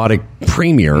idiotic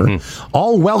premier,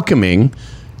 all welcoming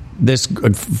this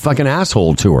fucking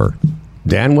asshole tour.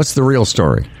 Dan, what's the real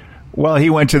story? Well, he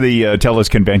went to the TELUS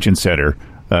Convention Center,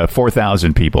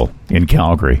 4,000 people in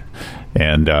Calgary.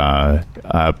 And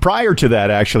prior to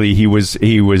that, actually, he was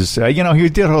he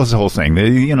did his whole thing.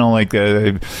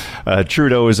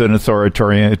 Trudeau is an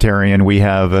authoritarian. We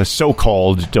have a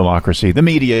so-called democracy. The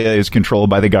media is controlled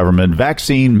by the government.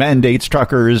 Vaccine mandates,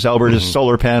 truckers, Alberta's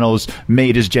solar panels,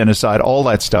 made as genocide, all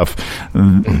that stuff.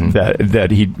 That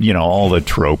he, all the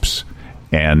tropes.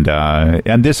 And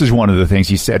this is one of the things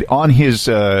he said on his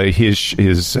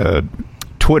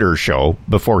Twitter show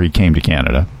before he came to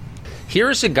Canada.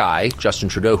 Here's a guy, Justin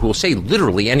Trudeau, who will say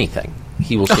literally anything.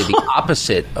 He will say the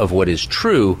opposite of what is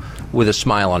true with a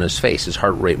smile on his face. His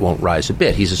heart rate won't rise a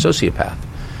bit. He's a sociopath.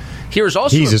 Here's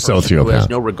also a person who has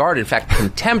no regard, in fact,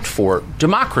 contempt for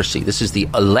democracy. This is the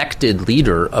elected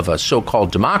leader of a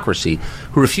so-called democracy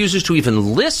who refuses to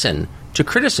even listen to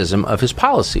criticism of his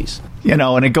policies.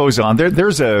 And it goes on.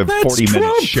 There's a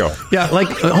 40-minute show. Yeah,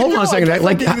 hold on a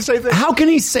second. How can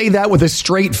he say that with a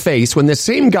straight face when the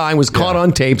same guy was caught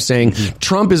on tape saying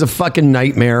Trump is a fucking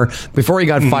nightmare before he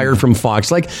got fired from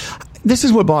Fox? This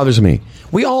is what bothers me.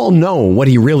 We all know what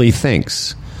he really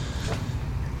thinks.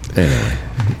 Anyway,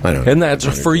 I don't know. And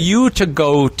that's for you to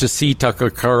go to see Tucker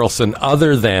Carlson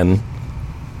other than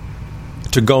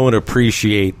to go and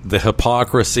appreciate the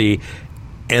hypocrisy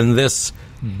and this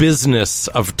business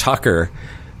of Tucker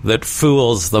that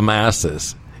fools the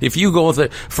masses. If you go there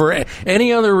for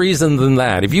any other reason than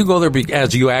that, if you go there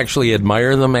because you actually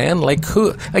admire the man,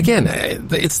 who? Again,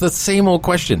 it's the same old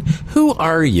question. Who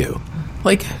are you?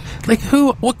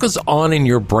 Who? What goes on in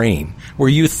your brain where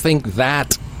you think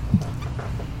that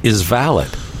is valid?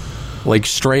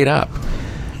 Straight up,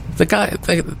 the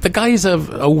guy's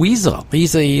a weasel.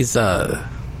 He's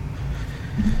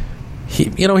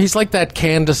like that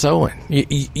Candace Owen.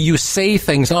 You say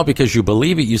things not because you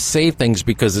believe it. You say things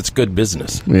because it's good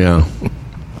business. Yeah.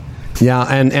 Yeah,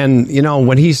 and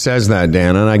when he says that,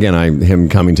 Dan, and again, him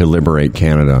coming to liberate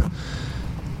Canada,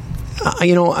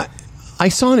 I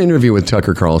saw an interview with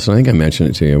Tucker Carlson. I think I mentioned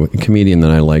it to you. A comedian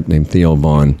that I like named Theo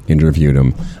Vaughn interviewed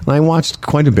him, and I watched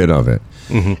quite a bit of it.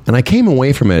 Mm-hmm. And I came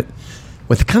away from it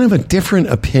with kind of a different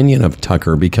opinion of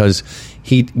Tucker because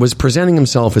he was presenting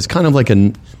himself as kind of like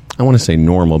I want to say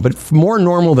normal, but more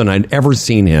normal than I'd ever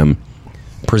seen him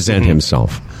present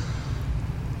himself.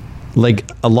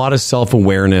 A lot of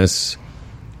self-awareness,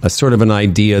 a sort of an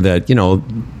idea that,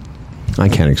 I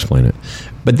can't explain it.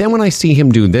 But then when I see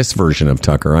him do this version of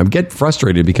Tucker, I get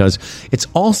frustrated because it's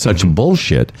all such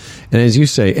bullshit. And as you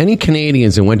say, any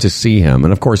Canadians that went to see him,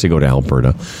 and of course they go to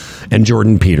Alberta, and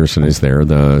Jordan Peterson is there,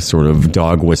 the sort of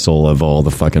dog whistle of all the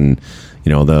fucking,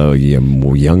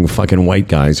 the young fucking white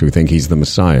guys who think he's the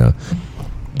Messiah.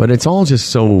 But it's all just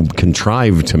so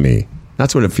contrived to me.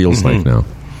 That's what it feels like now.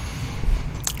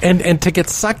 And to get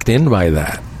sucked in by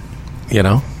that,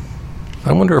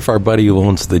 I wonder if our buddy who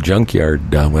owns the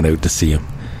junkyard went out to see him.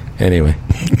 Anyway,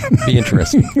 be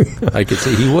interesting. I could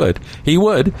say he would. He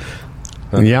would.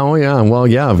 Yeah, oh yeah. Well,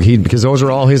 yeah, because those are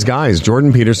all his guys.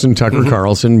 Jordan Peterson, Tucker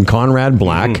Carlson, Conrad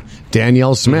Black,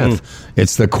 Danielle Smith.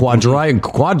 It's the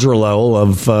quadrilo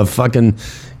of fucking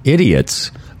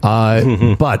idiots.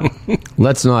 But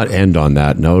let's not end on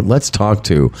that note. Let's talk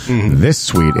to this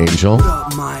sweet angel.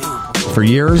 For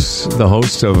years, the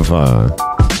host of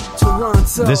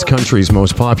this country's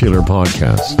most popular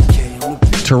podcast,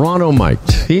 Toronto Mike.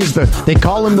 They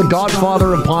call him the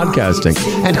godfather of podcasting.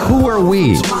 And who are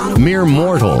we, mere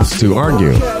mortals, to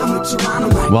argue?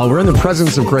 While we're in the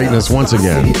presence of greatness once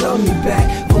again,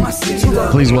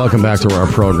 please welcome back to our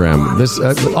program. This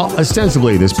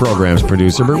ostensibly this program's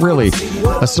producer, but really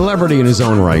a celebrity in his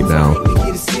own right now.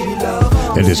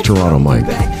 It is Toronto Mike.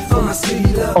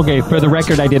 Okay, for the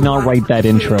record, I did not write that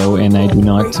intro, and I do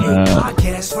not.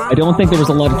 I don't think there was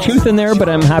a lot of truth in there, but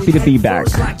I'm happy to be back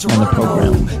on the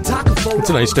program. It's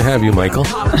nice to have you, Michael.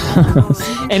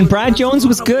 And Brad Jones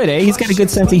was good, eh? He's got a good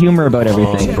sense of humor about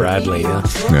everything. Oh, Bradley, yeah.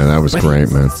 Yeah, that was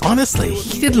great, man. Honestly,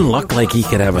 he didn't look like he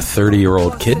could have a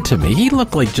 30-year-old kid to me. He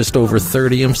looked like just over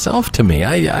 30 himself to me.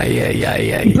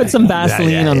 He put some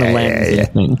Vaseline on the lens, I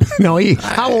think. No,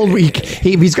 how old?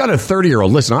 He's got a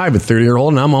 30-year-old. Listen, I have a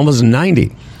 30-year-old, and I'm almost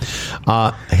 90.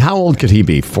 How old could he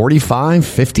be? 45,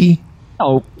 50?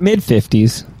 Oh,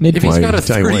 mid-50s. If he's got a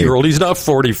 30-year-old, he's not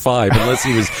 45 unless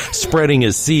he was spreading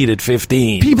his seed at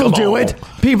 15. People do it.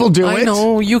 I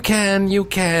know. You can.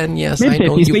 Yes, mid-50s, I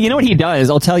know. But you know what he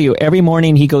does? I'll tell you. Every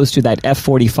morning he goes to that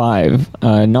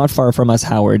F45, not far from us,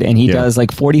 Howard, and he does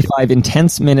like 45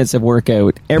 intense minutes of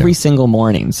workout every single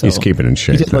morning. So he's keeping in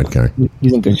shape, that guy.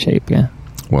 He's in good shape, yeah.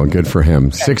 Well, good for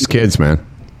him. 6 kids, man.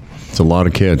 It's a lot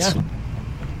of kids. Yeah.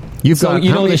 You've got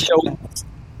the show.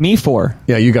 Me 4.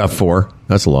 Yeah, you got 4.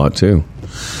 That's a lot too.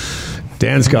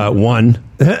 Dan's got 1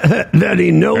 that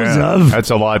he knows of. That's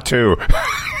a lot too.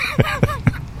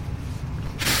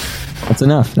 That's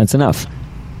enough.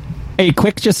 Hey,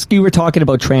 you were talking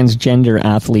about transgender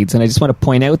athletes, and I just want to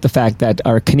point out the fact that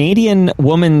our Canadian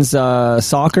women's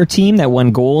soccer team that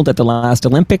won gold at the last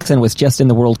Olympics and was just in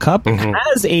the World Cup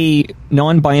has a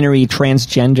non-binary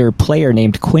transgender player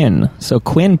named Quinn. So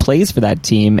Quinn plays for that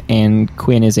team, and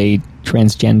Quinn is a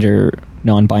transgender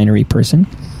non-binary person.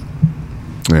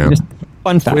 Yeah. Just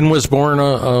fun fact. Quinn was born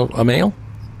a male?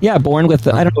 Yeah, born with,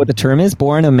 I don't know what the term is,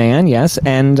 born a man, yes,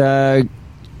 and...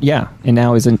 yeah, and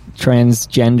now is a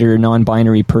transgender,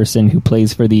 non-binary person who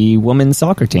plays for the women's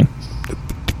soccer team.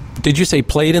 Did you say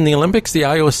played in the Olympics, the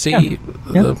IOC?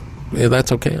 Yeah,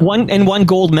 that's okay. Won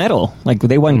gold medal. Like,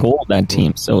 they won gold, that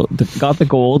team. So got the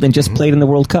gold and just played in the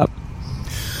World Cup.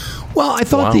 Well, I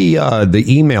thought the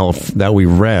email that we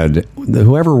read,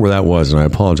 whoever that was, and I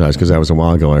apologize because that was a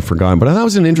while ago, I forgot, but that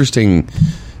was an interesting.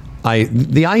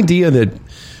 The idea that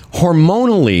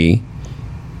hormonally,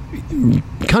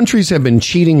 countries have been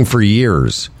cheating for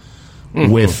years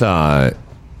with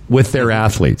their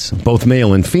athletes, both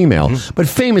male and female, but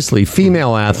famously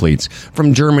female athletes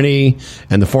from Germany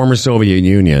and the former Soviet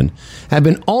Union have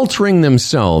been altering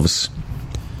themselves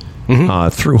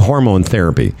through hormone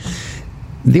therapy.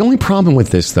 The only problem with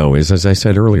this, though, is, as I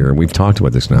said earlier, we've talked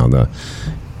about this now,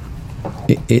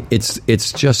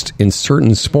 it's just in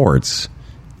certain sports,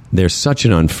 there's such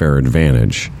an unfair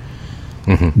advantage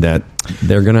that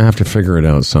they're going to have to figure it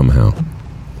out somehow.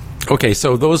 Okay,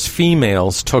 so those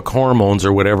females took hormones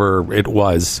or whatever it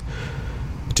was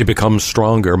to become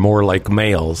stronger, more like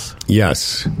males.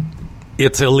 Yes.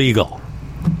 It's illegal.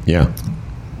 Yeah.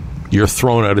 You're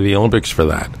thrown out of the Olympics for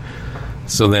that.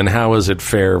 So then how is it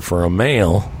fair for a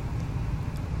male,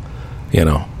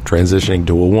 transitioning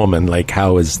to a woman? Like,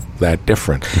 how is that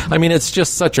different? I mean, it's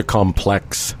just such a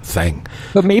complex thing.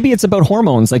 But maybe it's about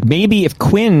hormones. Like, maybe if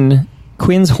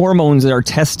Quinn's hormones are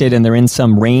tested and they're in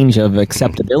some range of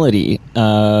acceptability,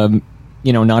 not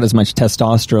as much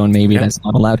testosterone, maybe that's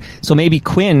not allowed. So maybe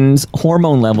Quinn's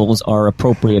hormone levels are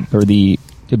appropriate to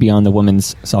be on the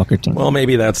women's soccer team. Well,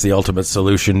 maybe that's the ultimate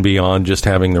solution beyond just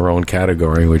having their own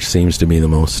category, which seems to be the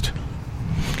most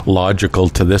logical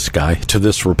to this guy, to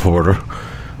this reporter.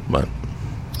 But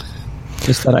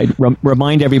just that I'd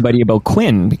remind everybody about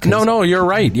Quinn. Because No, you're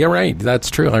right. You're right. That's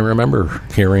true. I remember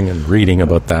hearing and reading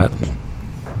about that.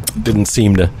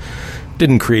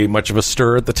 Didn't create much of a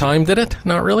stir at the time, did it?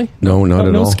 Not really? No, not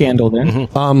at all. No scandal there.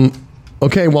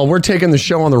 Okay, well, we're taking the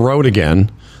show on the road again.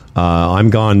 I'm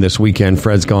gone this weekend.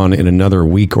 Fred's gone in another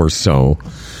week or so.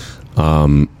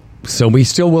 So we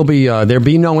still will be, there'll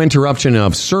be no interruption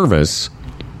of service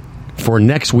for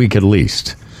next week at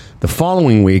least. The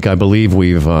following week, I believe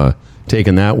we've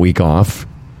taken that week off.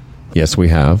 Yes, we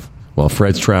have. Well,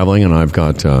 Fred's traveling, and I've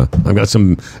got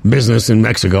some business in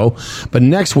Mexico. But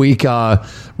next week,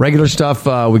 regular stuff.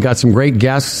 We got some great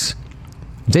guests.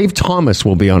 Dave Thomas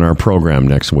will be on our program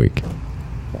next week.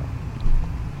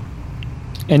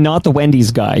 And not the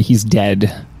Wendy's guy. He's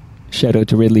dead. Shout out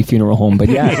to Ridley Funeral Home. But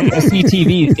yeah,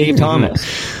 SCTV, Dave Thomas.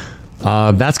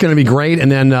 That's going to be great. And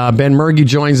then Ben Murgy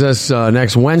joins us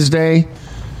next Wednesday.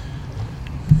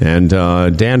 And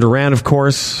Dan Duran, of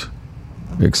course.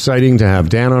 Exciting to have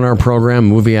Dan on our program,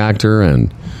 movie actor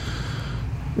and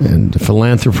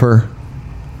philanthropist.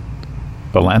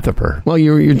 Philanthropist. Well,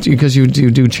 because you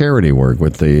do charity work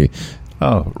with the.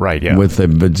 Oh, right, yeah. With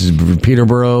the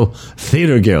Peterborough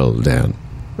Theatre Guild, Dan.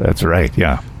 That's right,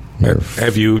 yeah.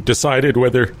 Have you decided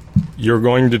whether you're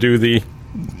going to do the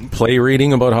play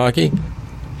reading about hockey?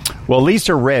 Well,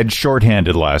 Lisa read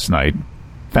shorthanded last night.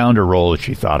 Found a role that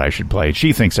she thought I should play.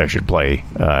 She thinks I should play.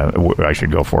 I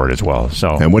should go for it as well. So,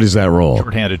 and what is that role?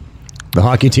 Shorthanded. The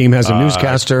hockey team has a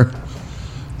newscaster.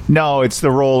 No, it's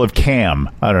the role of Cam.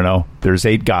 I don't know. There's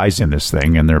 8 guys in this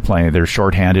thing, and they're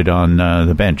shorthanded on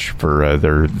the bench for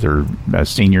their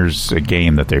seniors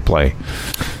game that they play.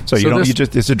 So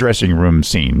it's a dressing room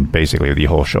scene. Basically, the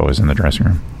whole show is in the dressing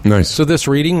room. Nice. So this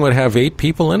reading would have 8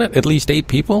 people in it. At least 8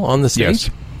 people on the stage. Yes.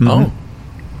 Mm-hmm. Oh,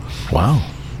 wow.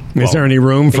 Is there any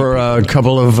room for a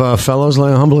couple of fellows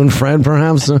like Humble and Fred,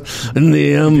 perhaps, in the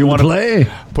you want play?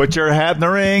 To put your hat in the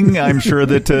ring. I'm sure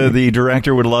that the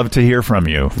director would love to hear from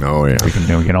you. Oh, yeah. We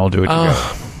can all do it together.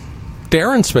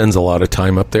 Darren spends a lot of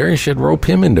time up there. You should rope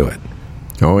him into it.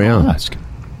 Oh, yeah. Ask.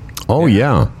 Oh,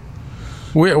 yeah.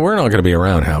 We're not going to be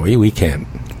around, Howie. We can't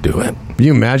do it. Can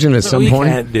you imagine at some point?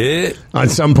 Can't do it. At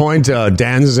some point,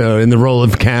 Dan's in the role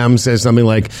of Cam says something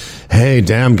like, "Hey,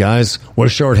 damn guys, we're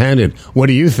shorthanded. What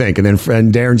do you think?" And then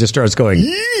Darren just starts going,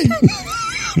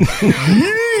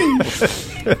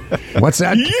 "What's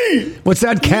that? What's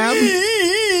that, Cam?"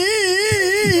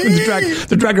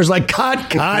 The director's like, "Cut!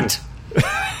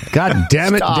 God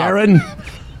damn it, Stop. Darren!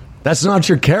 That's not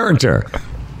your character.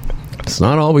 It's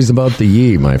not always about the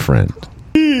ye, my friend."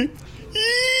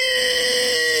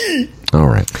 All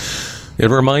right. It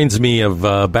reminds me of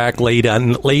back late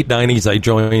 90s, I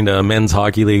joined a men's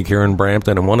hockey league here in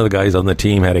Brampton, and one of the guys on the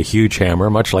team had a huge hammer,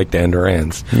 much like Dan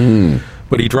Duran's.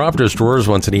 But he dropped his drawers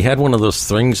once, and he had one of those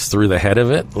things through the head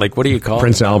of it. Like, what do you call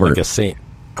Prince it? Albert. Like a saint.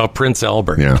 Oh, Prince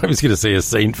Albert. Yeah. I was going to say a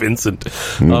St. Vincent.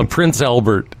 Prince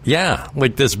Albert. Yeah,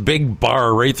 like this big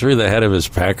bar right through the head of his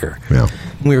pecker. Yeah.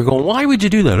 And we were going, why would you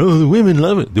do that? Oh, the women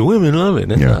love it. The women love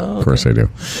it. And, Yeah, of course they do.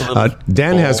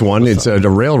 Dan has one. It's a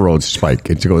railroad spike.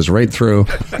 It goes right through.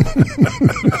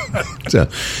 It's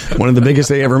one of the biggest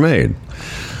they ever made.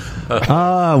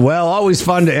 Well, always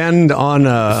fun to end on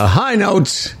a high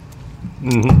note.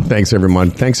 Thanks,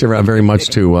 everyone. Thanks very much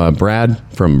to Brad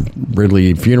from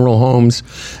Ridley Funeral Homes.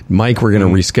 Mike, we're going to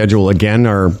reschedule again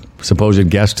our supposed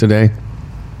guest today.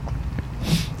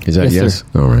 Is that yes?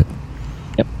 Sir. All right.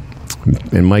 Yep.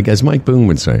 And Mike, as Mike Boone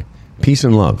would say, peace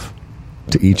and love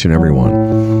to each and every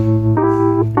one.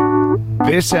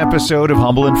 This episode of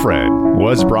Humble and Fred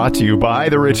was brought to you by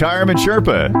the Retirement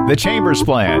Sherpa, the Chambers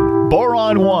Plan,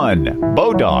 Boron One,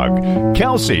 Bodog,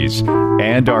 Kelsey's,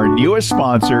 and our newest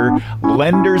sponsor,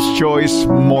 Lender's Choice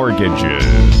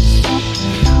Mortgages.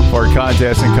 For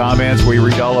contests and comments, we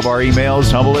read all of our emails,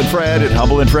 Humble and Fred at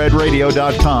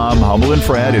humbleandfredradio.com, Humble and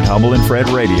Fred at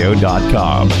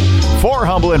humbleandfredradio.com. For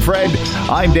Humble and Fred,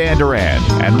 I'm Dan Duran.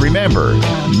 And remember,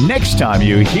 next time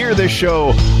you hear this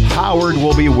show, Howard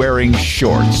will be wearing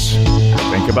shorts.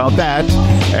 Think about that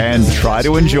and try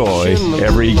to enjoy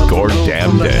every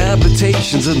goddamn day.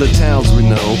 Habitations in the towns we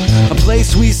know. A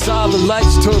place we saw the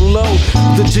lights turn low.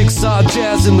 The jigsaw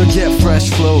jazz and the get fresh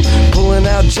flow. Pulling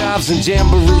out jobs and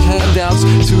jamboree handouts. 2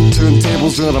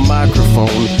 turntables and a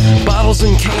microphone. Bottles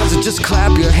and cans and just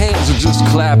clap your hands or just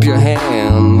clap your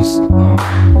hands.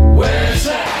 Where's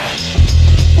that?